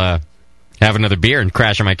Jamil have another beer and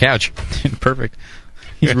crash on my couch. Perfect.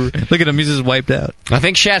 Look at him; he's just wiped out. I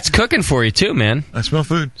think Shat's cooking for you too, man. I smell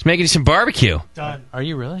food. He's making you some barbecue. Done. Are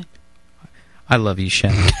you really? I love you,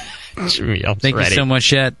 Shat. Thank ready. you so much,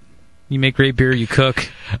 Shat. You make great beer. You cook.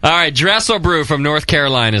 All right, Dressel Brew from North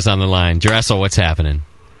Carolina is on the line. Dressel, what's happening?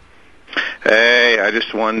 Hey, I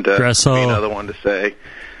just wanted to be another one to say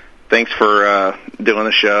thanks for doing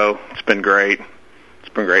the show. It's been great. It's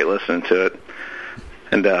been great listening to it.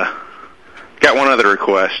 And got one other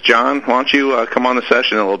request. John, why don't you come on the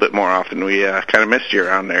session a little bit more often? We kind of missed you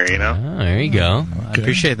around there, you know? Oh, there you go. I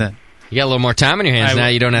appreciate that. You got a little more time on your hands now.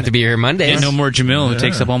 You don't have to be here Mondays. Yeah, no more Jamil who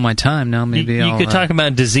takes up all my time. Now maybe you I'll, could talk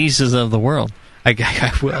about diseases of the world.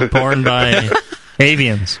 I will. Born by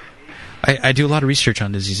avians. I do a lot of research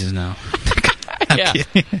on diseases now. Yeah.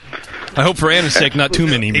 I hope for Anna's sake, not too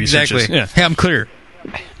many Exactly. researches. Yeah. Hey, I'm clear.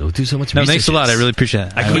 Don't do so much No, research. thanks a lot. I really appreciate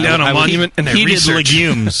it. I go down on Monument and I Heated research.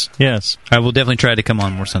 legumes. Yes. I will definitely try to come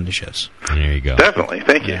on more Sunday shows. There you go. Definitely.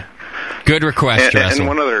 Thank you. Good request, Dressel. And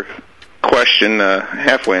one other question,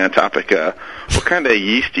 halfway on topic. What kind of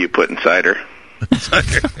yeast do you put in cider?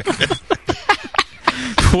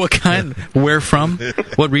 What kind? Where from?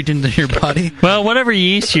 What region of your body? Well, whatever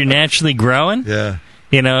yeast you're naturally growing. Yeah.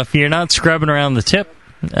 You know, if you're not scrubbing around the tip,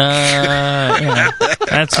 that's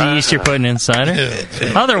the yeast you're putting in cider.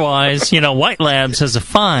 Otherwise, White Labs has a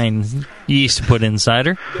fine yeast to put in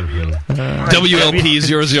cider. WLP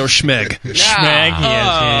 00 Schmeg. Schmeg,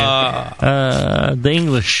 yes.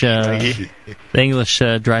 The English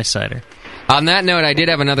dry cider. On that note, I did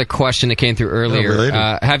have another question that came through earlier.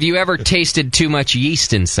 Have you ever tasted too much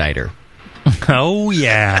yeast in cider? Oh,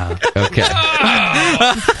 yeah. Okay.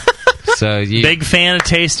 So big fan of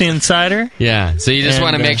tasting cider? Yeah. So you just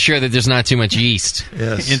want to make sure that there's not too much yeast.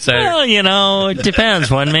 Yes. In cider. Well, it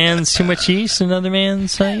depends. One man's too much yeast, another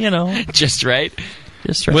man's, Just right.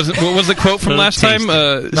 Just right. What was the quote from last time?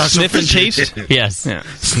 Sniff and taste? Yes. Yeah.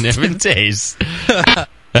 Sniff and taste.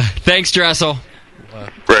 Thanks, Dressel.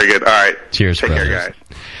 Very good. All right. Cheers, Take brothers. care, guys.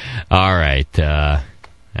 All right. That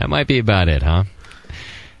might be about it, huh?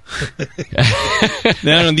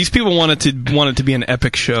 No, these people want it to be an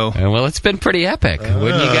epic show. Well, it's been pretty epic. Wouldn't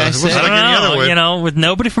you guys say? I don't know. With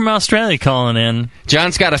nobody from Australia calling in.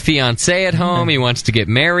 John's got a fiancée at home. He wants to get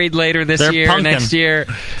married later this They're year, punking. next year.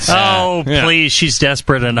 Please, she's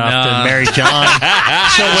desperate enough to marry John.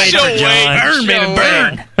 She'll wait for John. Burn, baby,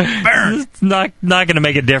 burn. It's not going to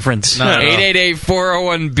make a difference.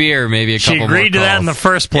 888-401-BEER, maybe a couple more She agreed to that in the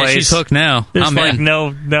first place. Yeah, she's hooked now. It's I'm like in.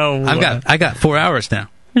 no. I got 4 hours now.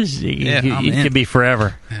 It could be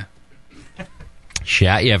forever. Yeah.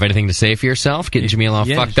 Shat, you have anything to say for yourself? Getting Jamil all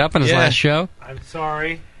fucked up on his last show? I'm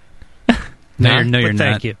sorry. No, you're not.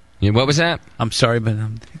 Thank you. Yeah, what was that? I'm sorry, but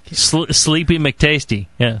Sleepy McTasty.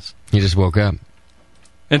 Yes. You just woke up.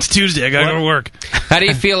 It's Tuesday. I gotta go to work. How do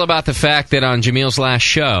you feel about the fact that on Jamil's last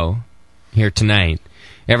show here tonight,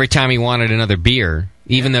 every time he wanted another beer,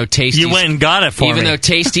 even though Tasty's... You went and got it for me. Even though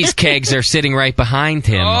Tasty's kegs are sitting right behind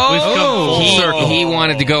him, he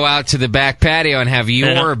wanted to go out to the back patio and have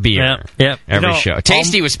your beer every show.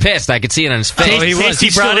 Tasty was pissed. I could see it on his face. Tasty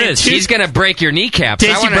brought in He's going to break your kneecaps.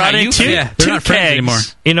 Tasty brought in two they're not friends anymore.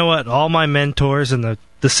 You know what? All my mentors in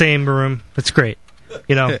the same room. It's great.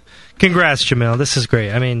 Congrats, Jamil. This is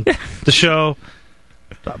great. I mean, the show...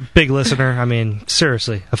 Big listener. I mean,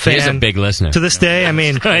 seriously, a fan. He is a big listener. To this day, I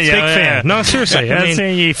mean, big fan. No, seriously. I mean,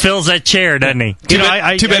 he fills that chair, doesn't he? Too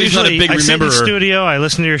bad he's not a big rememberer. I sit in the studio. I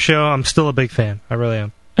listen to your show. I'm still a big fan. I really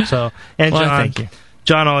am. So, and John, thank you.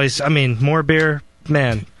 John always. I mean, more beer,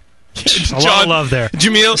 man. A lot of love there.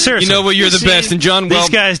 Jamil, seriously. you know what? You're the best. And John, these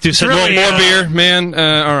guys do such more beer, man.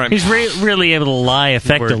 All right. He's really able to lie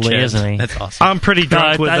effectively, isn't he? That's awesome. I'm pretty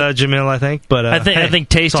drunk with Jamil, I think. But I think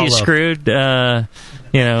Tasty screwed.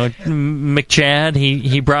 McChad,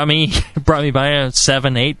 he brought me by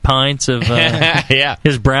 7-8 pints of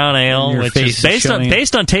his brown ale, which is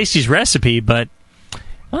based on Tasty's recipe, but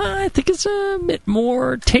I think it's a bit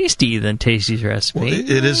more tasty than Tasty's recipe. Well,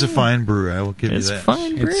 it is a fine brew. I will give you that. It's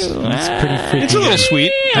fine brew. It's pretty freaking It's a little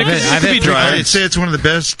sweet. I've be dry. I'd say it's one of the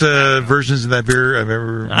best versions of that beer I've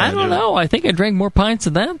ever. I don't know. I think I drank more pints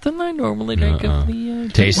of that than I normally drink of the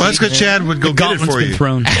Tasty. Well, that's good. Chad would go get it for you.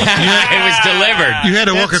 Thrown. It was delivered. You had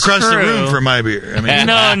to walk across the room for my beer. I mean,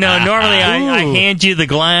 no. Normally, I hand you the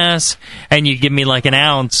glass, and you give me like an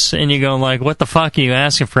ounce, and you go like, "What the fuck are you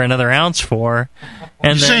asking for another ounce for?"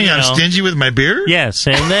 And you're saying I'm stingy with my beer? Yes,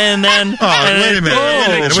 and then wait a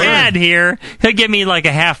minute. Chad here, he'll give me like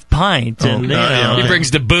a half pint, and he brings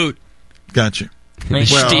the boot. Gotcha.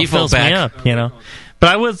 He fills me up, But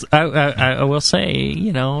I will say,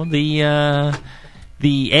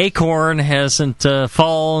 the acorn hasn't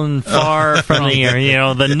fallen far from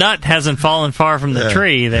the nut hasn't fallen far from the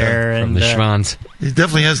tree there, from and the Schwanz. He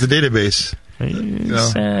definitely has the database.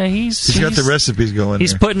 He's got the recipes going.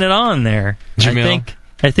 He's putting it on there. Jamil.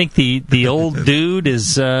 I think the old dude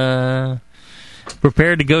is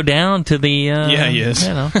prepared to go down to the. Yeah, he is.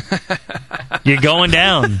 You're going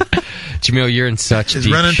down. Jamil, you're in such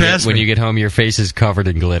deep shit. When you get home, your face is covered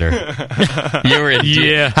in glitter. You're in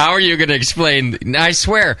deep. How are you going to explain? I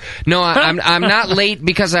swear. No, I'm not late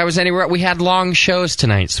because I was anywhere. We had long shows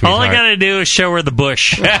tonight, sweetheart. All I got to do is show her the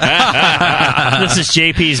bush. This is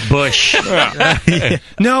JP's bush.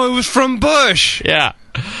 No, it was from Bush. Yeah.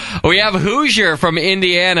 We have Hoosier from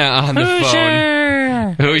Indiana on the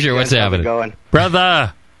phone. Hoosier, what's happening? Going?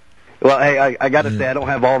 Brother. Well, hey, I got to say, I don't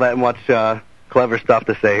have all that much clever stuff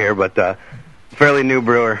to say here, but fairly new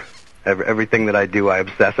brewer. Everything that I do, I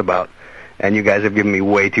obsess about. And you guys have given me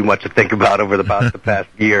way too much to think about over the past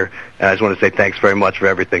year. And I just want to say thanks very much for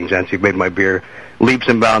everything, gents. You've made my beer leaps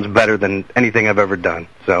and bounds better than anything I've ever done.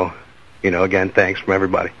 So, again, thanks from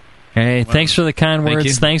everybody. Hey, thanks for the kind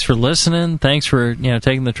words. Thanks for listening. Thanks for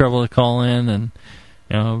taking the trouble to call in, and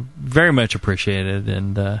very much appreciated.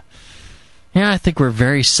 And I think we're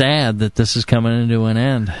very sad that this is coming into an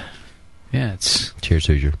end. Yeah, it's cheers,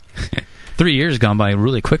 Hoosier. 3 years gone by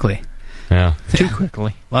really quickly. Yeah, too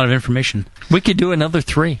quickly. A lot of information. We could do another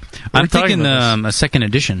 3. I'm thinking a second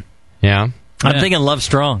edition. Yeah. I'm thinking Love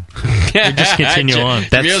Strong. We just continue on.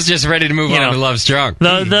 Jamil's just ready to move on to Love Strong.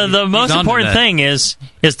 The most important thing is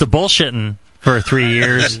the bullshitting for 3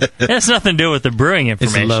 years. It has nothing to do with the brewing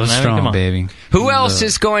information. It's Love Strong, baby. Who else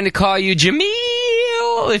is going to call you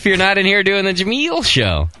Jamil if you're not in here doing the Jamil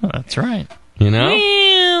Show? Oh, that's right. You're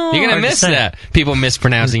going to miss that. People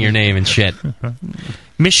mispronouncing your name and shit.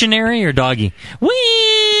 Missionary or doggy?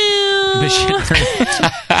 Missionary.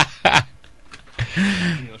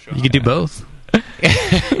 You could do both.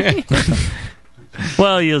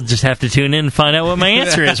 Well, you'll just have to tune in and find out what my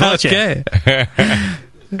answer is, won't you? Okay.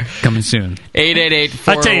 Coming soon.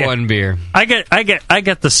 888-401-BEER. I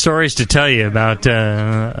got the stories to tell you about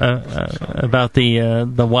the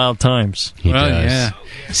wild times. He does. Yeah.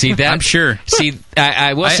 See that? I'm sure. See,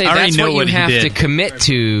 I will say that's what you have to commit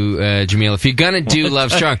to, Jamil. If you're gonna do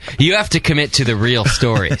Love Strong, you have to commit to the real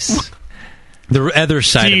stories. The other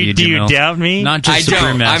side of you, do you doubt me? Not just I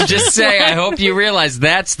don't. I'm just saying, I hope you realize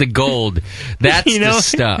that's the gold. That's the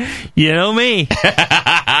stuff. You know me.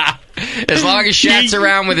 As long as Shat's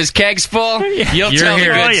around with his kegs full, you'll tell the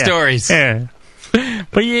good stories. Yeah.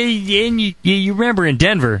 But you remember in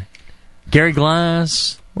Denver, Gary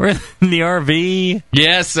Glass, we're in the RV.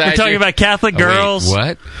 Yes, we're talking about Catholic girls.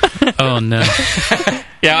 Wait, what? Oh, no.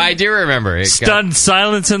 Yeah, I do remember. Stunned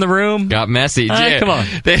silence in the room. Got messy. Yeah. Come on.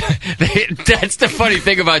 That's the funny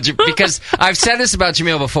thing about Jamil, because I've said this about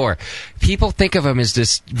Jamil before. People think of him as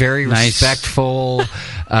this very respectful,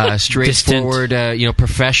 straightforward,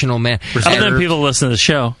 professional man. Other than people listen to the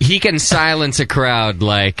show. He can silence a crowd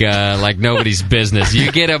like nobody's business.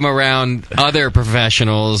 You get him around other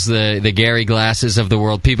professionals, the Gary Glasses of the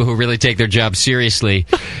world, people who really take their job seriously,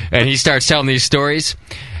 and he starts telling these stories.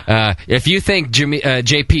 If you think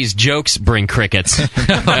JP's jokes bring crickets, no,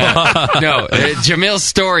 Jamil's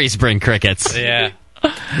stories bring crickets. Yeah.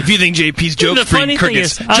 If you think JP's jokes bring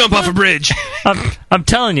crickets, jump off a bridge. I'm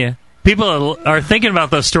telling you, people are thinking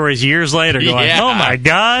about those stories years later, going, "Oh my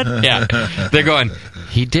God!" Yeah, they're going.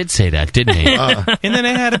 He did say that, didn't he? And then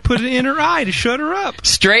I had to put it in her eye to shut her up.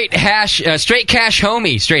 Straight hash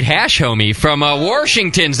homie from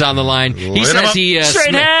Washington's on the line. He says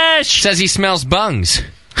says he smells bungs.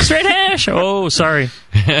 Straight hash. Oh, sorry.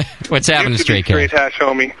 What's happening, Straight Cash? Straight hash,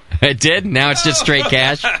 homie. It did? Now it's just Straight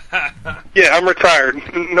Cash? Yeah, I'm retired.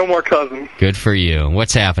 No more cousin. Good for you.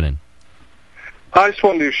 What's happening? I just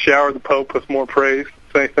wanted to shower the Pope with more praise.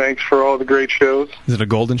 Say thanks for all the great shows. Is it a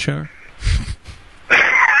golden shower?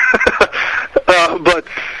 But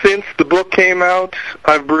since the book came out,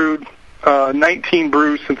 I've brewed 19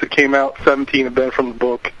 brews since it came out. 17 have been from the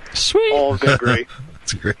book. Sweet. All have been great.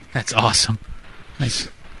 That's great. That's awesome. Nice.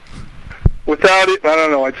 Without it, I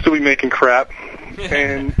don't know, I'd still be making crap.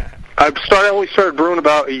 And I only started brewing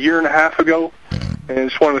about a year and a half ago, and I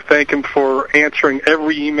just wanted to thank him for answering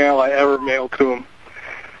every email I ever mailed to him.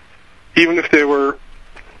 Even if they were,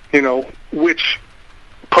 which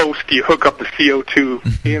post do you hook up the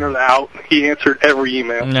CO2 in or out, he answered every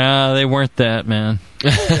email. No, they weren't that, man.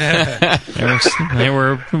 They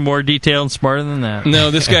were more detailed and smarter than that. No,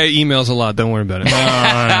 this guy emails a lot. Don't worry about it.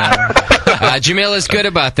 Jamil is good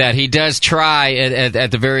about that. He does try,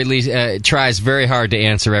 at the very least, tries very hard to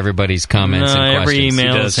answer everybody's comments and questions. Every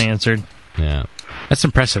email is answered. Yeah. That's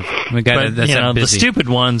impressive. But, the stupid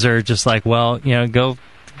ones are just like, go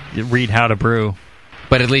read How to Brew.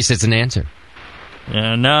 But at least it's an answer.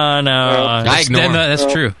 Yeah, no. I ignore him.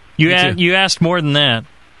 That's true. You asked more than that.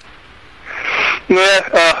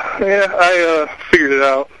 I figured it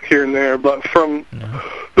out here and there, but from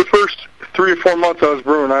the first 3 or 4 months I was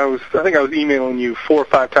brewing, I think I was emailing you 4 or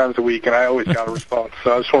 5 times a week, and I always got a response.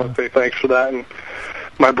 So I just want to say thanks for that. And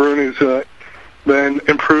my brewing has been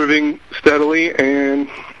improving steadily, and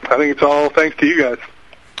I think it's all thanks to you guys.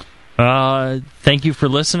 Thank you for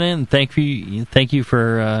listening. Thank you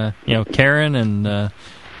for Karen and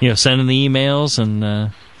sending the emails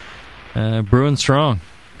and brewing strong.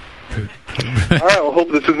 All right, well, hope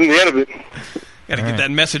this isn't the end of it. Gotta get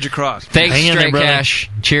that message across. Thanks, Straight Cash.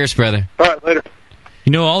 Cheers, brother. All right, later.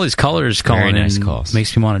 All these callers calling nice in calls.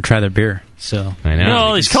 makes me want to try their beer. So I know.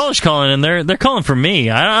 All these callers calling in, they're calling for me.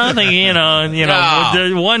 I don't think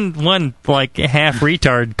there's one like half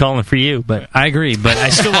retard calling for you. But I agree. But I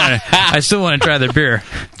still want to try their beer.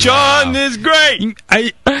 John is great.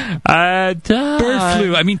 Bird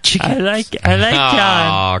flu. I mean, chicken. I like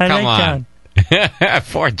John. Oh, come on.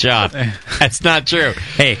 Poor John. That's not true.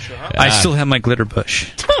 Hey, I still have my glitter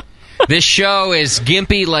bush. This show is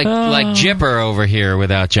gimpy like Jipper over here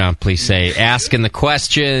without Jon Plise asking the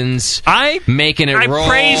questions, making it roll. I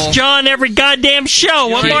praise John every goddamn show.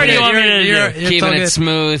 What more do you want me to do? Keeping it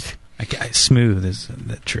smooth. Smooth is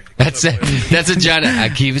the trick. That's it. That's a John. I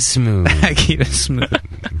keep it smooth. I keep it smooth.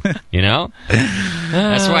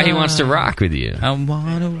 That's why he wants to rock with you. I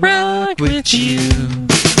want to rock with you.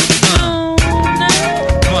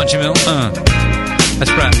 Come on, Jamil.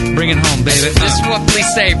 That's right. Bring it home, baby. This is what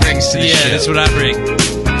Plise brings to the show. Yeah, that's what I bring.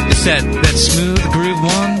 It's that smooth groove.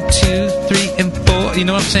 1, 2, 3, and 4. You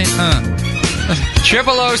know what I'm saying?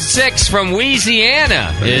 006 from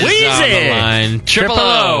Louisiana is on the line.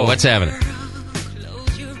 000. What's happening?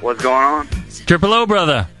 What's going on? 000,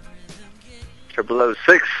 brother.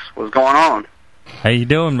 006. What's going on? How you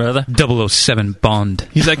doing, brother? 007 Bond.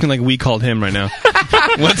 He's acting like we called him right now.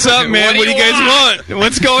 What's up, man? What do you guys want?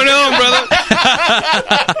 What's going on, brother?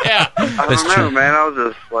 I don't know, man. I was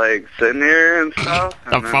just like sitting here and stuff.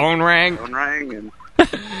 The phone rang. And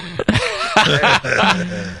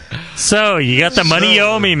So you got the money you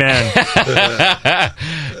owe me, man.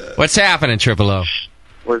 What's happening, 000?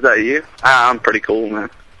 Was that you? I'm pretty cool, man.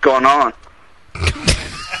 What's going on?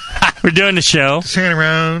 We're doing the show. Just hanging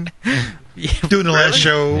around. Doing the last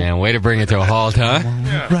show. Man, way to bring it to a halt, huh?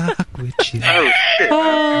 Rock with you. Oh, shit.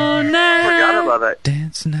 All night. I forgot about that.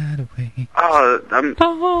 Dance night away. Oh, I'm...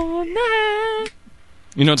 All night.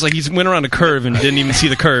 It's like he went around a curve and didn't even see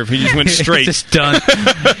the curve. He just went straight. Just done.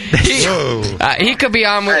 He could be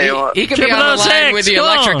on. He could be on the line with the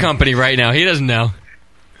electric company right now. He doesn't know.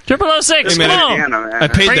 006. Hey, Come on. I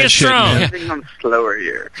paid that shit. I think I'm slower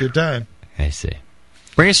here. Good time. I see.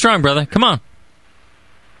 Bring it strong, brother. Come on.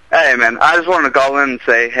 Hey, man, I just wanted to call in and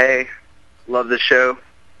say, hey, love the show.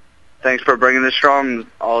 Thanks for bringing this strong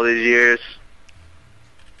all these years.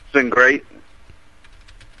 It's been great.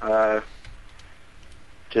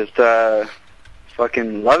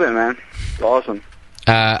 Fucking love it, man. It's awesome.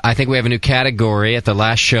 I think we have a new category at the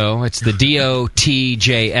last show. It's the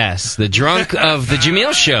DOTJS, the drunk of the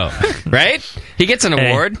Jamil Show, right? He gets an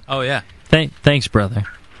award. Oh, yeah. Thanks, brother.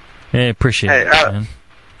 I appreciate it, man.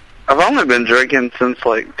 I've only been drinking since,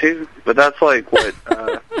 2, but that's, what,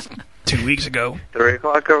 2 weeks ago. 3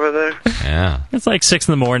 o'clock over there? Yeah. It's 6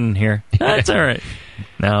 in the morning here. That's all right.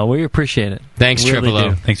 No, we appreciate it. Thanks, we really 000.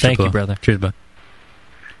 do. Thank you, brother. Cheers, bud.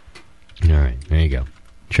 All right, there you go.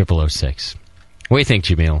 006. What do you think,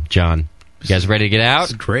 Jamil? John, you guys ready to get out?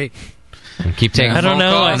 That's great. And keep taking phone calls?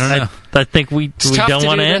 I don't know. I think we don't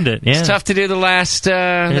want to end it. Yeah. It's tough to do the last,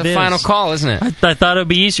 the final call, isn't it? I thought it would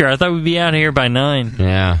be easier. I thought we'd be out of here by 9.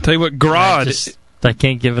 Yeah. Tell you what, Grod... I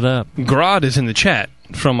can't give it up. Grod is in the chat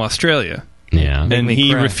from Australia. Yeah. And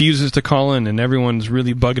he refuses to call in, and everyone's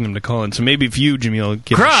really bugging him to call in. So maybe if you, Jamil,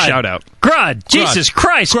 give a shout-out. Grud! Jesus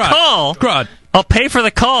Christ, call! Grud. I'll pay for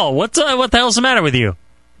the call. What the hell's the matter with you?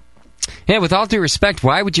 Yeah, with all due respect,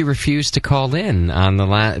 why would you refuse to call in on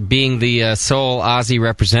the being the sole Aussie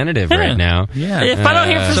representative right now? Yeah. If I don't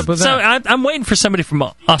hear from... I'm waiting for somebody from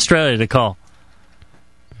Australia to call.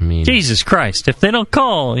 I mean, Jesus Christ. If they don't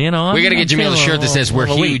call, we got to get Jamil a shirt that says we're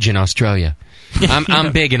huge in Australia.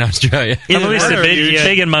 I'm big in Australia. I'm at least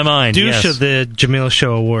big in my mind. Douche of the Jamil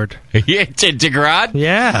Show award. Yeah, to Grod?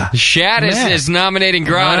 Yeah. Shad is nominating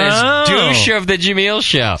Grod as douche of the Jamil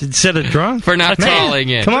Show. Instead of drunk? For not calling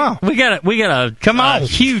in. Come on. We got a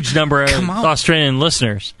huge number of Australian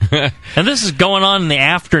listeners. And this is going on in the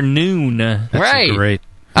afternoon. Right. Great.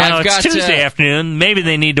 Now, it's Tuesday afternoon. Maybe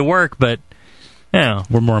they need to work, but... Yeah,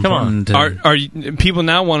 we're more important. Are people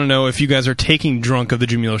now want to know if you guys are taking drunk of the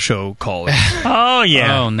Jamil Show calls? Oh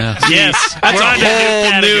yeah. Oh no. Yes, that's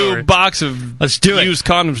a whole new box of used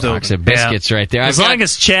condoms. Box of biscuits right there. As long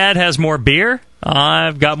as Chad has more beer,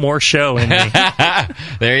 I've got more show in me.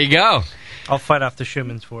 There you go. I'll fight off the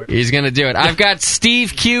Schumans for it. He's going to do it. I've got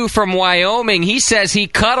Steve Q from Wyoming. He says he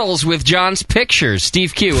cuddles with John's pictures.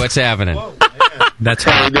 Steve Q, what's happening? Whoa, that's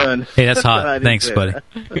hot. Hey, that's hot. Thanks, buddy.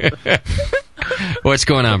 What's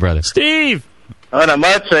going on, brother? Steve! Oh, not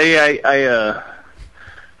much. I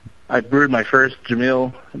brewed my first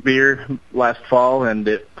Jamil beer last fall, and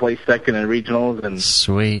it placed second in regionals, and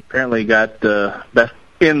sweet. Apparently got best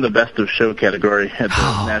of show category at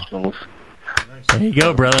the nationals. There you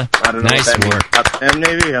go, brother. I don't know nice what that work. Top 10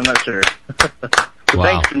 maybe? I'm not sure. Wow.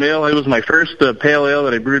 Thanks, Jamil. It was my first pale ale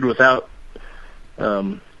that I brewed without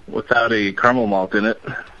a caramel malt in it.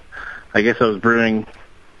 I guess I was brewing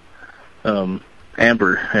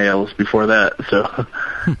amber ales before that. So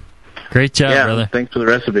great job, brother. Thanks for the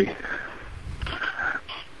recipe.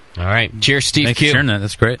 All right. Cheers, Steve Thanks Q. for sharing that.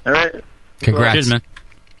 That's great. All right. Congrats. Cheers, man.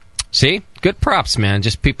 See? Good props, man.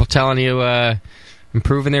 Just people telling you,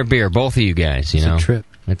 improving their beer. Both of you guys, It's a trip.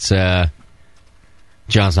 It's,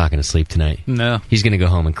 John's not going to sleep tonight. No. He's going to go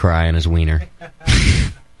home and cry on his wiener.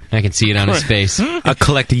 I can see it on his face. I'll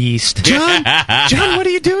collect yeast. John, what are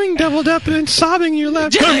you doing doubled up and sobbing in your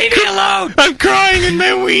lap? Just leave me alone! I'm crying in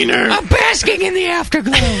my wiener! I'm basking in the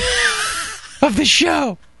afterglow of the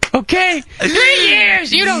show. Okay? 3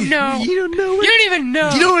 years! You don't know. You don't know it. You don't even know.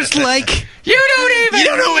 You know what it's like. You don't even You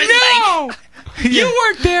don't know what it's like. You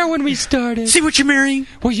weren't there when we started. See what you're marrying?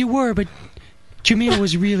 Well, you were, but Jamil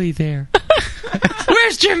was really there.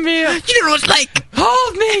 Where's Jamil? You don't know what it's like.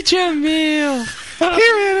 Hold me, Jamil. Here,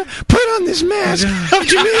 Anna, put on this mask of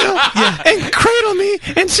Jamil and cradle me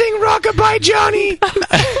and sing Rockabye Johnny.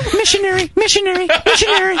 Missionary, missionary,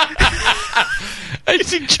 missionary. I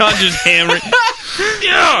see John just hammering.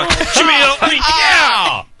 Yeah, Jamil.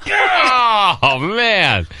 Yeah. Oh,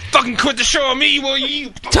 man. Fucking quit the show on me, will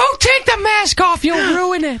you? Don't take the mask off. You'll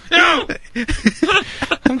ruin it. No.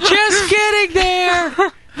 I'm just getting there.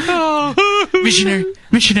 Oh. Missionary.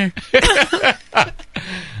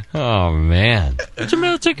 Oh, man.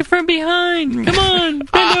 Jamil took it from behind. Come on,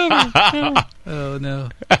 bend over. Oh, no.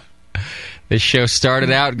 This show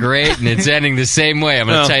started out great, and it's ending the same way. I'm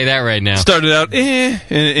going to tell you that right now. Started out, and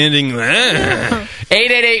ending,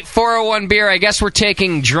 888-401-BEER. I guess we're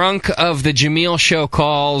taking drunk of the Jamil Show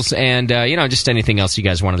calls and, just anything else you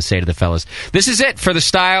guys wanted to say to the fellas. This is it for the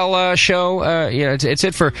style show. It's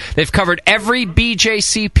it for... They've covered every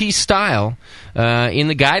BJCP style in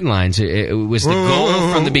the guidelines. It was the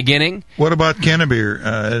goal from the beginning. What about Cannabeer?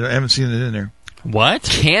 I haven't seen it in there. What?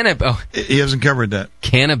 He hasn't covered that.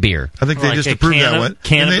 Cannabeer. I think they just approved that one.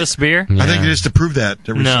 Cannabis beer? I think they just approved that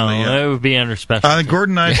recently. No, that would be under special. I think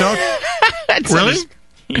Gordon and I talked. Really?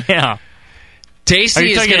 Yeah.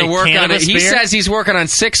 Tasty is going to work on it. He says he's working on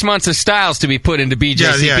 6 months of styles to be put into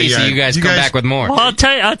BJCP, so you guys come back with more. Well, I'll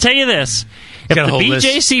tell you this. If the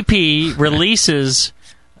BJCP releases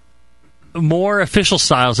more official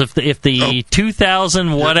styles, if the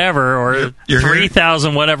 2000 whatever or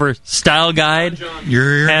 3000 whatever style guide,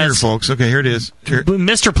 you're here, folks. Okay, here it is.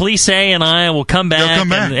 Mr. Plise and I will come back,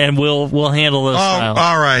 and we'll handle those styles.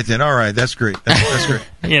 All right then. All right, that's great. That's great.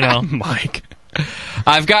 Mike.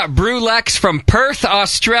 I've got Brewlex from Perth,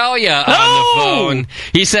 Australia on the phone.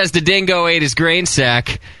 He says the dingo ate his grain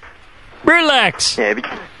sack. Brewlex. Yeah,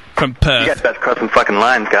 from Perth. You guys about to cross some fucking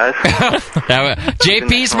lines, guys.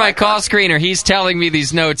 JP's my call screener. He's telling me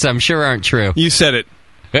these notes I'm sure aren't true. You said it.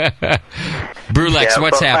 Brewlex,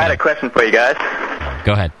 what's happening? I had a question for you guys.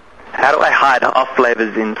 Go ahead. How do I hide off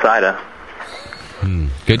flavors in cider?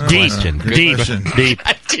 Good question. Deep.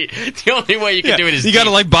 The only way you can do it is you got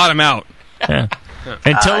to bottom out. Yeah.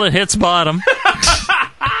 Until it hits bottom.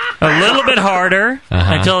 a little bit harder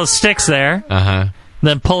until it sticks there.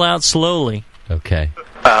 Then pull out slowly. Okay.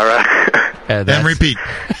 All right. And repeat.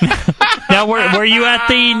 Now, were you at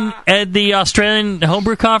the Australian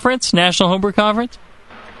Homebrew Conference, National Homebrew Conference?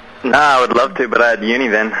 No, I would love to, but I had uni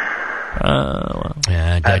then. Well.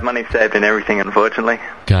 Yeah, I had money saved and everything, unfortunately.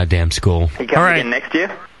 Goddamn school. You coming again next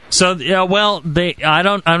year? So, well,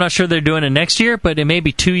 I'm not sure they're doing it next year, but it may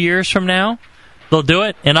be 2 years from now. They'll do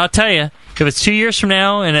it, and I'll tell you, if it's 2 years from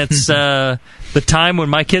now and it's the time when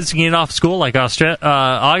my kids can get off school, like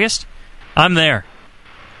August, I'm there.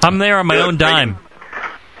 I'm there on my own dime.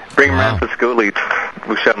 Bring them around for school eats.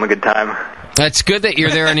 We'll show them a good time. That's good that you're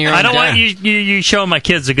there on your own I don't dime. want you showing my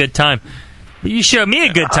kids a good time. You show me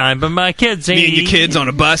a good time, but my kids... Me and your kids on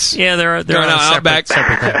a bus? Yeah, they're on a separate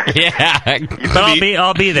time. Yeah. But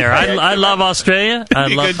I'll be there. I love Australia. I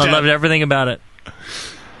loved everything about it.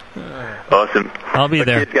 Awesome. I'll be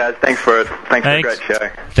there. Cheers, guys. Thanks for a great show.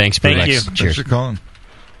 Thanks, Thank Brooks. you. Cheers. Thanks for calling.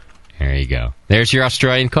 There you go. There's your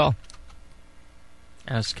Australian call.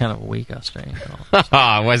 That was kind of a weak Australian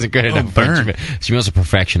call. It wasn't good enough. Jamil's a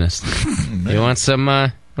perfectionist. You want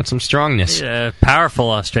some strongness. Yeah,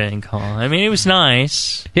 powerful Australian call. I mean, it was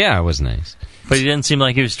nice. Yeah, it was nice. But he didn't seem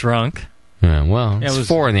like he was drunk. Well, it was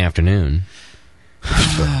 4 in the afternoon.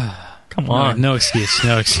 Come on. No excuse.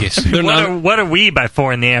 No excuse. What are we by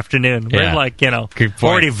 4 in the afternoon? Yeah. We're like,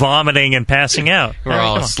 already vomiting and passing out. We're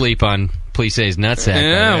all asleep on Plise's nutsack.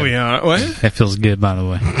 Yeah, we are. What? That feels good, by the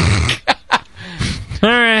way. All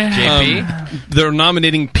right. JP? They're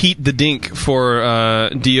nominating Pete the Dink for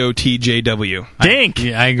DOTJW. Dink?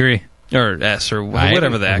 Yeah, I agree. Or S, or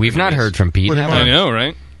whatever that. We've not heard from Pete. I know,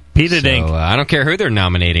 right? Pete the Dink. I don't care who they're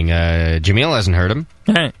nominating. Jamil hasn't heard him.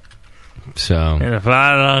 Hey. So. If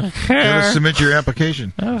I don't care. Gotta submit your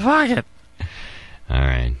application. Fuck it. All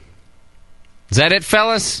right. Is that it,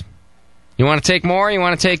 fellas? You want to take more? You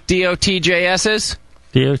want to take DOTJSs?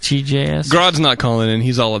 DOTJS? Grod's not calling in.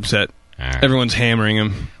 He's all upset. All right. Everyone's hammering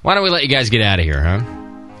him. Why don't we let you guys get out of here, huh?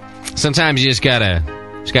 Sometimes you just gotta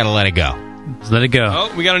let it go. Just let it go.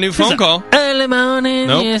 Oh, we got a new phone call. Early morning.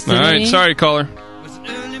 Nope. Yesterday. All right. Sorry, caller.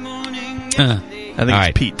 I think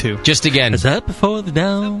it's Pete, too. Just again. Is that before the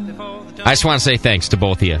dawn? I just want to say thanks to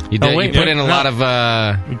both of you. You put in a lot of...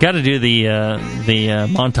 You got to do the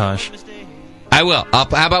montage. I will. How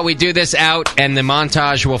about we do this out and the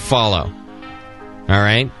montage will follow? All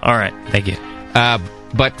right? All right. Thank you.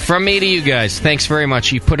 But from me to you guys, thanks very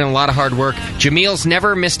much. You've put in a lot of hard work. Jamil's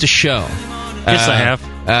never missed a show. Yes, I have.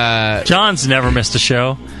 John's never missed a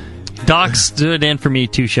show. Doc stood in for me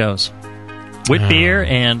 2 shows. With beer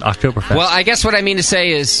and Oktoberfest. Well, I guess what I mean to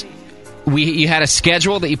say is you had a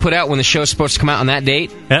schedule that you put out when the show's supposed to come out on that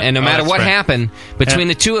date, and no matter what happened between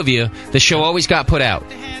the two of you, the show always got put out,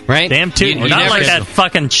 right? Damn too. Not like that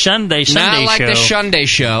fucking Sunday show. Not like the Sunday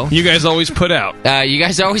show. You guys always put out. You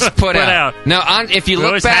guys always put out. Now, if you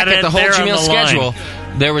look back at the whole Jamil schedule,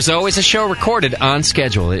 there was always a show recorded on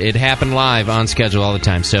schedule. It happened live on schedule all the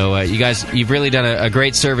time. So you guys, you've really done a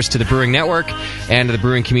great service to the Brewing Network and to the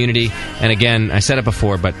brewing community. And again, I said it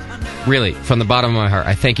before, but really, from the bottom of my heart,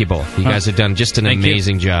 I thank you both. You guys have done just an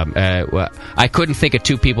amazing job. I couldn't think of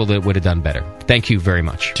 2 people that would have done better. Thank you very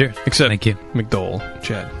much. Cheers. Except thank you, McDowell,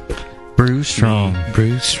 Chad. Brew Strong.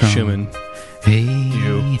 Brew Strong. Schumann. Hey.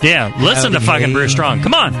 You. Yeah, listen to fucking Brew Strong.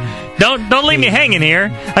 Come on. Don't leave me hanging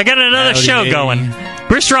here. I got another show going.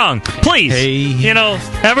 Brew Strong, please. Hey.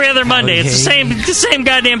 Every other Monday, it's the same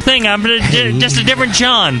goddamn thing. I'm just a different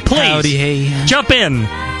John. Please. Howdy, hey. Jump in.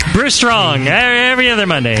 Brew Strong, every other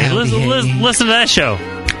Monday. Listen to that show.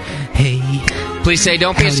 Hey. Please say,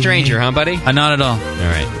 don't be a stranger, huh, buddy? Not at all. All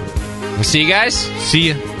right. We'll see you guys. See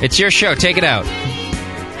ya. It's your show. Take it out.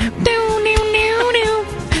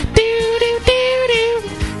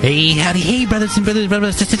 Hey, howdy, hey, brothers and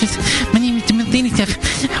sisters. My name is Jamil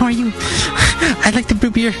Zainasheff. How are you? I like to brew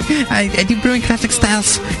beer. I do brewing classic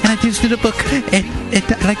styles, and I do this little book. And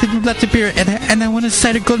I like to brew lots of beer, and I won a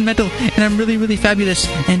Cider gold medal, and I'm really, really fabulous.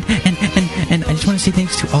 And I just want to say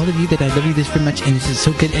thanks to all of you that I love you this very much, and this is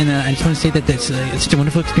so good. And I just want to say that it's such a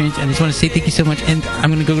wonderful experience, and I just want to say thank you so much. And I'm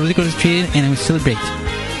going to go to the tree, and I'm going to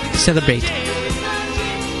celebrate.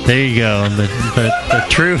 There you go. The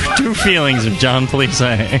true feelings of Jon Plise.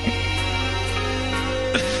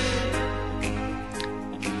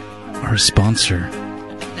 Our sponsor,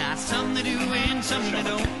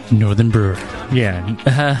 Northern Brewer. Yeah,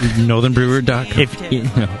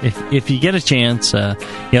 NorthernBrewer.com. If you get a chance, the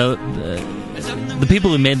people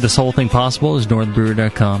who made this whole thing possible is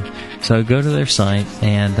NorthernBrewer.com. So go to their site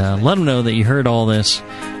and let them know that you heard all this.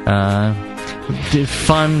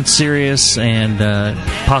 fun, serious, and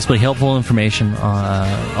possibly helpful information,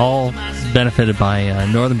 all benefited by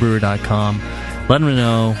northernbrewer.com. Let them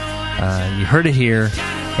know you heard it here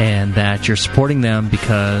and that you're supporting them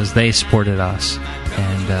because they supported us.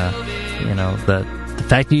 And, the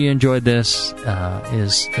fact that you enjoyed this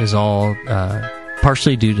is all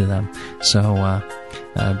partially due to them. So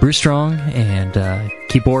brew strong and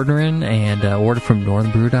keep ordering and order from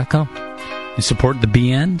northernbrewer.com. You support the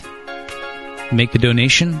B-End. Make the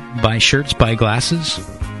donation. Buy shirts. Buy glasses.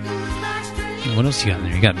 What else you got in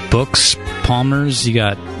there? You got books, Palmer's. You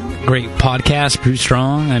got great podcasts. Brew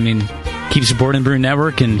strong. I mean, keep supporting Brew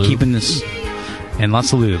Network and lube. Keeping this, and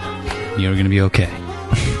lots of lube. You're going to be okay.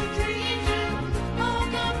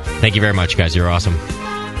 Thank you very much, guys. You're awesome.